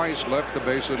has twice left the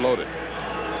bases loaded.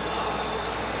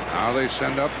 Now they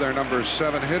send up their number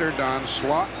 7 hitter, Don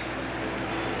Slaught.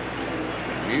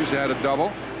 He's had a double,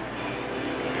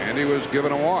 and he was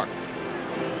given a walk.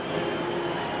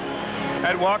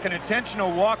 That walk, an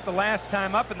intentional walk the last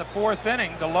time up in the 4th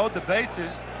inning to load the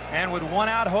bases, and with 1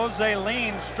 out, Jose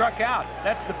Lean struck out.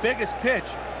 That's the biggest pitch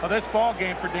of this ball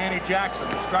game for Danny Jackson,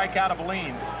 the strikeout of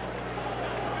Lean.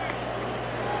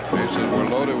 Bases were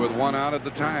loaded with 1 out at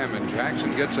the time, and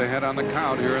Jackson gets ahead on the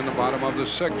count here in the bottom of the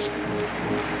 6th.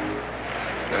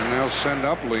 Then they'll send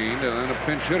up Lean and then a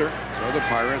pinch hitter, so the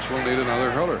Pirates will need another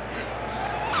hitter.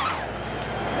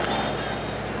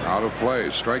 Out of play,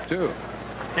 strike 2.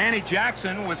 Danny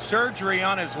Jackson with surgery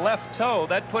on his left toe.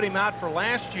 That put him out for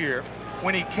last year.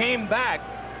 When he came back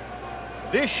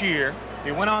this year,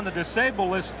 he went on the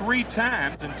disabled list 3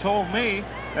 times and told me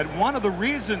that one of the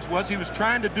reasons was he was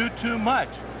trying to do too much.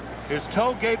 His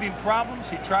toe gave him problems.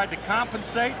 He tried to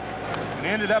compensate and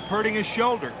ended up hurting his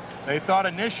shoulder. They thought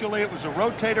initially it was a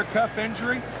rotator cuff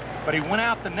injury, but he went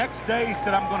out the next day. He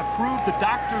said, I'm going to prove the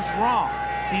doctors wrong.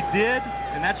 He did,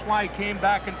 and that's why he came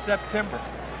back in September.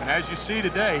 And as you see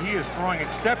today, he is throwing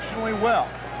exceptionally well.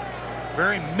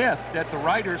 Very miffed at the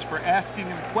writers for asking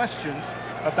him questions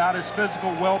about his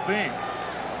physical well-being.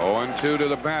 0-2 to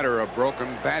the batter. A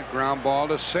broken bat, ground ball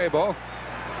to Sabo.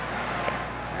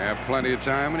 Have plenty of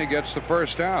time, and he gets the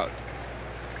first out.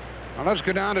 Now let's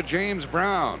go down to James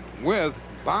Brown with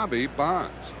Bobby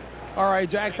Bonds. All right,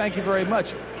 Jack, thank you very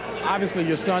much. Obviously,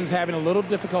 your son's having a little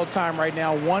difficult time right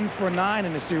now. 1 for 9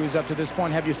 in the series up to this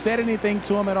point. Have you said anything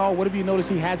to him at all? What have you noticed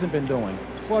he hasn't been doing?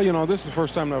 Well, you know, this is the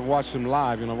first time I've watched him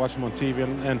live. You know, watched him on TV,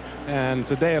 and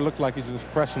today it looked like he's just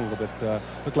pressing a little bit.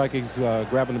 Looked like he's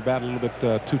grabbing the bat a little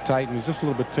bit too tight, and he's just a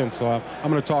little bit tense. So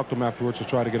I'm going to talk to him afterwards to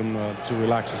try to get him to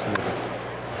relax just a little bit.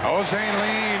 Jose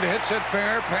Lean hits it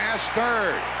fair past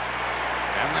 3rd,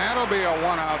 and that'll be a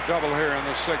 1-out double here in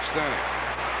the 6th inning.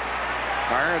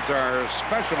 Pirates are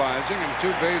specializing in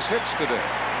 2 base hits today.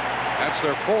 That's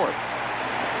their 4th.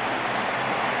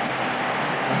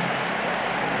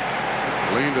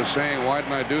 Lean is saying, why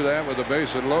didn't I do that with the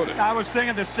bases loaded? I was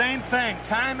thinking the same thing.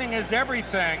 Timing is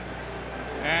everything.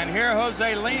 And here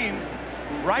Jose Lean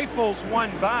rifles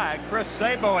one by Chris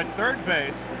Sabo at 3rd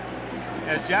base.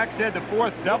 As Jack said, the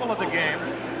 4th double of the game.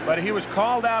 But he was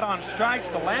called out on strikes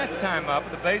the last time up.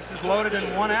 The bases loaded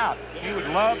and 1 out. He would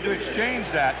love to exchange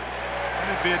that.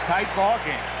 It'd be a tight ball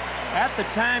game. At the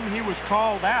time he was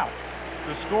called out,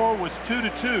 the score was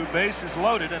 2-2, bases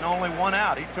loaded and only 1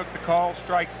 out. He took the call,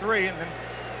 strike 3, and then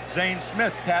Zane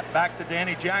Smith tapped back to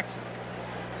Danny Jackson.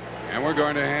 And we're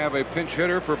going to have a pinch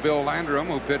hitter for Bill Landrum,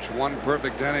 who pitched one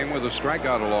perfect inning with a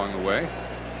strikeout along the way.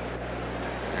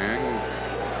 And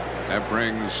that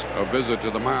brings a visit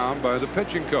to the mound by the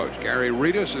pitching coach. Gary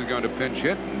Reedus is going to pinch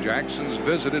hit, and Jackson's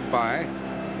visited by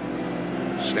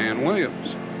Stan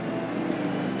Williams.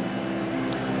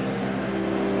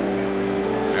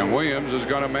 And Williams is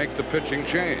going to make the pitching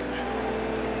change.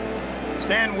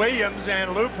 Stan Williams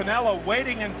and Lou Piniella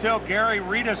waiting until Gary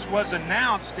Reedus was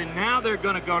announced, and now they're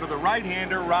going to go to the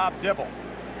right-hander, Rob Dibble.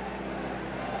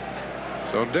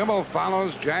 So Dibble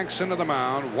follows Jackson to the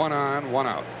mound, 1 on, 1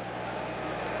 out.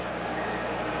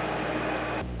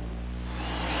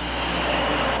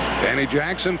 Danny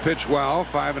Jackson pitched well,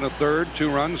 5 1/3, 2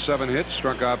 runs, 7 hits,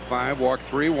 struck out 5, walked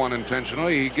 3, 1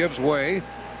 intentionally. He gives way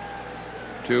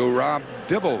to Rob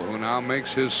Dibble, who now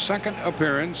makes his second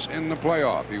appearance in the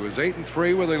playoff. He was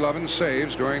 8-3 with 11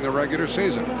 saves during the regular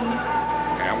season.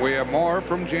 And we have more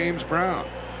from James Brown.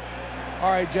 All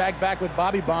right, Jack, back with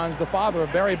Bobby Bonds, the father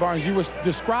of Barry Bonds. You were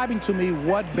describing to me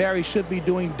what Barry should be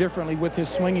doing differently with his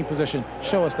swinging position.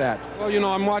 Show us that. Well, you know,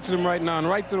 I'm watching him right now, and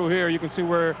right through here, you can see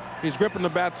where he's gripping the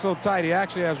bat so tight, he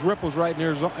actually has ripples right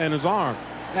near his arm.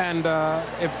 And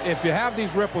if you have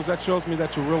these ripples, that shows me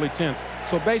that you're really tense.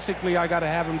 So basically, I got to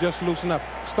have him just loosen up.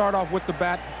 Start off with the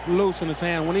bat loose in his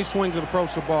hand. When he swings and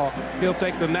approaches the ball, he'll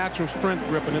take the natural strength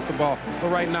grip and hit the ball. But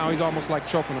right now, he's almost like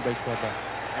choking a baseball bat.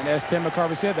 And as Tim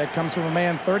McCarver said, that comes from a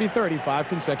man 30-30, 5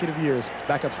 consecutive years.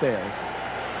 Back upstairs.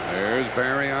 There's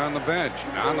Barry on the bench.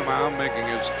 On the mound, making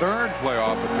his 3rd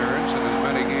playoff appearance in as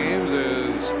many games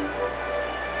is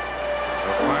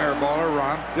the fireballer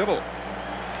Rob Dibble.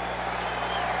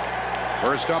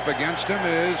 First up against him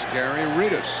is Gary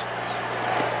Reedus.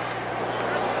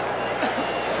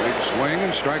 Big swing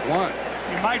and strike 1.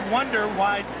 You might wonder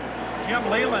why Jim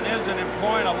Leyland isn't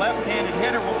employing a left-handed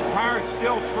hitter. Well, the Pirates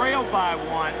still trail by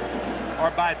 1 or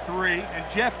by 3, and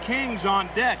Jeff King's on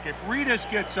deck. If Reedus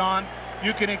gets on,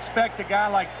 you can expect a guy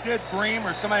like Sid Bream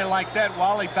or somebody like that,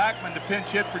 Wally Backman, to pinch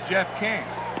hit for Jeff King.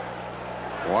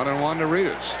 1-1 to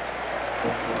Reedus.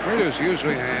 Reedus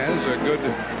usually has a good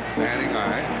batting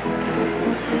eye.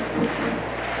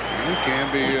 He can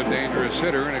be a dangerous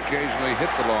hitter and occasionally hit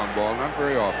the long ball, not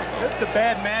very often, though. This is a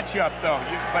bad matchup, though.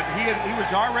 But he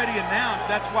was already announced.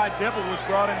 That's why Dibble was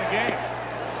brought in the game.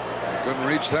 Couldn't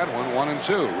reach that one,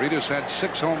 1-2. Reedus had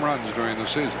 6 home runs during the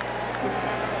season.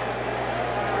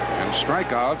 And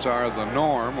strikeouts are the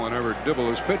norm whenever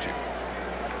Dibble is pitching.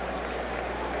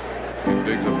 He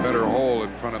digs a better hole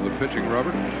in front of the pitching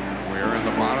rubber. We are in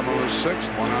the bottom of the 6th,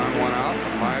 1 on, 1 out. A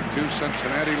 5-2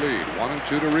 Cincinnati lead.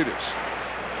 1-2 to Reedus.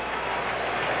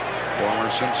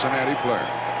 Former Cincinnati player.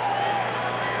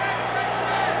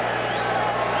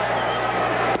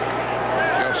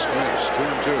 Just missed.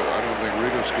 2-2. I don't think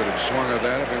Reedus could have swung at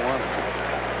that if he wanted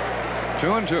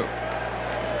to. 2-2.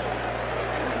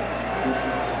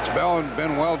 It's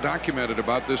been well documented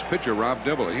about this pitcher, Rob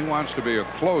Dibble. He wants to be a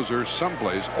closer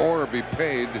someplace or be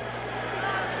paid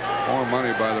more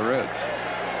money by the Reds.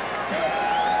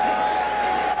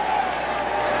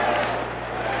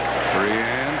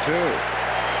 3-2.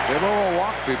 Dibble will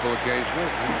walk people occasionally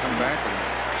and then come back and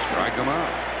strike them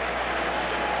out.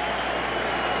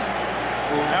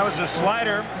 That was a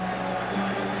slider.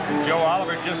 Joe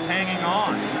Oliver just hanging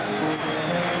on.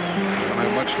 Don't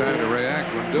have much time to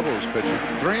react when Dibble's pitching.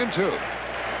 3-2.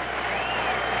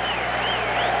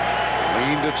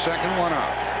 Leaned at second, 1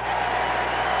 out.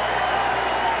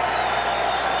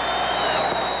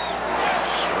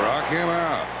 Struck him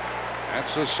out.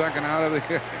 That's the second out of the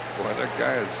inning. Boy, that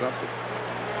guy is something.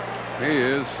 He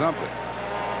is something.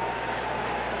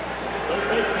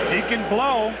 He can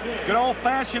blow. Good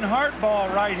old-fashioned heart ball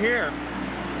right here.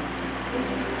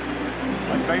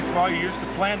 Like baseball you used to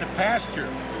play in the pasture.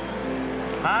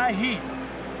 High heat.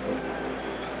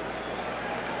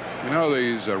 You know,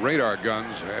 these radar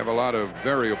guns have a lot of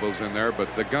variables in there, but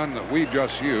the gun that we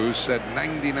just used said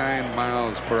 99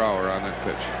 miles per hour on that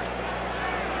pitch.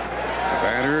 The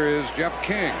batter is Jeff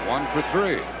King, 1 for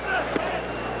 3.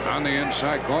 On the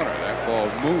inside corner, that ball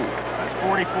moved. That's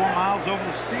 44 miles over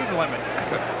the speed limit.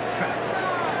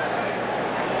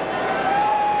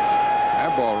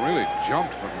 That ball really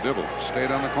jumped from Dibble,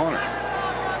 stayed on the corner.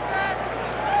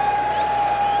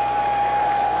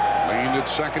 Leaned at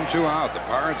second, 2 out. The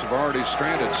Pirates have already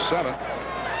stranded 7.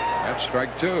 That's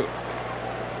strike 2.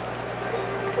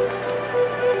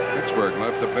 Pittsburgh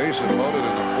left the bases loaded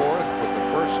in the 4th, put the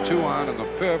first 2 on in the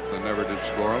 5th, and never did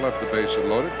score. Left the bases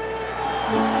loaded.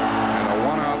 And a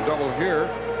 1-out double here.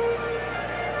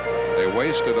 They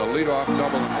wasted a leadoff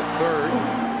double in the 3rd.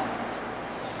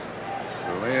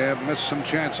 So they have missed some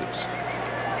chances.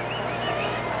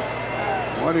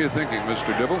 What are you thinking,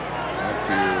 Mr. Dibble?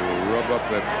 after you rub up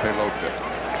that payload tip.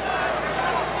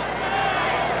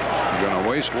 You're going to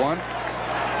waste one. Or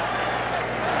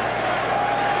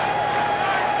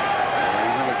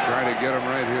you're going to try to get him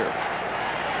right here.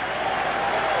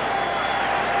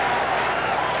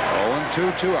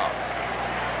 0-2, 2 out.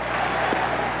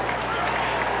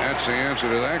 That's the answer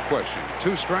to that question.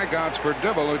 2 strikeouts for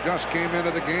Dibble, who just came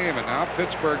into the game, and now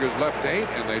Pittsburgh has left 8,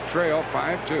 and they trail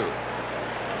 5-2.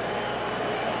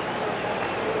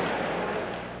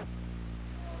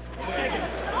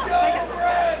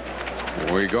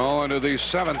 We go into the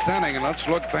 7th inning, and let's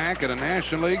look back at a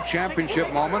National League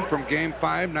Championship moment from Game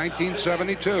 5,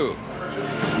 1972.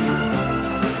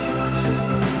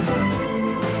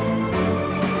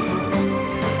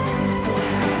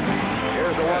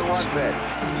 Here's the 1-1 pitch.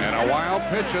 And a wild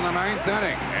pitch in the 9th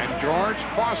inning, and George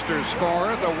Foster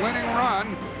scored the winning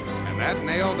run, and that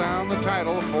nailed down the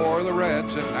title for the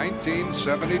Reds in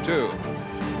 1972.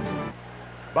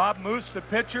 Bob Moose, the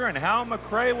pitcher, and Hal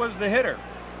McRae was the hitter.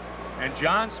 And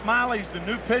John Smiley's the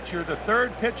new pitcher, the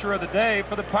 3rd pitcher of the day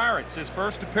for the Pirates, his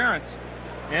first appearance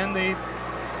in the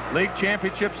League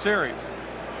Championship Series.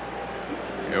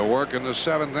 He'll work in the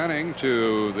 7th inning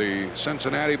to the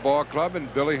Cincinnati Ball Club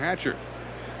and Billy Hatcher.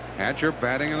 Hatcher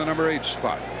batting in the number 8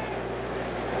 spot.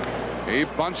 He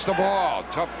bunts the ball.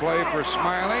 Tough play for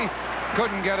Smiley.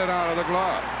 Couldn't get it out of the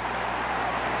glove.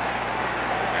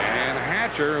 And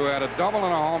Hatcher, who had a double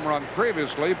and a home run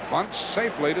previously, bunts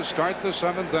safely to start the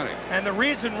 7th inning. And the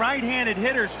reason right-handed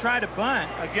hitters try to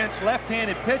bunt against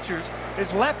left-handed pitchers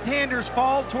is left-handers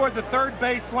fall toward the 3rd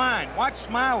base line. Watch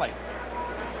Smiley.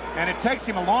 And it takes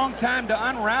him a long time to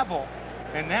unravel.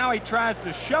 And now he tries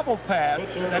the shovel pass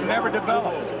that never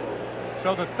develops.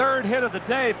 So the 3rd hit of the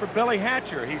day for Billy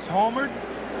Hatcher. He's homered,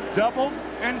 doubled,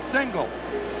 and singled.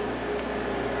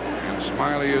 And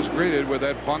Smiley is greeted with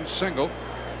that bunt single,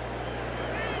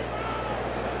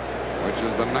 which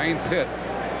is the 9th hit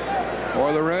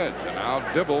for the Reds. And now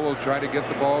Dibble will try to get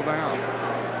the ball down.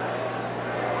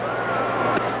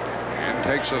 And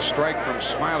takes a strike from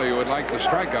Smiley, who would like the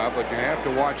strikeout, but you have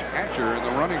to watch Hatcher in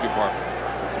the running department.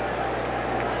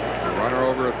 The runner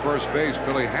over at first base,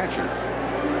 Billy Hatcher,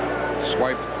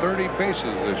 swiped 30 bases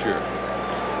this year.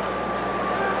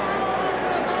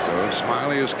 So if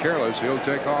Smiley is careless, he'll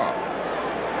take off.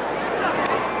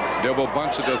 Dibble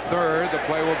bunts it to 3rd. The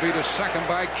play will be to 2nd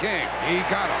by King. He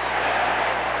got him.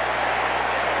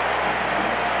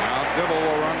 Now Dibble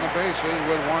will run the bases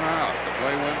with 1 out. The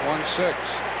play went 1-6.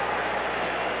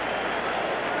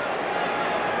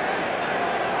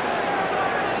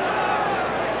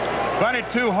 Bunted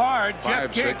too hard.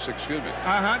 5-6, excuse me.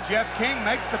 Jeff King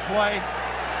makes the play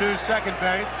to 2nd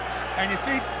base. And you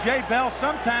see, Jay Bell,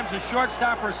 sometimes a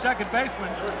shortstop or a 2nd baseman,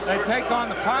 they take on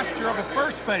the posture of a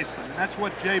 1st baseman. And that's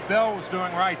what Jay Bell was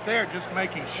doing right there, just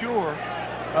making sure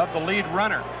of the lead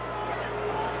runner.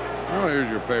 Well, here's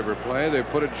your favorite play. They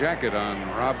put a jacket on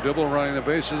Rob Dibble running the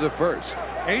bases at first.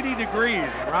 80 degrees,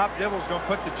 and Rob Dibble's going to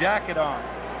put the jacket on.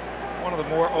 One of the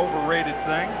more overrated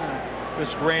things in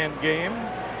this grand game.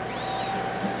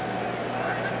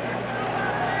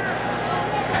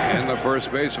 And the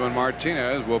first baseman,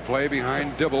 Martinez, will play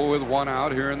behind Dibble with 1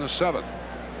 out here in the 7th.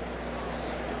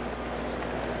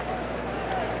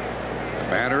 The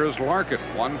batter is Larkin,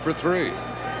 1 for 3.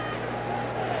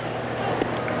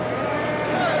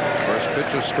 First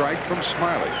pitch, a strike from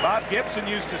Smiley. Bob Gibson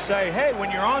used to say, hey,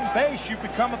 when you're on base, you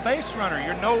become a base runner.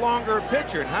 You're no longer a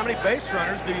pitcher. And how many base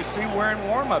runners do you see wearing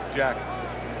warm-up jackets?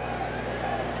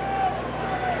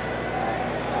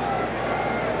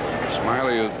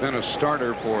 Smiley has been a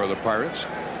starter for the Pirates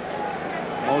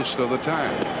most of the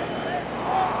time.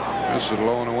 This is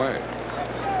low and away.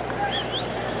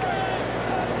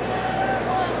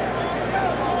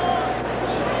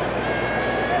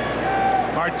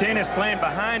 Martinez playing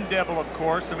behind Dibble, of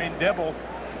course. I mean, Dibble,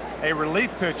 a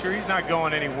relief pitcher. He's not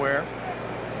going anywhere.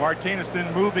 Martinez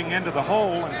then moving into the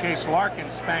hole in case Larkin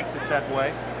spanks it that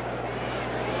way.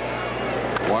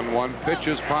 1-1 pitch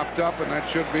has popped up, and that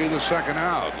should be the 2nd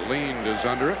out. Leaned is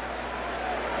under it.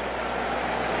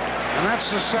 And that's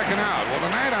the 2nd out. Well,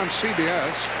 tonight on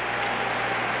CBS,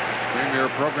 premier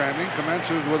programming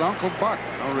commences with Uncle Buck,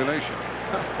 no relation.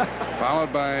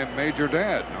 Followed by Major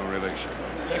Dad, no relation.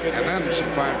 And then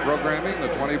some fine programming, the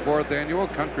 24th Annual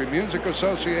Country Music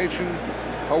Association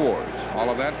Awards. All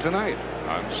of that tonight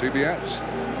on CBS.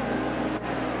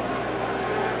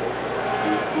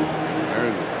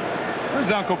 There's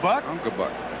Uncle Buck. Uncle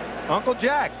Buck. Uncle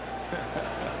Jack.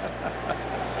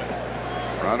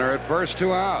 Runner at first,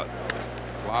 2 out.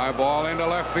 Fly ball into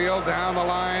left field, down the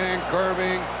line, and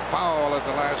curving foul at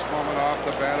the last moment off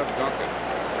the bat of Duncan.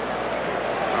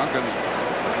 Duncan's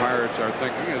Pirates are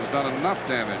thinking has done enough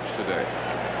damage today.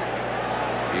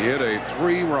 He hit a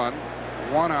 3-run,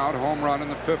 1-out home run in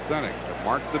the 5th inning to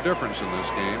mark the difference in this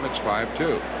game. It's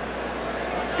 5-2.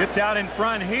 Gets out in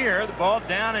front here. The ball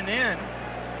down and in.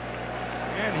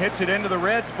 And hits it into the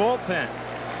Reds bullpen.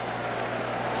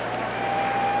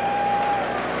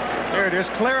 There it is.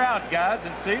 Clear out, guys.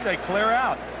 And see, they clear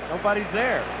out. Nobody's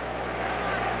there.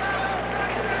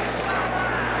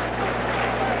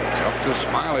 It's up to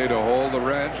Smiley to hold the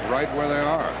Reds right where they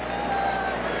are.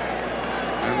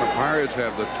 And the Pirates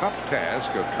have the tough task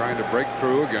of trying to break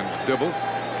through against Dibble,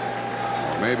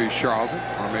 or maybe Charlton,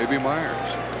 or maybe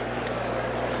Myers.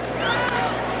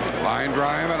 Line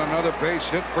drive and another base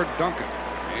hit for Duncan.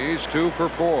 He's 2 for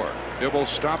 4. Dibble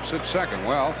stops at second.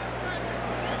 Well,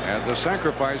 had the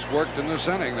sacrifice worked in this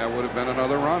inning, that would have been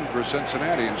another run for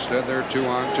Cincinnati. Instead, they're 2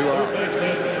 on, 2 out.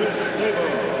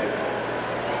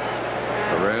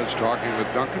 Perez talking with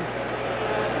Duncan.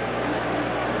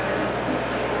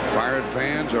 Pirate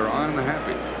fans are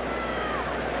unhappy.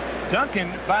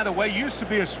 Duncan, by the way, used to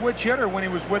be a switch hitter when he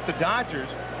was with the Dodgers,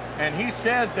 and he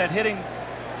says that hitting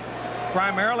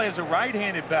primarily as a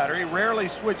right-handed batter, he rarely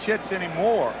switch hits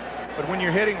anymore. But when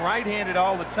you're hitting right-handed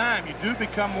all the time, you do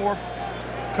become more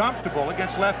comfortable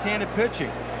against left-handed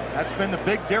pitching. That's been the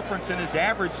big difference in his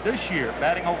average this year,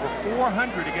 batting over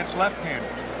 400 against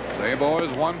left-handers. Sabo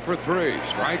is 1 for 3.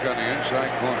 Strike on the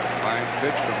inside corner. Fine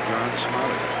pitch from John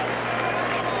Smiley.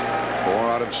 4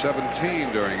 out of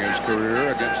 17 during his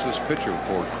career against this pitcher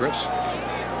for Chris.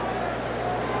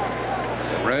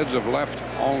 The Reds have left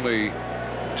only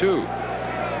 2.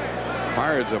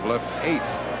 Pirates have left 8.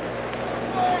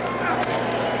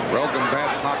 Broken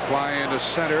bat, pop fly into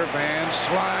center. Van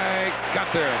Slyke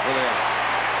got there for the out.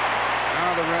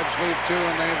 Now the Reds leave 2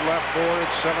 and they've left 4.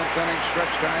 It's 7th inning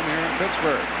stretch time here in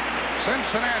Pittsburgh.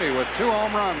 Cincinnati with 2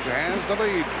 home runs has the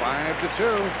lead,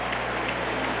 5-2.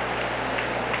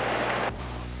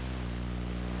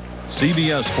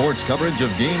 CBS Sports coverage of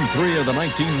Game 3 of the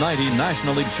 1990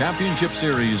 National League Championship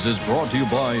Series is brought to you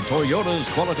by Toyota's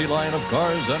quality line of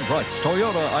cars and trucks.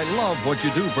 Toyota, I love what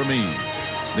you do for me.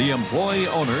 The employee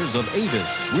owners of Avis,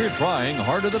 we're trying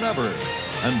harder than ever.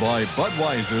 And by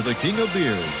Budweiser, the king of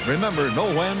beers. Remember, know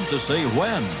when to say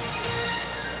when.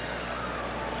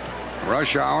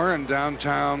 Rush hour in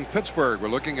downtown Pittsburgh. We're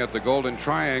looking at the Golden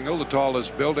Triangle. The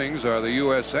tallest buildings are the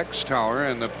USX Tower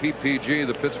and the PPG,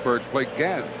 the Pittsburgh Plate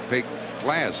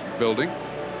Glass building.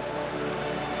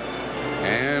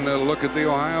 And a look at the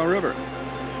Ohio River.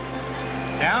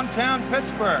 Downtown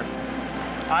Pittsburgh.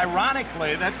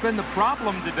 Ironically, that's been the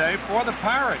problem today for the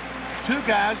Pirates. 2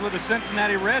 guys with the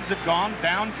Cincinnati Reds have gone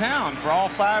downtown for all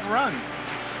 5 runs.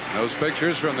 Those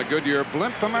pictures from the Goodyear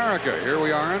Blimp America. Here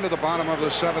we are into the bottom of the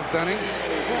 7th inning.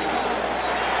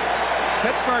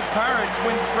 Pittsburgh Pirates,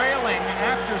 when trailing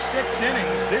after 6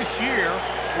 innings this year,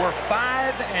 were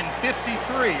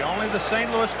 5-53. Only the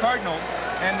St. Louis Cardinals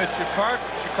and the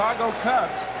Chicago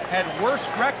Cubs had worse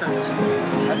records.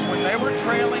 That's when they were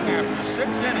trailing after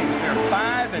 6 innings. They're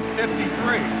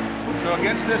 5-53. So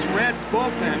against this Reds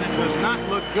bullpen, it does not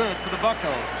look good for the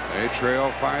Buccos. They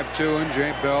trail 5-2, and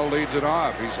Jay Bell leads it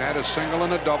off. He's had a single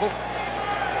and a double.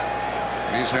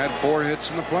 He's had 4 hits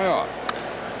in the playoff.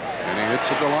 And he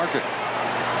hits it to Larkin.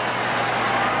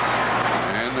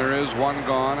 And there is 1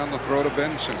 gone on the throw to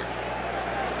Bensinger.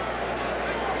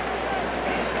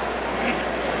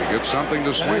 If you get something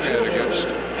to swing at against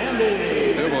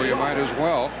Dibble, you might as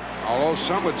well. Although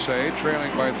some would say,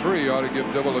 trailing by 3, you ought to give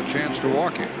Dibble a chance to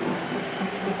walk him.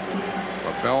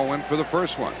 But Bell went for the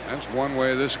first one. That's one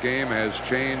way this game has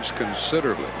changed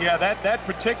considerably. Yeah, that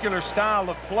particular style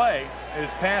of play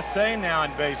is passé now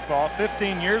in baseball.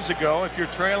 15 years ago, if you're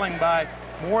trailing by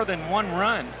more than 1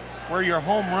 run, where your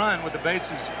home run with the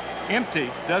bases empty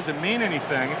doesn't mean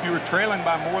anything. If you were trailing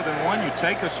by more than 1, you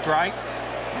take a strike.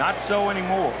 Not so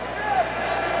anymore.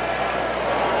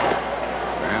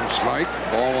 And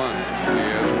Slyke, ball 1. He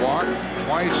has walked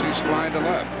twice. He's flying to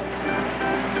left.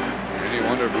 And you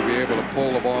wonder if he'll be able to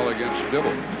pull the ball against Dibble,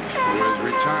 who has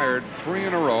retired 3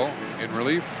 in a row in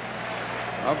relief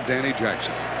of Danny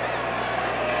Jackson.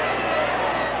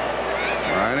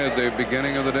 Right at the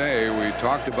beginning of the day, we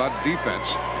talked about defense,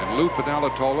 and Lou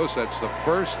Piniella told us that's the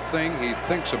first thing he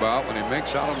thinks about when he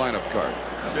makes out a lineup card.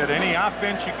 Said any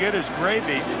offense you get is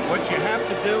gravy. What you have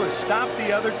to do is stop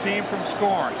the other team from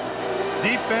scoring.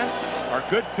 Defense or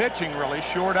good pitching really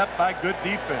shored up by good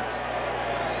defense.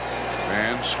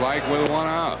 And Slyke with 1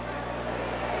 out.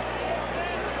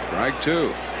 Strike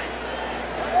 2.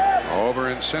 Over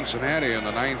in Cincinnati in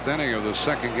the 9th inning of the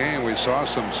 2nd game, we saw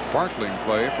some sparkling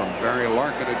play from Barry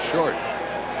Larkin at short.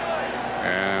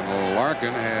 And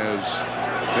Larkin has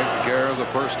taking care of the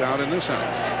first out in this inning.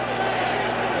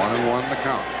 1-1 the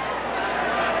count.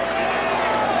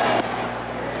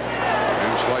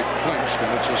 And Slight flinched,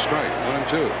 and it's a strike.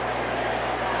 1-2.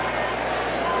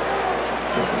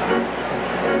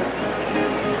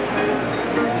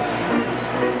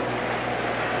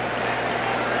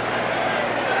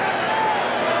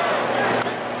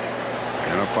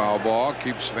 And a foul ball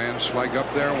keeps Van Slyke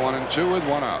up there. 1-2 with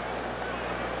 1 out.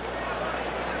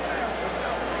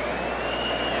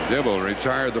 Dibble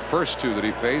retired the first 2 that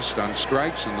he faced on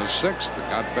strikes, in the 6th that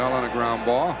got Bell on a ground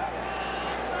ball.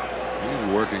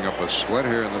 He's working up a sweat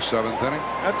here in the 7th inning.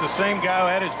 That's the same guy who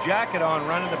had his jacket on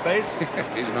running the base.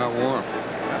 He's not warm.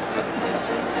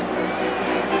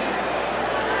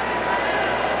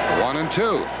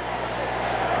 1-2.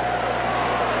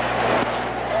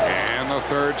 And the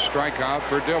 3rd strikeout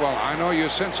for Dibble. I know you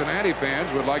Cincinnati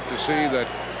fans would like to see that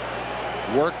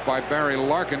work by Barry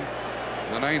Larkin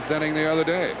in the 9th inning the other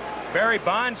day. Barry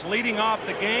Bonds leading off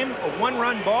the game, a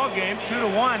 1-run ball game,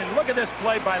 2-1. And look at this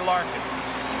play by Larkin.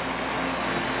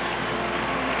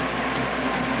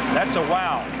 That's a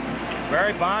wow.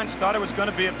 Barry Bonds thought it was going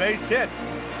to be a base hit.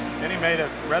 Then he made a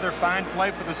rather fine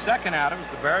play for the 2nd out. It was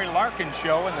the Barry Larkin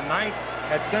show in the 9th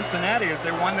at Cincinnati as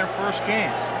they won their first game.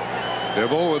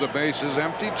 Dibble with the bases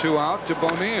empty, 2 out to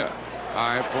Bonilla.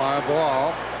 High fly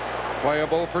ball,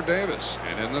 playable for Davis.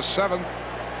 And in the 7th,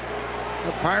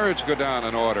 the Pirates go down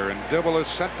in order, and Dibble has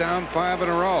set down 5 in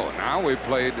a row. Now we've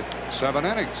played 7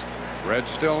 innings. Reds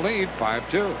still lead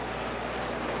 5-2.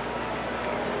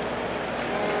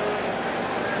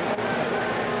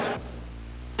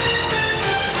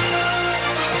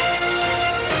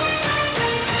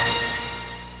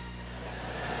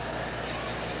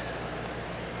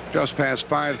 Just past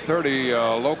 5:30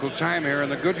 local time here,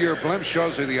 and the Goodyear blimp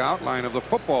shows you the outline of the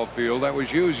football field that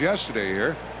was used yesterday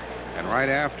here. And right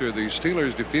after the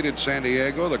Steelers defeated San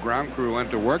Diego, the ground crew went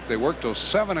to work. They worked till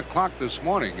 7 o'clock this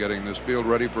morning getting this field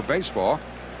ready for baseball.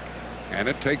 And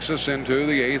it takes us into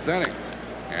the 8th inning.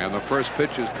 And the first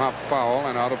pitch is popped foul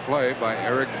and out of play by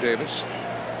Eric Davis.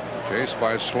 Chased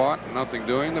by Slaught, nothing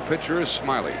doing. The pitcher is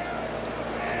Smiley.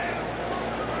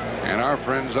 And our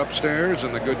friends upstairs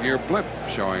in the Goodyear blimp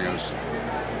showing us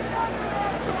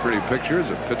the pretty pictures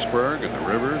of Pittsburgh and the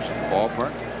rivers and the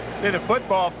ballpark. See the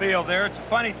football field there. It's a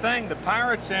funny thing. The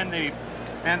Pirates and the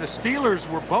Steelers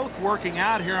were both working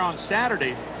out here on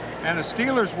Saturday, and the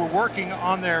Steelers were working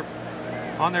on their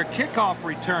kickoff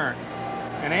return.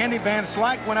 And Andy Van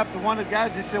Slyke went up to one of the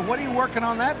guys. He said, "What are you working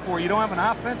on that for? You don't have an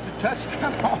offensive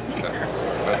touchdown all year."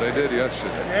 But they did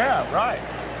yesterday. Yeah, right.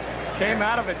 Came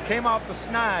out of it. Came off the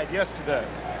snide yesterday.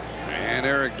 And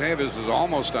Eric Davis is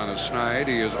almost on his snide.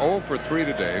 He is 0 for 3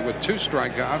 today with 2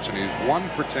 strikeouts, and he's 1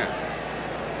 for 10.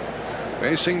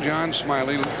 Facing John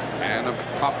Smiley, and a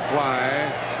pop fly,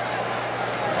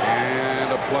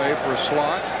 and a play for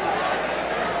Slaught,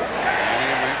 and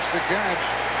he makes the catch.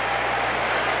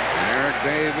 And Eric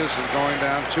Davis is going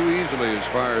down too easily as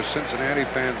far as Cincinnati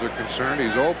fans are concerned.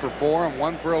 He's 0 for 4 and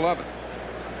 1 for 11.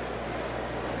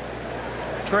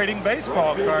 Trading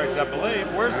baseball cards, I believe.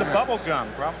 Where's the bubble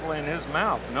gum? Probably in his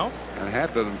mouth. No? That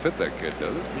hat doesn't fit that kid,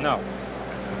 does it? No.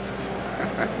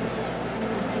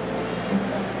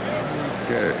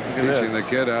 Okay, teaching the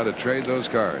kid how to trade those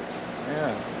cards.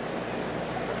 Yeah.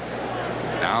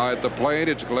 Now at the plate,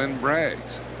 it's Glenn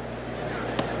Braggs.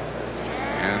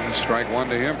 And strike 1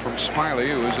 to him from Smiley,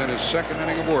 who is in his 2nd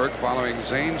inning of work following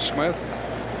Zane Smith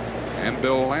and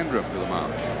Bill Landrum to the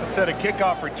mound. I said a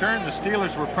kickoff return. The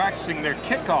Steelers were practicing their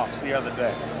kickoffs the other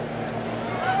day.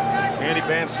 Andy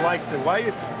Van Slyke said, "Why are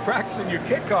you practicing your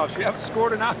kickoffs? You haven't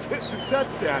scored an offensive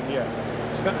touchdown yet."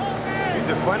 He's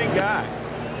a funny guy.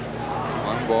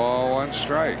 1 ball, 1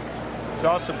 strike.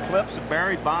 Saw some clips of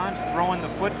Barry Bonds throwing the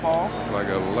football. Like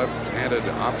a left-handed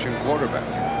option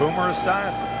quarterback. Boomer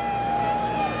Esiason.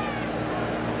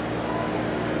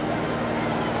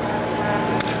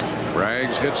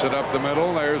 Braggs hits it up the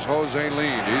middle. There's Jose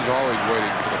Lead. He's always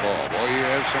waiting for the ball. Boy, he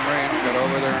has some range. Got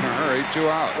over there in a hurry. 2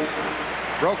 out.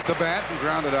 Broke the bat and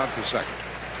grounded out to second.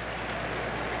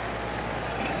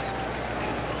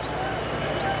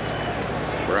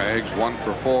 Braggs 1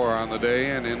 for 4 on the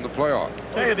day and in the playoff.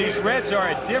 Tell you, these Reds are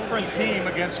a different team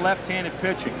against left-handed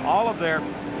pitching. All of their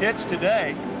hits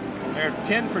today, they're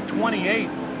 10 for 28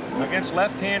 against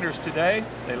left-handers today.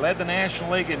 They led the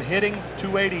National League in hitting,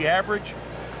 280 average.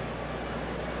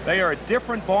 They are a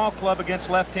different ball club against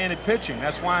left-handed pitching.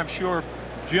 That's why I'm sure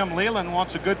Jim Leland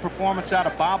wants a good performance out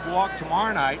of Bob Walk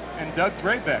tomorrow night and Doug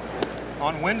Graybeck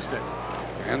on Wednesday.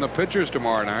 And the pitchers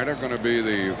tomorrow night are going to be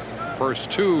the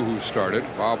first 2 who started,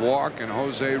 Bob Walk and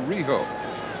Jose Rijo.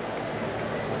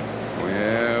 We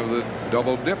have the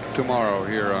double dip tomorrow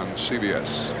here on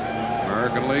CBS.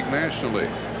 American League, National League.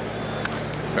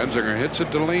 Benzinger hits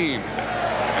it to Lean.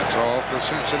 That's all for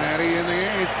Cincinnati in the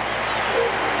 8th.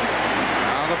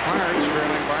 Now the Pirates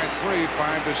trailing by 3,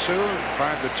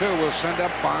 5-2 will send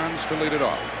up Bonds to lead it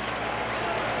off.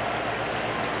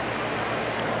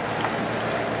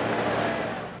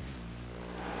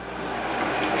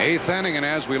 Eighth inning, and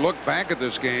as we look back at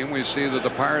this game, we see that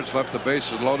the Pirates left the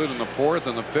bases loaded in the 4th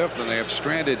and the 5th, and they have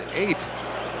stranded 8.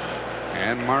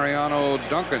 And Mariano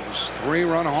Duncan's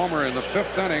 3-run homer in the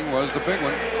 5th inning was the big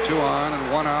one. 2 on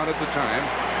and 1 out at the time.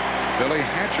 Billy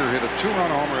Hatcher hit a 2-run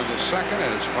homer in the 2nd,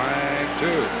 and it's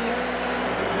 5-2.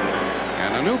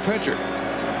 And a new pitcher.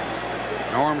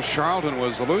 Norm Charlton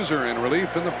was the loser in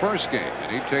relief in the 1st game,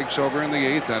 and he takes over in the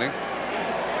 8th inning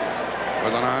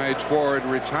with an eye toward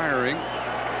retiring.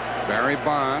 Barry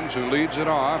Bonds, who leads it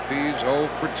off, he's 0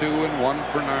 for 2 and 1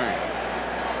 for 9.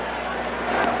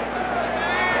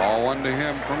 Ball 1 to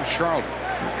him from Charlton.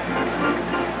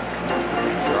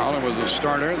 Charlton was the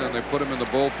starter, then they put him in the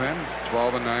bullpen.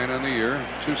 12 and 9 on the year,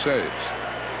 2 saves.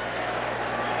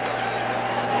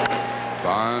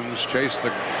 Bonds chased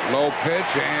the low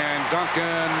pitch, and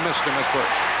Duncan missed him at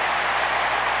first.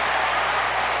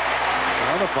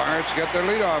 Now the Pirates get their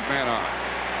leadoff man on.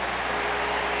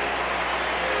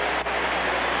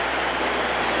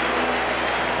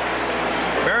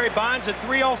 Barry Bonds, a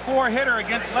 .304 hitter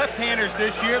against left-handers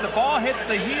this year. The ball hits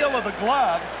the heel of the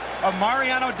glove of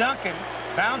Mariano Duncan,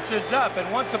 bounces up,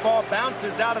 and once the ball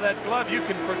bounces out of that glove, you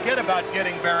can forget about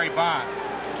getting Barry Bonds.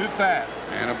 Too fast.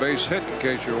 And a base hit, in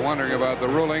case you're wondering about the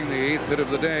ruling, the 8th hit of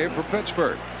the day for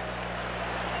Pittsburgh.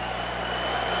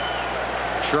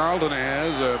 Charlton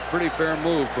has a pretty fair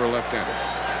move for a left-hander.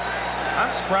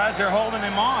 I'm surprised they're holding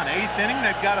him on. 8th inning,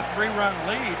 they've got a 3-run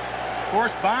lead. Of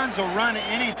course, Bonds will run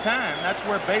any time. That's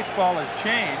where baseball has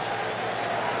changed.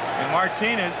 And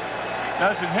Martinez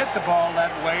doesn't hit the ball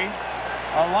that way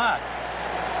a lot.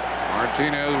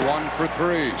 Martinez 1 for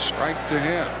 3. Strike to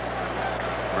him.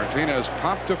 Martinez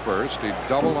popped to first. He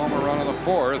doubled home a run on the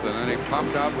 4th, and then he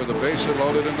popped out with the bases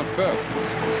loaded in the 5th.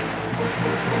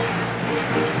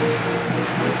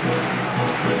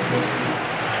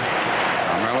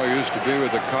 Carmelo used to be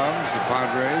with the Cubs, the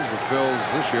Padres, the Phils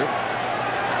this year.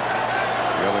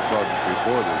 The other clubs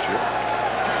before this year.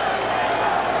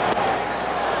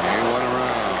 He went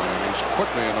around, and he's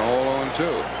quickly in the hole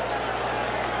 0-2.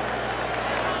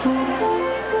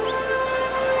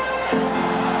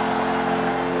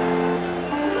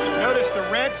 Notice the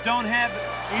Reds don't have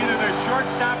either their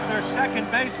shortstop or their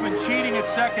second baseman cheating at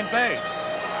second base.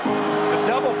 The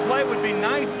double play would be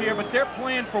nice here, but they're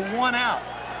playing for 1 out.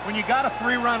 When you got a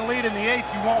 3-run lead in the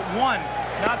 8th, you want 1,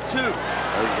 not 2.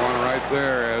 There's one right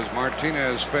there as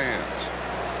Martinez fans.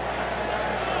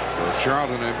 So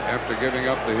Charlton, after giving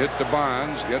up the hit to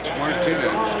Bonds, gets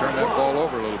Martinez. Turned that ball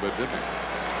over a little bit, didn't he?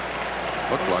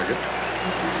 Looked like it.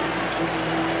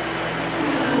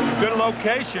 Good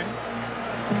location.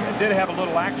 It did have a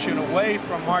little action away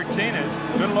from Martinez.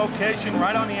 Good location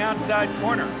right on the outside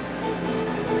corner.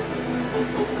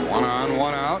 1 on,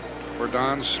 1 out for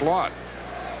Don Slaught.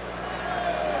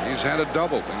 He's had a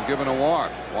double and given a walk.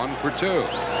 1 for 2.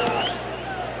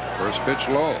 First pitch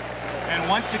low. And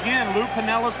once again, Lou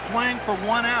Piniella's playing for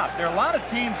 1 out. There are a lot of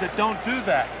teams that don't do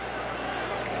that.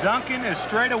 Duncan is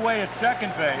straight away at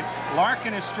second base.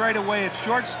 Larkin is straight away at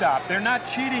shortstop. They're not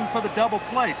cheating for the double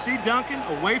play. See Duncan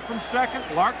away from second,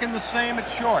 Larkin the same at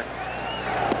short.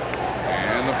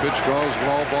 And the pitch goes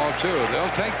low, ball 2.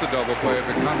 They'll take the double play if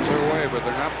it comes their way, but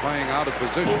they're not playing out of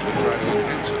position to try to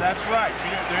enhance it. That's right.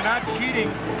 They're not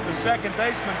cheating the second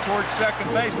baseman towards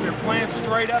second base. They're playing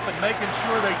straight up and making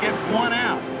sure they get 1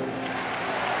 out.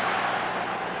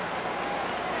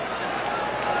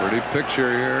 Pretty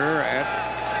picture here at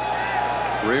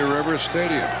Three River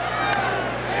Stadium.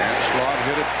 And Slaught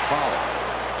hit it foul.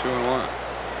 2-1.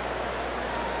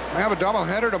 We have a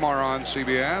doubleheader tomorrow on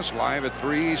CBS, live at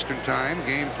 3 Eastern Time.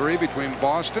 Game 3 between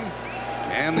Boston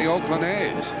and the Oakland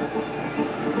A's.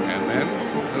 And then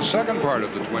the second part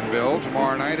of the twin bill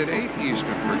tomorrow night at 8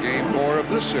 Eastern for Game 4 of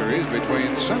this series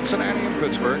between Cincinnati and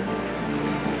Pittsburgh.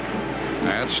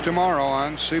 That's tomorrow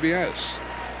on CBS.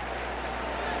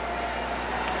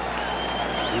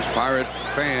 These Pirate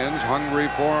fans hungry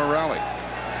for a rally.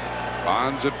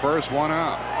 Bonds at first, 1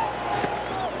 out.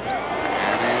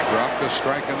 And he dropped a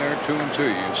strike in there,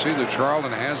 2-2. You see that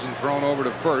Charlton hasn't thrown over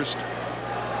to first.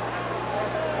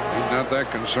 He's not that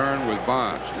concerned with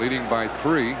Bonds. Leading by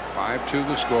 3, 5-2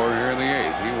 the score here in the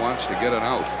 8th. He wants to get it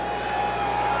out.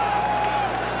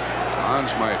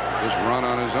 Bonds might just run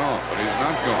on his own, but he's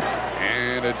not going.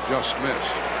 And it just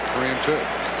missed. 3-2.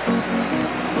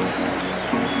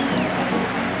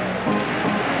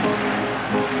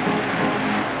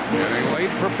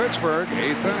 Pittsburgh,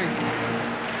 8th inning.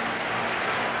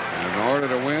 And in order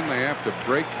to win, they have to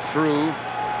break through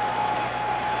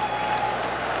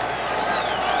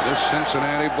this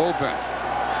Cincinnati bullpen.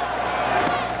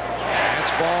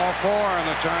 It's ball 4, and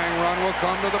the tying run will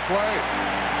come to the plate.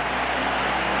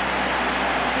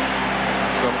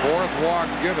 The 4th walk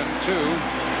given to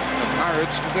the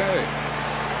Pirates today.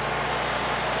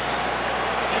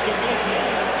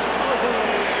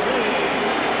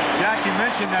 Jack, you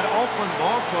mentioned that Oakland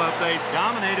ball club. They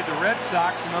dominated the Red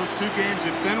Sox in those 2 games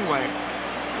at Fenway.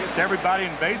 I guess everybody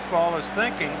in baseball is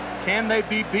thinking, can they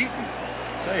be beaten?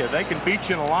 I tell you, they can beat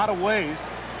you in a lot of ways.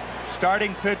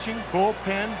 Starting pitching,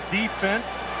 bullpen, defense,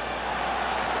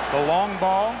 the long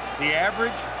ball, the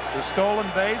average, the stolen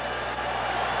base.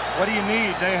 What do you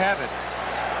need? They have it.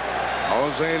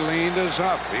 Jose Lean is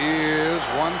up. He is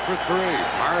 1 for 3.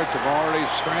 Pirates have already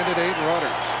stranded 8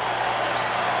 runners.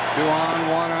 2 on,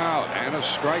 1 out, and a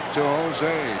strike to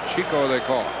Jose. Chico, they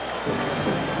call him.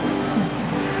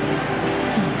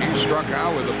 He struck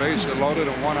out with the bases loaded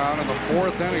and 1 out in the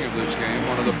 4th inning of this game,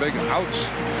 one of the big outs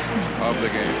of the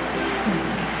game.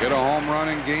 Hit a home run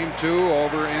in game 2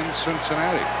 over in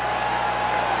Cincinnati.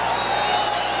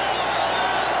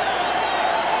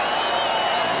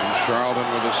 And Charlton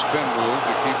with a spin move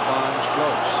to keep Bonds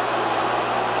close.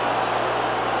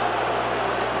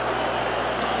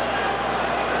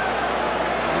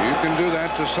 You can do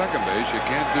that to second base. You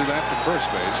can't do that to first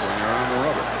base when you're on the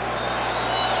rubber.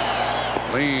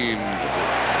 Lean.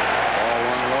 Ball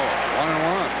 1 low.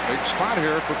 1-1. Big spot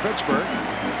here for Pittsburgh.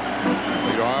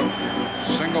 Lead off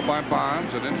single by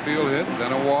Bonds, an infield hit,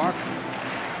 then a walk.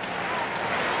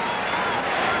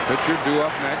 Pitcher due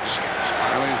up next.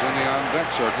 Smiley's in the on-deck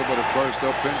circle, but of course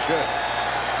they'll pinch hit.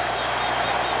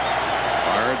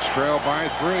 Pirates trail by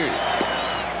 3.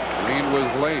 Lean was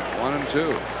late.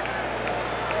 1-2.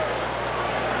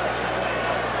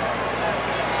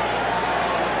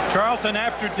 Charlton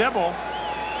after Dibble.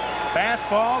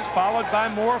 Fastballs followed by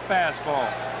more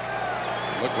fastballs.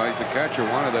 Looked like the catcher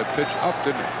wanted that pitch up,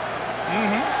 didn't he?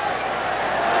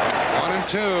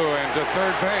 1-2 into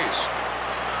third base.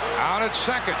 Out at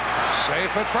second.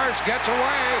 Safe at first. Gets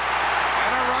away.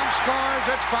 And a run scores.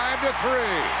 It's 5-3.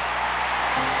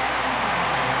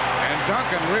 And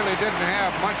Duncan really didn't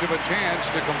have much of a chance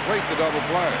to complete the double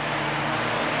play.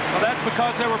 Well, that's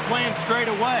because they were playing straight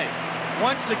away.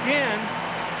 Once again,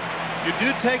 you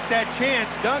do take that chance.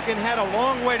 Duncan had a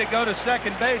long way to go to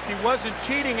second base. He wasn't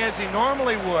cheating as he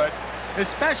normally would,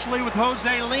 especially with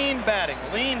Jose Lean batting.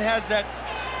 Lean has that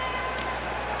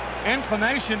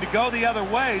inclination to go the other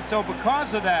way, so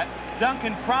because of that,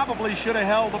 Duncan probably should have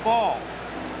held the ball.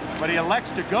 But he elects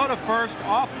to go to first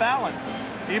off balance.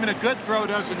 Even a good throw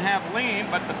doesn't have Lean,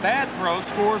 but the bad throw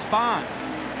scores Bonds.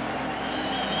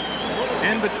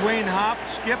 In between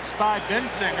hops, skips by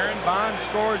Bensinger, and Bonds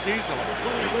scores easily.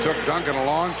 It took Duncan a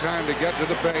long time to get to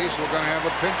the base. We're going to have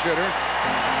a pinch hitter.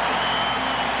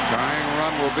 Tying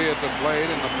run will be at the plate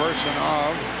in the person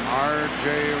of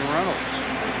R.J. Reynolds.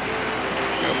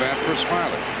 He'll bat for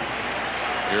Smiley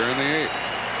here in the 8th.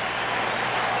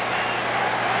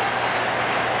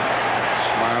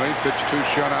 Smiley pitched 2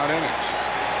 shutout innings.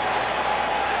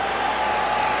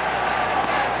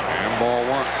 And ball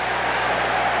 1.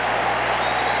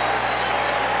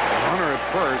 Runner at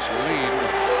first, Lean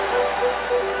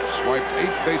swiped 8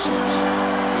 bases this year.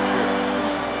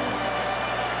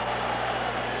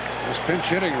 This pinch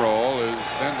hitting role has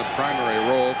been the primary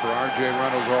role for R.J.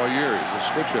 Reynolds all year. He's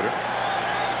a switch hitter.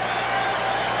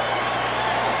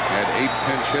 Had 8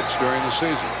 pinch hits during the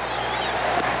season.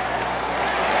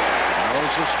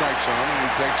 Knows the strike zone, and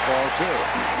he takes ball 2.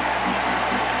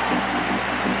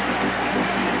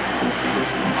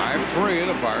 5-3,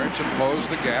 the Pirates have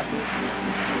closed the gap.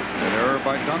 An error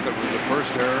by Duncan was the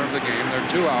first error of the game. They're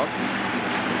 2 out.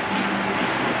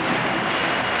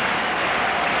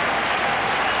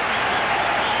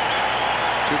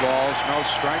 Two balls, no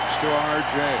strikes to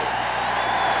R.J.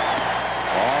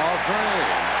 Ball 3.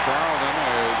 Charlton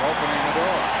is opening the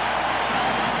door.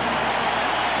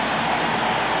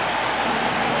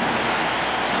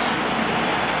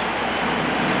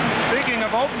 Speaking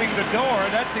of opening the door,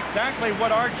 that's exactly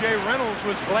what R.J. Reynolds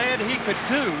was glad he could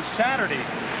do Saturday.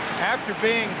 After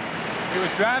he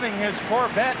was driving his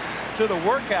Corvette to the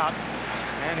workout,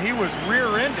 and he was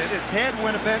rear-ended. His head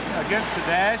went a bit against the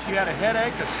dash. He had a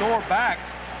headache, a sore back.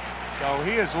 So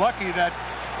he is lucky that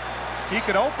he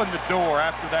could open the door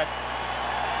after that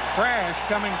crash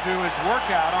coming to his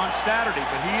workout on Saturday.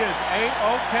 But he is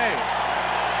A-OK.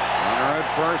 Runner at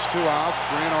first, 2 out,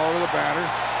 3-0 to the batter.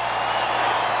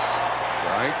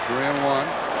 Strike, 3-1.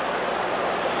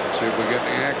 Let's see if we get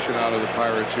any action out of the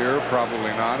Pirates here.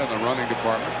 Probably not in the running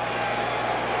department.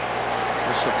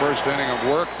 This is the first inning of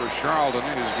work for Charlton.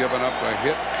 He's given up a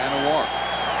hit and a walk.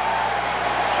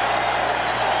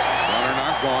 Runner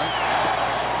not going.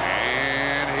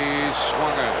 And he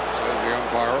swung at it, says the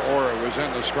umpire, or it was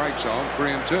in the strike zone.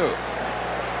 3-2.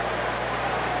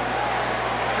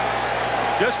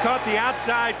 Just caught the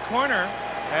outside corner.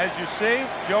 As you see,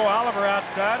 Joe Oliver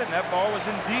outside, and that ball was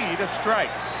indeed a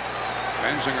strike.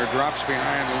 Benzinger drops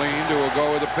behind Lean to a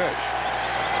go with a pitch.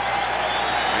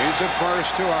 He's at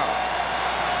first, 2 out.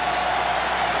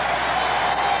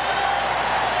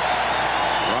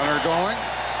 Runner going.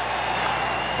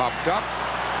 Popped up.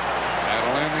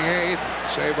 That'll end the 8th.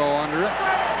 Sabo under it.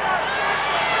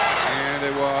 And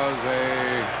it was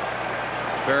a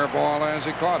fair ball as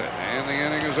he caught it. And the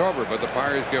inning is over. But the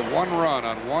Pirates get 1 run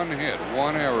on 1 hit,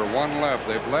 1 error, 1 left.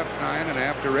 They've left 9, and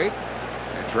after 8,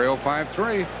 they trail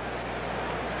 5-3.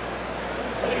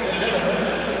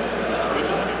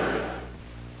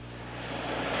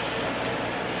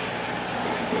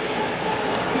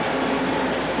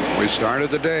 We started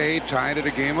the day tied at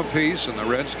a game apiece, and the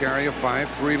Reds carry a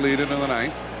 5-3 lead into the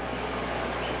 9th.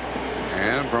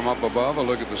 And from up above, a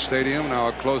look at the stadium. Now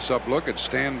a close-up look at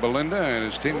Stan Belinda, and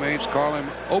his teammates call him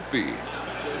Opie.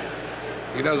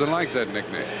 He doesn't like that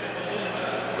nickname,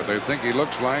 but they think he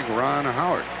looks like Ron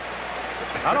Howard.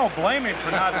 I don't blame him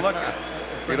for not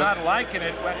liking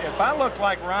it. If I looked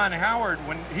like Ron Howard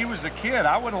when he was a kid,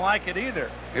 I wouldn't like it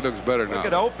either. He looks better now. Look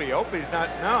at Opie. Opie's not.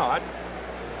 No,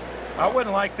 I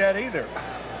wouldn't like that either.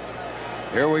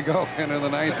 Here we go into the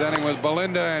 9th inning with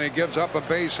Belinda, and he gives up a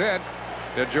base hit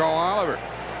to Joe Oliver.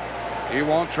 He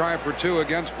won't try for 2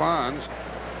 against Bonds.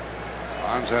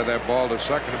 Bonds had that ball to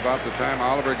second about the time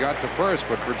Oliver got to first,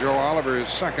 but for Joe Oliver, his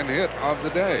 2nd hit of the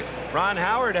day. Ron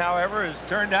Howard, however, has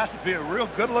turned out to be a real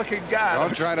good-looking guy.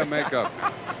 Don't try to make up.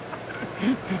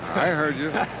 I heard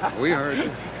you. We heard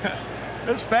you.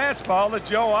 This fastball to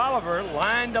Joe Oliver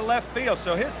lined to left field,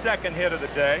 so his 2nd hit of the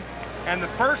day, and the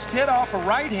first hit off a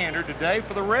right-hander today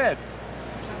for the Reds.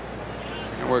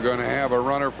 And we're going to have a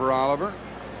runner for Oliver,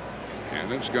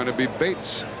 and it's going to be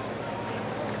Bates.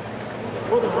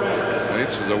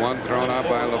 Bates is the one thrown out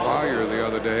by LaValliere the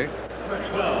other day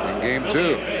in game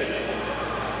 2.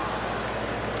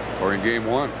 Or in game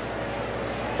 1.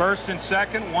 1st and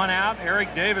 2nd, 1 out.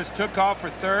 Eric Davis took off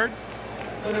for 3rd.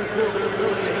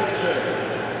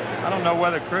 I don't know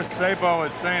whether Chris Sabo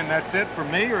is saying that's it for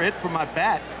me or it for my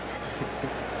bat.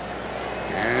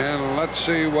 And let's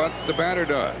see what the batter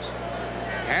does.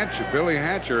 Billy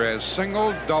Hatcher has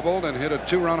singled, doubled, and hit a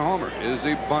 2-run homer. Is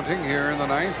he bunting here in the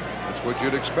 9th? That's what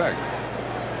you'd expect.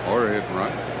 Or a hit and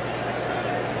run.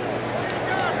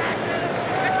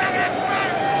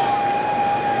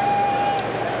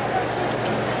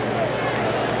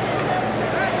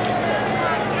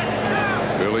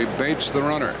 Billy Bates, the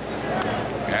runner.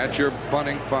 Hatcher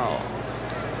bunting foul.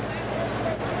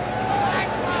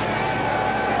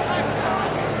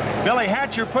 Billy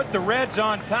Hatcher put the Reds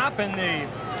on top in the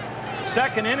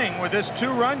 2nd inning with this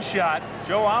 2-run shot.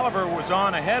 Joe Oliver was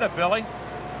on ahead of Billy.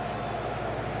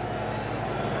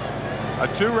 A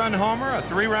 2-run homer, a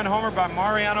 3-run homer by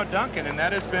Mariano Duncan, and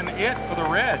that has been it for the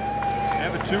Reds. They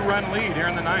have a 2-run lead here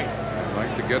in the 9th. I'd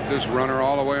like to get this runner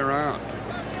all the way around.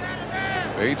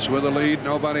 Bates with the lead,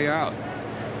 nobody out.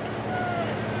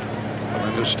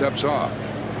 Belinda steps off.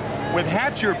 With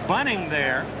Hatcher bunting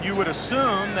there, you would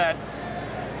assume that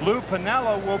Lou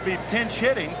Piniella will be pinch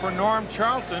hitting for Norm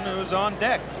Charlton, who's on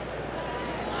deck.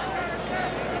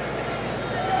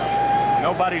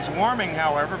 Nobody's warming,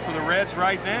 however, for the Reds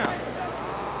right now.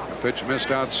 A pitch missed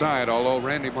outside, although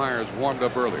Randy Myers warmed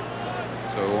up early,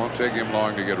 so it won't take him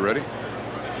long to get ready.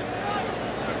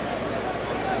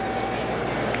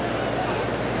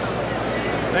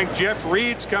 I think Jeff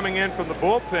Reed's coming in from the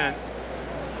bullpen.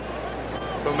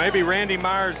 So maybe Randy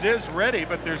Myers is ready,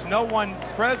 but there's no one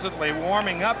presently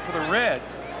warming up for the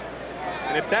Reds.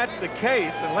 And if that's the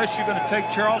case, unless you're going to take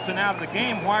Charlton out of the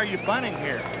game, why are you bunting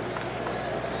here?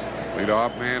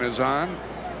 Leadoff man is on.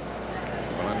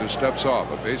 Belinda steps off.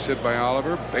 A base hit by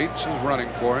Oliver. Bates is running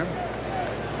for him.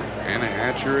 And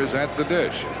Hatcher is at the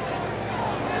dish.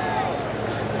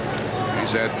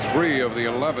 He's had 3 of the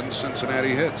 11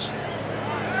 Cincinnati hits.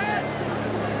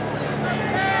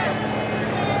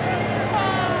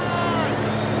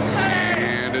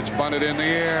 It's bunted in the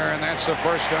air, and that's the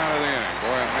first out of the inning.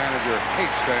 Boy, a manager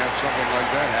hates to have something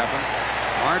like that happen.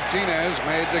 Martinez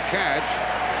made the catch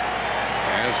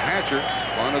as Hatcher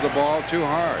bunted the ball too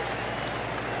hard.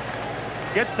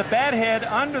 Gets the bat head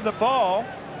under the ball,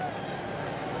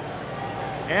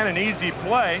 and an easy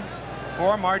play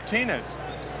for Martinez.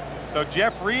 So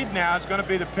Jeff Reed now is going to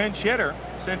be the pinch hitter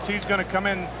since he's going to come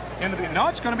in into the. No,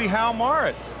 it's going to be Hal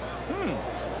Morris.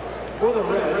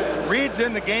 Reed's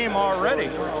in the game already.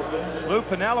 Lou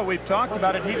Piniella, we've talked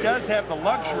about it. He does have the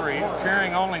luxury of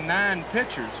carrying only 9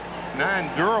 pitchers,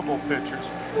 9 durable pitchers.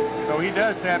 So he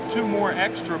does have 2 more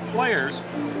extra players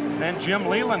than Jim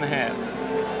Leland has.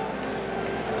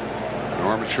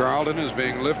 Norm Charlton is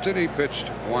being lifted. He pitched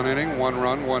 1 inning, 1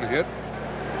 run, 1 hit,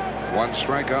 1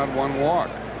 strikeout, 1 walk.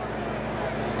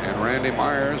 And Randy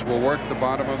Myers will work the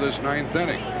bottom of this 9th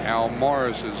inning. Al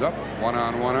Morris is up, 1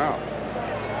 on, 1 out.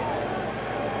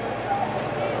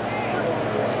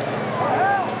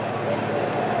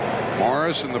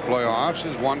 Morris in the playoffs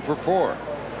is 1 for 4.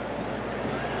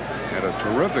 Had a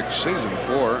terrific season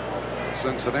for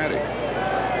Cincinnati.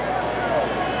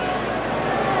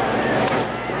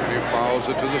 And he fouls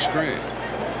it to the screen.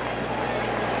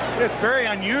 It's very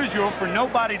unusual for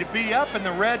nobody to be up in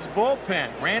the Reds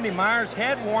bullpen. Randy Myers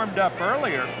had warmed up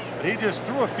earlier, but he just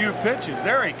threw a few pitches.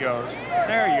 There he goes.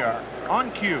 There you are,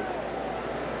 on cue.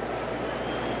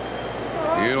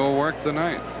 He'll work the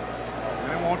 9th.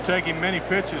 And it won't take him many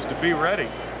pitches to be ready.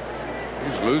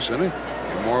 He's loose, isn't he?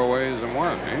 In more ways than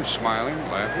one. He's smiling,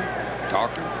 laughing,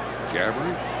 talking,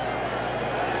 jabbering.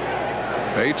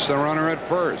 Bates, the runner at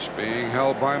first, being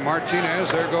held by Martinez.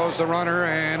 There goes the runner,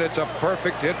 and it's a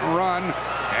perfect hit and run,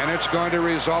 and it's going to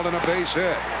result in a base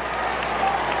hit.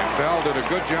 And Bell did a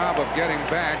good job of getting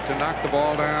back to knock the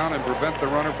ball down and prevent the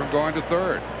runner from going to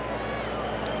third.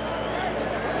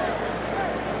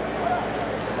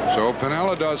 So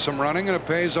Piniella does some running, and it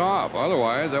pays off.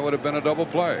 Otherwise, that would have been a double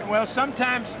play. Well,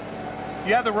 sometimes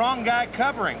you have the wrong guy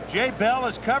covering. Jay Bell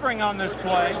is covering on this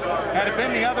play. Had it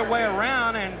been the other way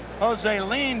around and Jose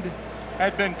Lind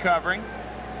had been covering,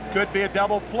 could be a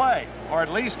double play, or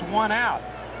at least 1 out.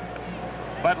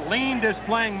 But Lind is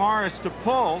playing Morris to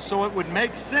pull, so it would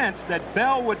make sense that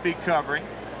Bell would be covering.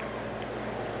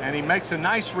 And he makes a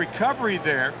nice recovery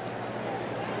there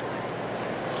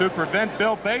to prevent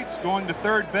Bill Bates going to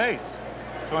third base.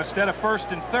 So instead of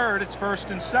 1st and 3rd, it's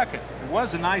 1st and 2nd. It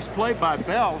was a nice play by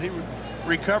Bell. He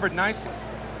recovered nicely.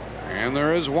 And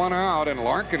there is 1 out, and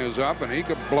Larkin is up, and he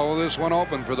could blow this one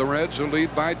open for the Reds, who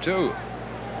lead by 2.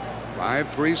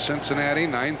 5-3 Cincinnati,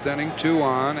 9th inning, 2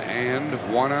 on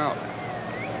and 1 out.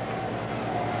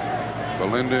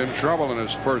 Belinda in trouble in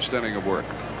his 1st inning of work.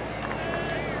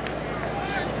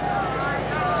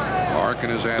 Larkin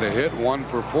has had a hit, 1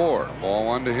 for 4. Ball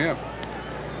 1 to him.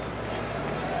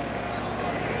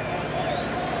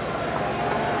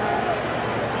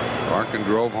 Larkin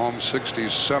drove home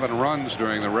 67 runs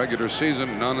during the regular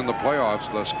season, none in the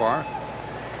playoffs thus far.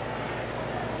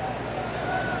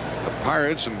 The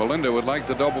Pirates and Belinda would like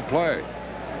the double play.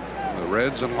 The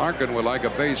Reds and Larkin would like a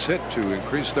base hit to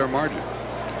increase their margin.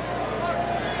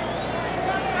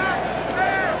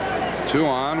 2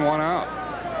 on, 1 out.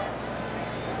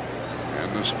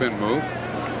 And the spin move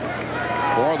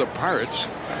for the Pirates.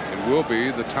 It will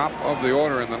be the top of the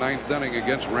order in the 9th inning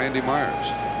against Randy Myers.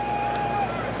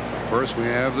 First, we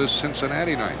have the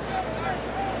Cincinnati 9th.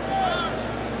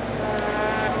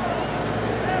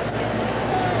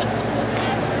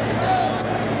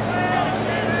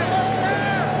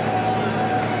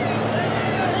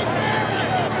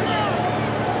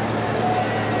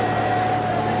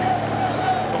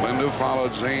 Belinda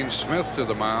followed Zane Smith to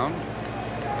the mound.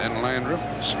 Then Landrum,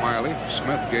 Smiley.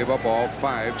 Smith gave up all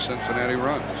 5 Cincinnati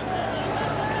runs.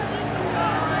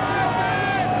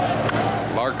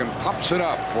 Larkin pops it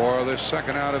up for the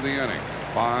 2nd out of the inning.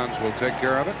 Bonds will take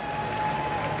care of it.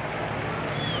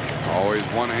 Always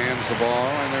one hands the ball,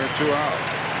 and there are 2 out.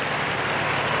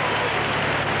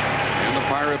 In the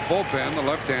Pirate bullpen, the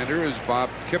left-hander is Bob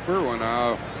Kipper. When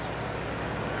now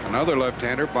another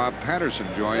left-hander, Bob Patterson,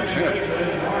 joins him.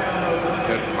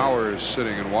 Ted Powers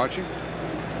sitting and watching.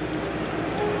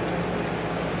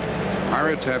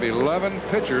 Pirates have 11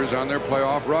 pitchers on their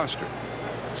playoff roster.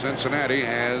 Cincinnati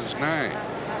has 9.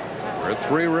 We're at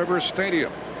Three Rivers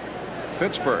Stadium.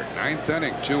 Pittsburgh, 9th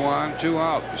inning, 2 on, 2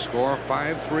 out. The score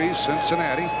 5-3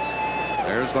 Cincinnati.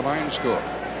 There's the line score.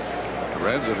 The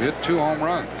Reds have hit 2 home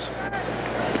runs.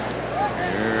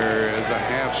 Here is a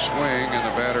half swing, and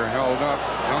the batter held up.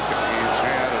 Duncan, he's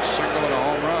had a single and a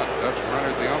home run. Dutch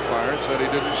Renner, the umpire, said he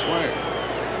didn't swing.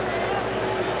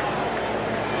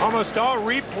 Almost all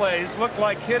replays look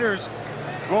like hitters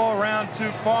go around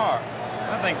too far.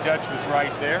 I think Dutch was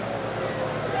right there.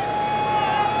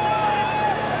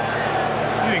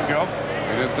 He didn't go.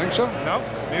 You didn't think so? Nope,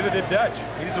 neither did Dutch.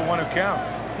 He's the one who counts.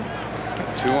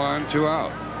 2 on, 2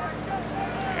 out.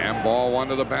 And ball 1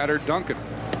 to the batter, Duncan.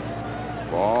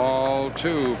 Ball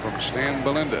 2 from Stan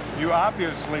Belinda. You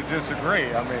obviously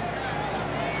disagree. I mean,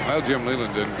 Well, Jim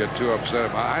Leland didn't get too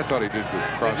upset. I thought he did go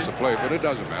across the plate, but it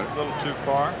doesn't matter. A little too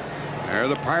far. There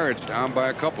the Pirates down by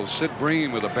a couple. Sid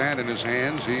Bream with a bat in his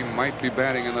hands. He might be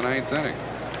batting in the 9th inning.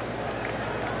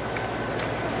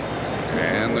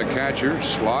 And the catcher,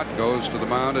 Slot, goes to the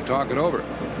mound to talk it over.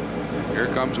 Here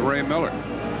comes Ray Miller.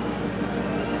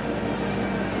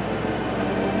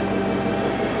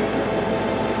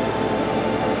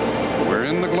 We're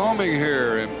in the gloaming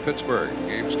here in Pittsburgh.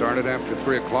 Game started after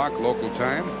 3 o'clock local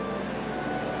time.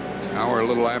 Now we're a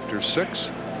little after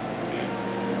 6.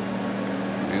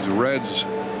 These Reds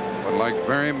would like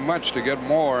very much to get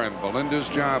more, and Belinda's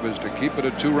job is to keep it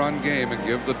a 2-run game and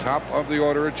give the top of the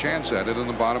order a chance at it in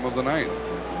the bottom of the 9th.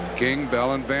 King,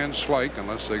 Bell, and Van Slyke,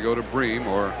 unless they go to Bream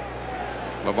or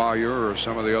LaValliere or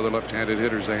some of the other left-handed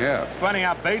hitters they have. It's funny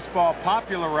how baseball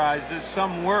popularizes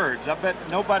some words. I bet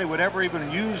nobody would ever even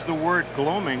use the word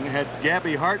gloaming had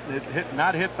Gabby Hart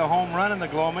not hit the home run in the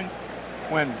gloaming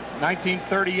when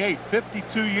 1938,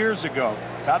 52 years ago,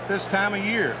 about this time of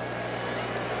year.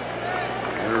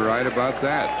 You're right about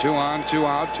that. 2 on, 2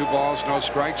 out, 2 balls, no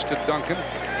strikes to Duncan.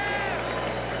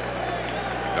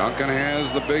 Duncan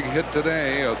has the big hit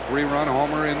today, a 3-run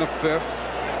homer in the 5th.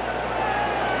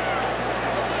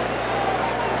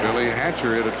 Billy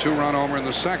Hatcher hit a 2-run homer in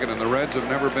the 2nd, and the Reds have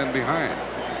never been behind.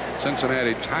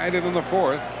 Cincinnati tied it in the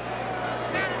 4th.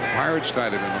 The Pirates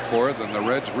tied it in the 4th, and the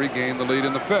Reds regained the lead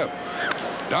in the 5th.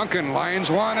 Duncan lines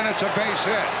one, and it's a base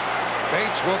hit.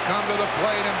 Bates will come to the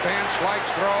plate, and Van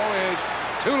Slyke's throw is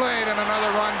too late, and another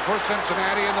run for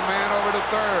Cincinnati, and the man over to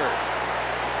third.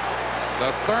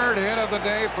 The 3rd hit of the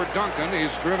day for Duncan.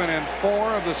 He's driven in 4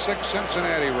 of the 6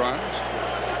 Cincinnati runs.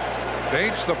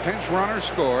 Bates, the pinch runner,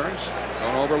 scores.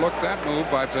 Don't overlook that move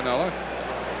by Piniella.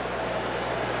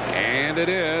 And it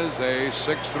is a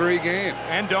 6-3 game.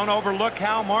 And don't overlook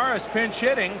Hal Morris pinch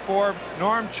hitting for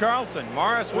Norm Charlton.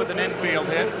 Morris with an infield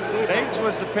hit. Bates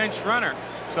was the pinch runner.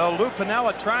 So Lou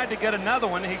Piniella tried to get another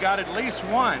one. He got at least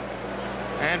one.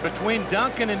 And between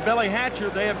Duncan and Billy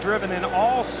Hatcher, they have driven in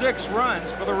all 6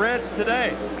 runs for the Reds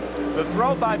today. The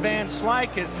throw by Van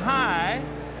Slyke is high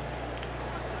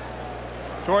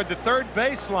toward the 3rd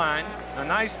baseline. A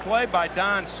nice play by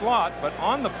Don Slot, but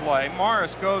on the play,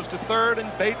 Morris goes to 3rd,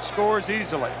 and Bates scores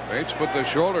easily. Bates put the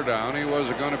shoulder down. He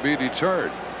wasn't going to be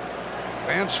deterred.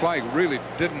 Van Slyke really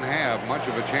didn't have much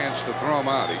of a chance to throw him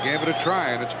out. He gave it a try,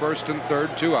 and it's 1st and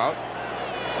 3rd, 2 out.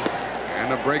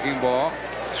 And a breaking ball,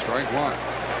 strike 1.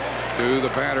 To the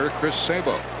batter, Chris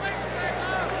Sabo.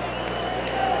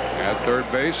 At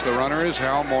 3rd base, the runner is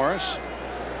Hal Morris.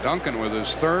 Duncan, with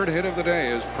his 3rd hit of the day,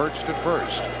 is perched at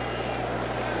 1st.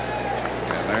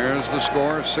 And there's the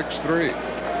score, 6-3.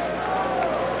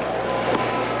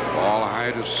 Ball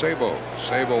high to Sabo.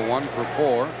 Sabo 1 for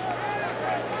 4.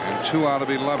 And 2 out of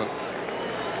 11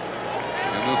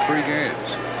 in the 3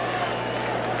 games.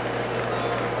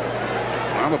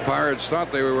 Well, the Pirates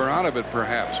thought they were out of it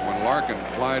perhaps when Larkin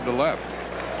flied to left.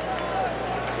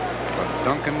 But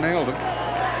Duncan nailed him.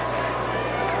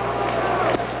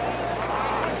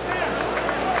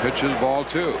 Pitches ball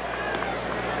 2.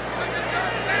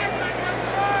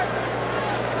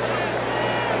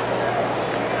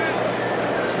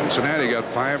 Cincinnati got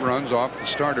 5 runs off the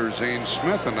starter Zane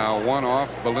Smith, and now 1 off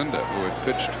Belinda, who had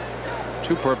pitched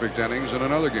 2 perfect innings in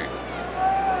another game.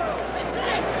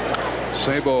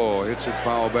 Sabo hits it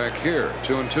foul back here,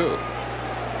 2-2. The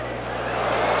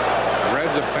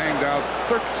Reds have banged out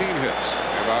 13 hits.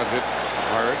 They've out-hit the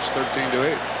Pirates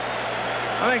 13-8.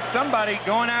 I think somebody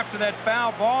going after that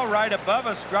foul ball right above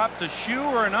us dropped a shoe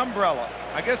or an umbrella.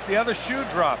 I guess the other shoe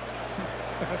dropped.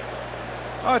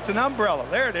 Oh, it's an umbrella.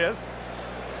 There it is.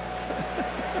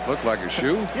 Looked like a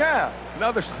shoe? Yeah,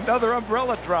 another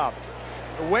umbrella dropped.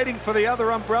 We're waiting for the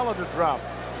other umbrella to drop.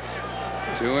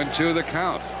 2-2 the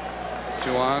count.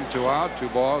 2 on, 2 out, 2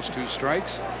 balls, 2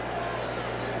 strikes.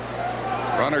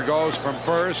 Runner goes from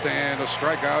 1st, and a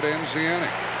strikeout ends the inning.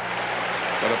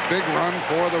 But a big run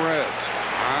for the Reds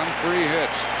on 3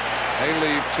 hits. They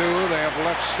leave 2. They have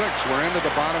left 6. We're into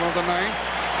the bottom of the 9th,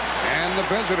 and the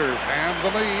visitors have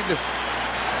the lead,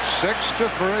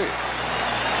 6-3.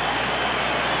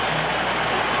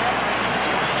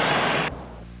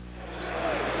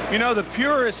 You know, the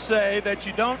purists say that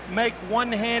you don't make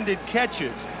one-handed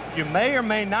catches. You may or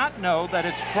may not know that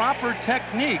it's proper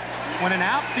technique when an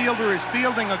outfielder is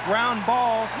fielding a ground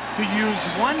ball to use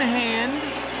one hand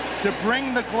to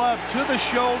bring the glove to the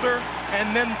shoulder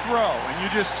and then throw. And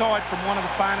you just saw it from one of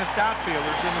the finest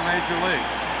outfielders in the major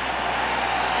leagues.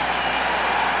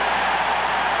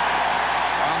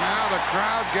 Well, now the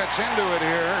crowd gets into it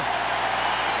here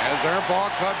as their ball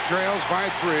club trails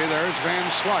by 3. There's Van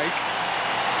Slyke.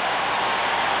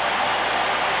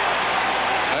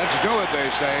 Let's do it, they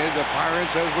say. The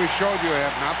Pirates, as we showed you,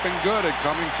 have not been good at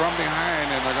coming from behind,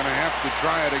 and they're going to have to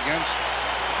try it against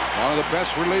one of the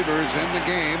best relievers in the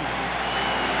game.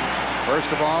 First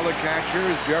of all, the catcher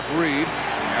is Jeff Reed.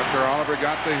 After Oliver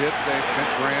got the hit, they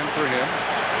pitch ran for him.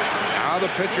 Now the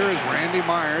pitcher is Randy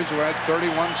Myers, who had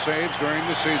 31 saves during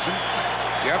the season.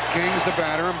 Jeff King's the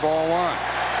batter, and ball one.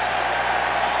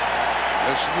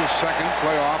 This is the second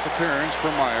playoff appearance for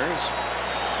Myers.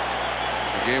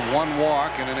 He gave one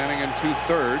walk in an inning and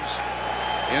 2/3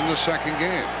 in the second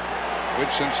game, which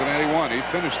Cincinnati won. He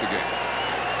finished the game.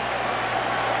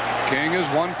 King is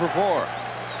 1 for 4,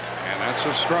 and that's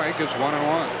a strike. It's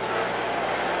 1-1.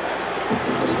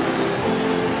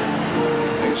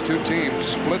 These two teams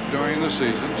split during the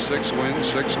season, 6 wins,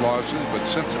 6 losses, but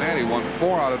Cincinnati won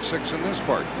 4 out of 6 in this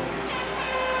part.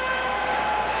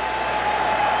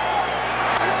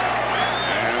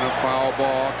 And a foul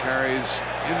ball carries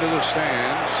into the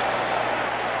stands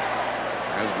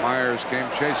as Myers came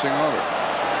chasing over.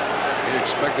 He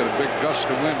expected a big gust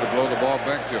of wind to blow the ball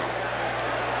back to him.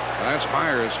 That's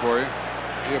Myers for you.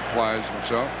 He applies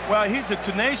himself. Well, he's a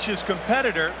tenacious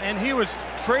competitor, and he was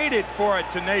traded for a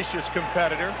tenacious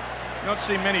competitor. You don't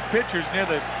see many pitchers near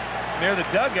the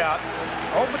dugout.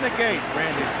 Open the gate,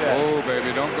 Randy said. Oh,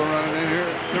 baby, don't go running in here.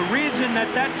 The reason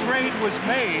that trade was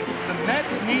made, the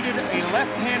Mets needed a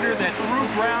left-hander that threw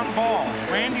ground balls.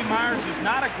 Randy Myers is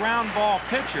not a ground ball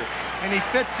pitcher, and he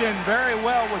fits in very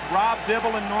well with Rob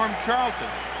Dibble and Norm Charlton.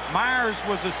 Myers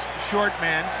was a short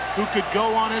man who could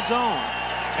go on his own,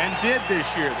 and did this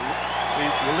year,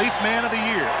 the relief man of the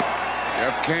year.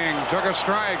 Jeff King took a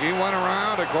strike. He went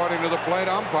around, according to the plate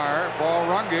umpire, Paul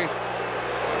Runge.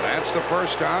 That's the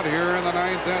first out here in the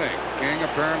 9th inning. King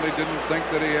apparently didn't think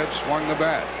that he had swung the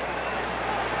bat.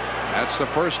 That's the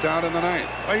first out in the 9th.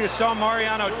 Well, you saw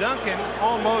Mariano Duncan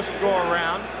almost go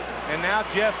around, and now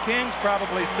Jeff King's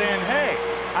probably saying, hey,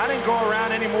 I didn't go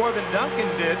around any more than Duncan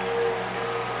did.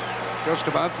 Just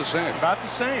about the same. About the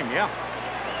same, yeah.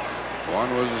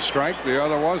 One was a strike, the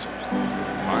other wasn't.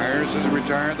 Myers has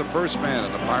retired the first man,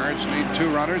 and the Pirates need 2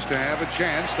 runners to have a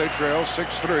chance. They trail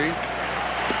 6-3.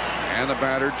 And the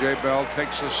batter, Jay Bell,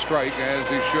 takes a strike, as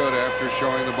he should after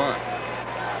showing the bunt.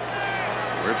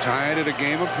 We're tied at a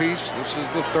game apiece. This is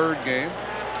the 3rd game.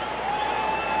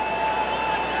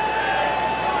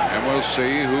 And we'll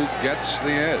see who gets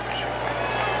the edge.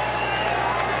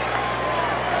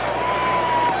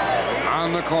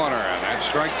 On the corner, and that's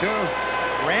strike 2.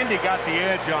 Randy got the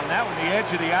edge on that one, the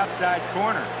edge of the outside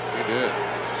corner. He did.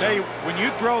 Say, when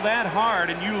you throw that hard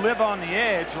and you live on the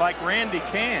edge like Randy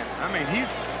can, I mean,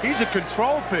 he's a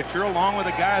control pitcher along with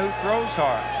a guy who throws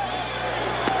hard.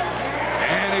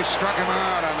 And he struck him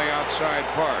out on the outside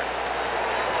part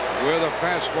with a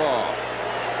fastball.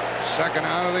 Second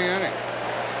out of the inning.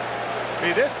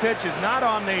 See, this pitch is not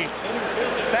on the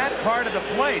fat part of the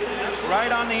plate. It's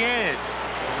right on the edge.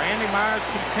 Randy Myers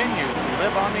continues to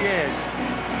live on the edge.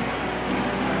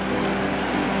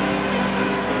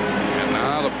 And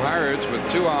now the Pirates, with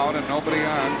 2 out and nobody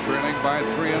on, trailing by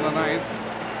 3 in the 9th,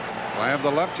 will have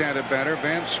the left-handed batter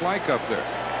Van Slyke up there.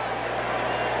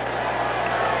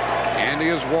 Andy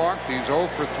has walked. He's 0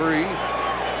 for 3.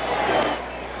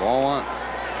 Ball 1.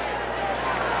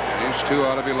 And he's 2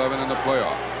 out of 11 in the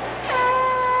playoff.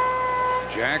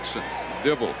 Jackson,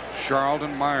 Dibble,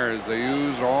 Charlton, Myers, they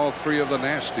used all 3 of the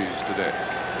nasties today.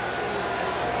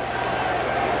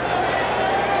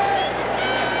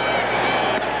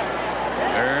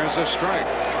 There's a strike.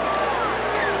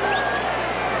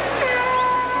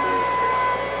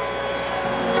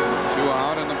 Two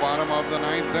out in the bottom of the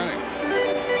 9th inning.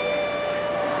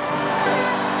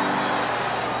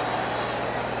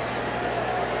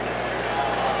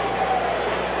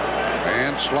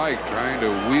 Van Slyke trying to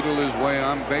wheedle his way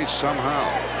on base somehow.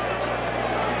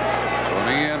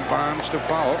 Tony and Bonds to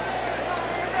follow.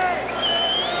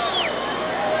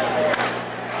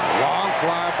 Long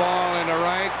fly ball into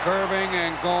right, curving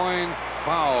and going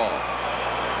foul.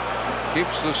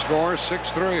 Keeps the score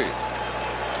 6-3.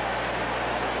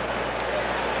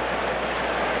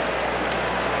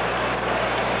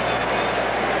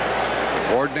 The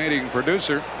coordinating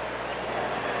producer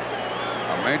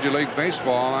Major League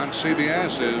Baseball on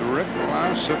CBS is Rick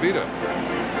LaCivita.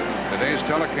 Today's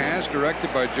telecast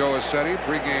directed by Joe Assetti,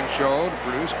 pregame show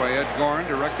produced by Ed Gorn,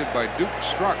 directed by Duke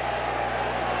Struck.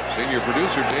 Senior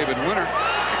producer David Winter.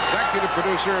 Executive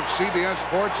producer of CBS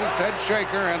Sports is Ted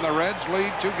Shaker, and the Reds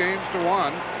lead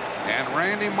 2-1. And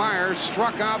Randy Myers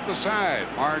struck out the side.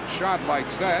 Hard shot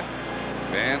likes that.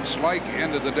 Van Slyke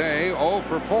ended the day 0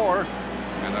 for 4.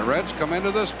 And the Reds come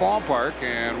into this ballpark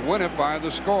and win it by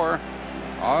the score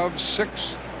of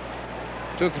 6-3.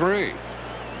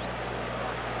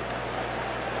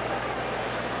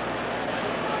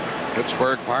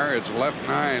 Pittsburgh Pirates left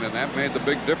 9, and that made the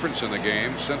big difference in the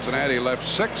game. Cincinnati left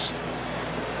 6.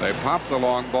 They popped the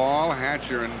long ball.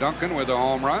 Hatcher and Duncan with the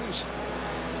home runs.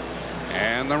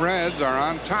 And the Reds are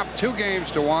on top 2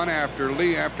 games to 1 after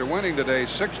winning today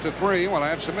 6-3. We'll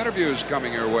have some interviews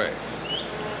coming your way.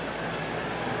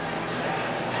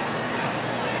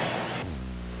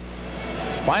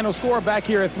 Final score back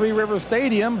here at Three Rivers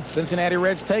Stadium. Cincinnati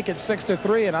Reds take it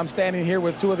 6-3, and I'm standing here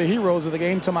with 2 of the heroes of the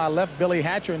game. To my left, Billy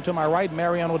Hatcher, and to my right,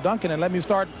 Mariano Duncan. And let me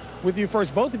start with you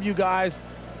first. Both of you guys,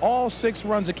 all 6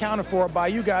 runs accounted for by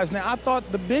you guys. Now, I thought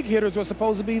the big hitters were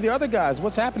supposed to be the other guys.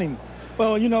 What's happening?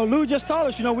 Well, you know, Lou just told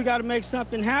us, you know, we got to make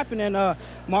something happen. And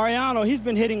Mariano, he's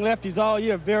been hitting lefties all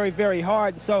year very, very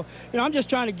hard. So, you know, I'm just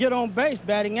trying to get on base,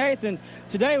 batting 8th. And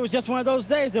today was just one of those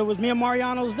days that was me and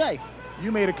Mariano's day.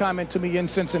 You made a comment to me in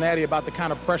Cincinnati about the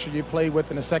kind of pressure you played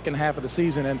with in the second half of the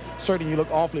season, and certainly you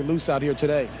look awfully loose out here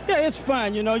today. Yeah, it's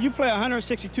fun. You know, you play a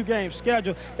 162-game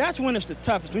schedule. That's when it's the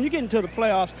toughest. When you get into the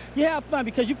playoffs, you have fun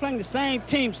because you're playing the same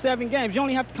team 7 games. You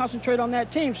only have to concentrate on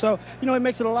that team, so, you know, it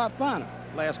makes it a lot funner.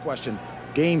 Last question.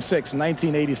 Game 6,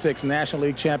 1986 National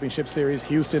League Championship Series,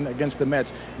 Houston against the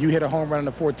Mets. You hit a home run in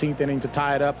the 14th inning to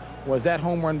tie it up. Was that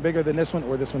home run bigger than this one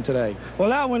or this one today? Well,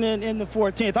 that one in the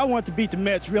 14th, I wanted to beat the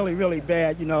Mets really, really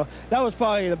bad. You know, that was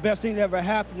probably the best thing that ever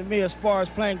happened to me as far as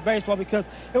playing baseball because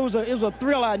it was a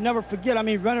thrill I'd never forget. I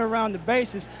mean, running around the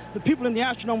bases, the people in the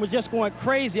Astrodome were just going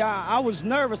crazy. I was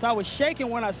nervous. I was shaking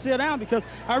when I sit down because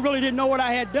I really didn't know what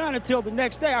I had done until the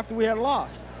next day after we had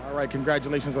lost. All right,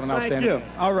 congratulations on an outstanding game.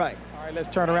 Thank you. All right. All right, let's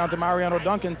turn around to Mariano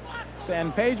Duncan.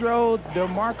 San Pedro de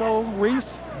Marco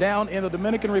Reese down in the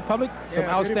Dominican Republic. Some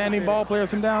outstanding ball players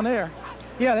from down there.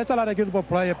 Yeah, that's a lot of good ball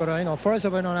players, but you know, first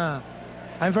of all,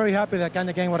 I'm very happy that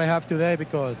kind of game what I have today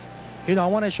because, you know, I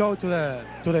want to show to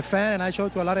the fan, and I show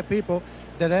to a lot of people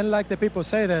that then, like the people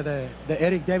say that the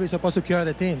Eric Davis is supposed to carry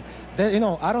the team. You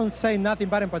know, I don't say nothing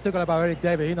bad in particular about Eric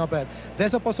Davis, you know, but they're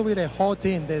supposed to be the whole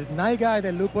team. The 9 guy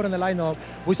that Lou put in the lineup,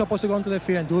 we're supposed to go into the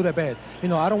field and do the best. You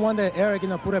know, I don't want the Eric, you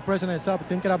know, put a pressure on himself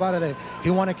thinking about it that he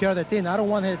want to carry the team. I don't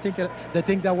want him to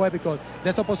think that way because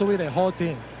they're supposed to be the whole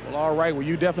team. Well, all right. Well,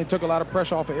 you definitely took a lot of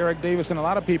pressure off of Eric Davis and a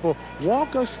lot of people.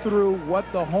 Walk us through what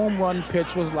the home run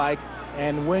pitch was like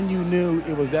and when you knew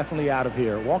it was definitely out of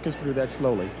here. Walk us through that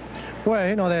slowly. Well,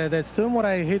 you know, the soon when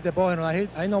I hit the ball, you know,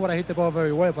 I know when I hit the ball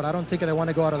very well, but I don't think that I want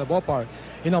to go out of the ballpark.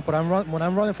 You know, but when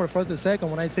I'm running for first and second,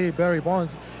 when I see Barry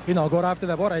Bonds, you know, go after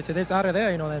the ball, I say, it's out of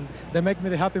there, you know, and they make me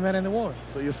the happy man in the world.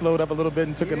 So you slowed up a little bit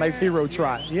and took a nice hero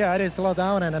trot. Yeah, I did slow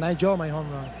down, and I enjoyed my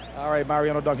home run. All right,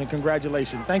 Mariano Duncan,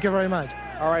 congratulations. Thank you very much.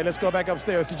 All right, let's go back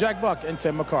upstairs to Jack Buck and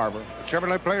Tim McCarver.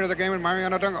 Chevrolet player of the game in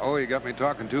Mariano Duncan. Oh, you got me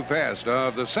talking too fast.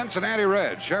 The Cincinnati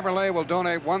Reds. Chevrolet will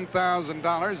donate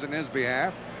 $1,000 in his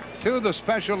behalf to the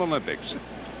Special Olympics.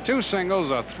 2 singles,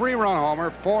 a 3-run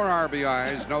homer, 4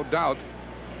 RBIs. No doubt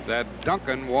that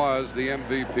Duncan was the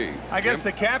MVP. I guess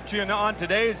the caption on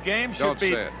today's game should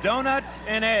be donuts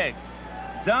and eggs.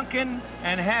 Duncan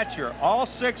and Hatcher. All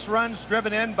 6 runs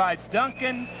driven in by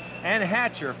Duncan and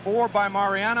Hatcher. 4 by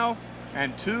Mariano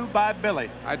and 2 by Billy.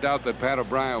 I doubt that Pat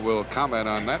O'Brien will comment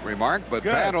on that remark, but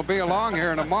Good. Pat will be along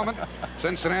here in a moment.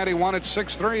 Cincinnati won at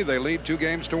 6-3. They lead 2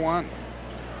 games to 1.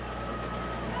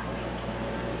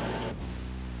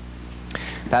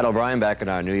 Pat O'Brien back in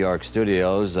our New York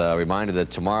studios. Reminder that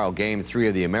tomorrow, Game 3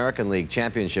 of the American League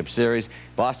Championship Series.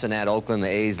 Boston at Oakland. The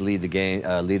A's lead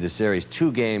the series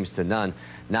 2-0.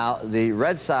 Now, the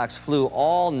Red Sox flew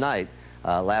all night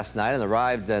last night and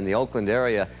arrived in the Oakland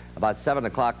area about 7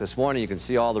 o'clock this morning. You can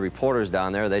see all the reporters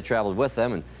down there. They traveled with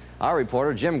them, and our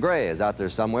reporter, Jim Gray, is out there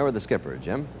somewhere with the skipper.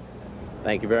 Jim?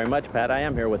 Thank you very much, Pat. I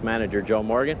am here with manager Joe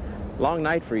Morgan. Long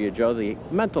night for you, Joe. The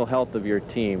mental health of your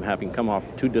team, having come off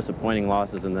 2 disappointing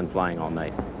losses and then flying all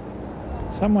night.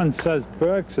 Someone says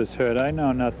Burks is hurt. I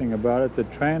know nothing about it. The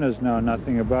trainers know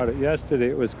nothing about it. Yesterday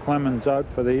it was Clemens out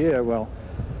for the year. Well,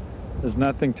 there's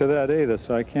nothing to that either,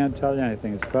 so I can't tell you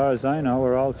anything. As far as I know,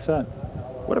 we're all set.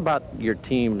 What about your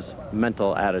team's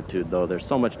mental attitude, though? There's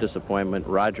so much disappointment,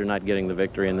 Roger not getting the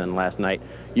victory, and then last night,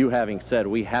 you having said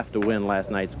we have to win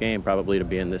last night's game probably to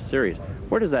be in this series.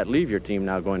 Where does that leave your team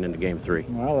now going into Game 3?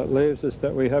 Well, it leaves us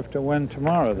that we have to win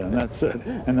tomorrow then, that's it.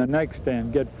 And the next day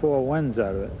and get 4 wins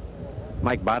out of it.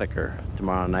 Mike Boddicker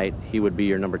tomorrow night, he would be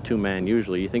your number 2 man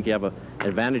usually. You think you have an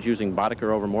advantage using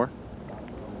Boddicker over Moore?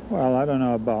 Well, I don't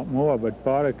know about Moore, but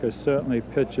Boddicker certainly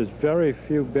pitches very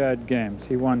few bad games.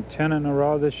 He won 10 in a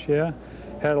row this year,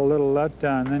 had a little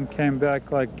letdown, then came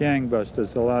back like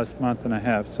gangbusters the last month and a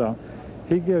half. So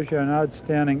he gives you an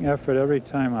outstanding effort every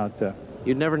time out there.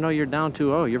 You'd never know you're down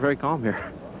 2-0. You're very calm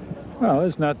here. Well,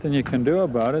 there's nothing you can do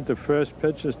about it. The first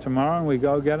pitch is tomorrow, and we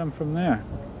go get him from there.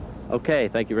 Okay,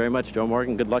 thank you very much, Joe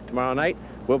Morgan. Good luck tomorrow night.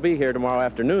 We'll be here tomorrow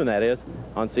afternoon, that is,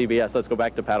 on CBS. Let's go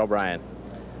back to Pat O'Brien.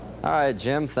 All right,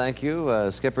 Jim, thank you.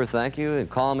 Skipper, thank you. And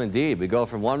calm indeed. We go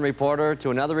from one reporter to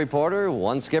another reporter,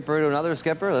 one skipper to another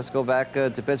skipper. Let's go back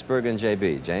to Pittsburgh and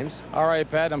JB. James? All right,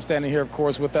 Pat, I'm standing here, of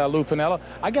course, with Lou Piniella.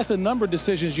 I guess a number of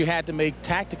decisions you had to make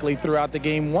tactically throughout the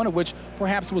game, one of which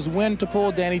perhaps was when to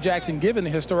pull Danny Jackson, given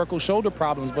the historical shoulder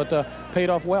problems, but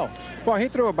paid off well. Well, he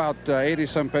threw about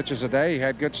 80-some pitches a day. He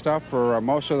had good stuff for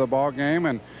most of the ball game.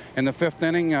 And in the 5th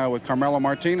inning, with Carmelo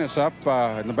Martinez up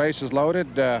and the bases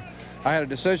loaded, I had a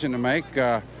decision to make.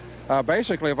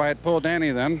 Basically, if I had pulled Danny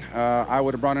then, I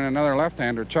would have brought in another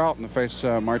left-hander, Charlton, to face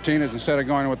Martinez instead of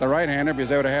going with the right-hander, because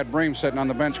they would have had Bream sitting on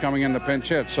the bench coming in to pinch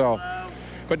hit. So,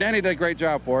 but Danny did a great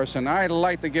job for us, and I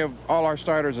like to give all our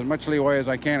starters as much leeway as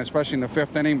I can, especially in the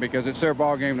 5th inning, because it's their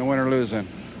ball game to win or lose in.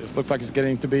 This looks like it's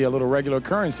getting to be a little regular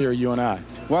occurrence here, you and I.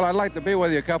 Well, I'd like to be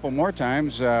with you a couple more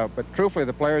times, but truthfully,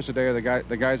 the players today are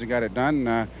the guys that got it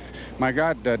done. My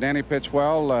God, Danny pitched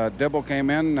well. Dibble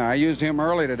came in. I used him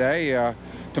early today.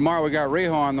 Tomorrow we got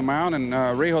Rijo on the mound, and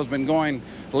Rijo's been going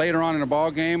later on in the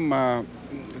ball game in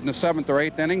the 7th or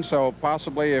 8th inning, so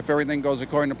possibly if everything goes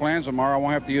according to plans tomorrow, I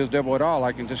won't have to use Dibble at all.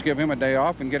 I can just give him a day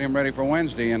off and get him ready for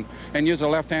Wednesday and use the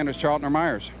left-handers, Charlton or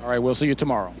Myers. All right, we'll see you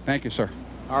tomorrow. Thank you, sir.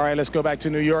 All right, let's go back to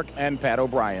New York and Pat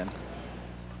O'Brien.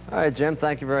 All right, Jim,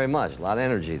 thank you very much. A lot of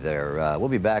energy there. We'll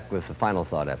be back with the final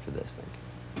thought after this. Thank you.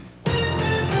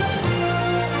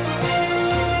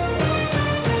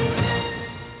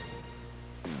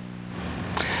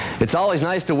 It's always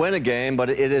nice to win a game, but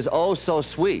it is oh so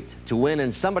sweet to win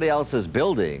in somebody else's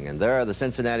building. And there are the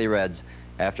Cincinnati Reds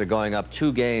after going up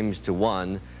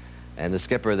 2-1, and the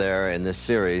skipper there in this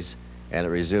series. And it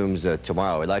resumes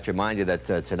tomorrow. We'd like to remind you that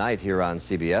tonight here on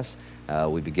CBS,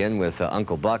 we begin with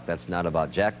Uncle Buck. That's not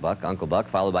about Jack Buck. Uncle Buck,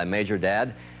 followed by Major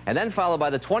Dad, and then followed by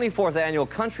the 24th Annual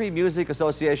Country Music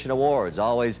Association Awards,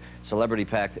 always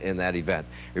celebrity-packed in that event.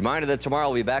 Reminder that tomorrow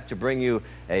we'll be back to bring you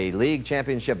a league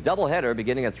championship doubleheader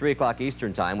beginning at 3 o'clock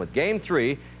Eastern Time with Game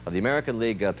 3 of the American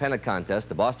League Pennant Contest.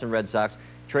 The Boston Red Sox,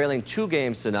 trailing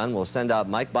 2-0, will send out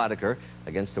Mike Boddicker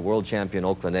against the world champion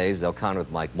Oakland A's. They'll counter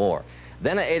with Mike Moore.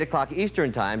 Then at 8 o'clock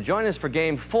Eastern Time, join us for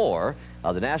Game 4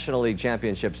 of the National League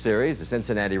Championship Series. The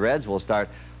Cincinnati Reds will start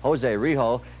Jose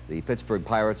Rijo. The Pittsburgh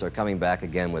Pirates are coming back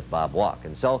again with Bob Walk.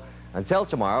 And so, until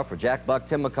tomorrow, for Jack Buck,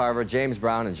 Tim McCarver, James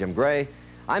Brown, and Jim Gray,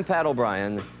 I'm Pat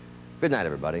O'Brien. Good night,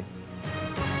 everybody.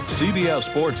 CBS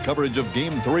Sports coverage of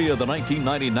Game 3 of the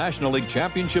 1990 National League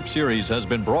Championship Series has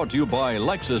been brought to you by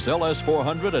Lexus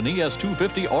LS400 and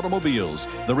ES250 automobiles,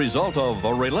 the result of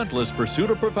a relentless pursuit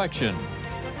of perfection.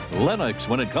 Lennox,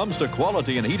 when it comes to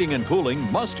quality in heating and cooling,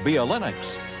 must be a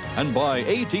Lennox. And by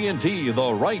AT&T,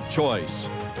 the right choice.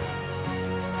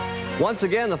 Once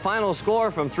again, the final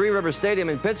score from Three River Stadium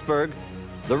in Pittsburgh,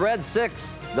 the Reds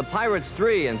 6, the Pirates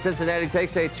 3, and Cincinnati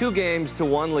takes a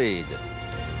 2-1 lead.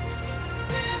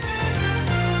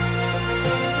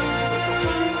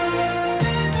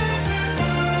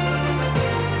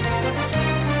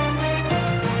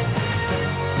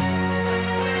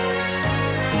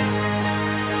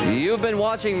 You've been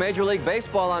watching Major League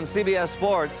Baseball on CBS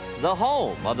Sports, the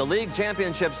home of the League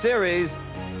Championship Series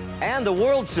and the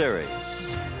World Series.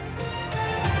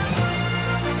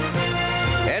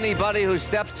 Anybody who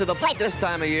steps to the plate this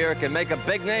time of year can make a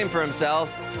big name for himself.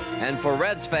 And for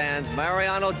Reds fans,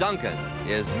 Mariano Duncan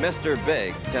is Mr.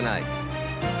 Big tonight.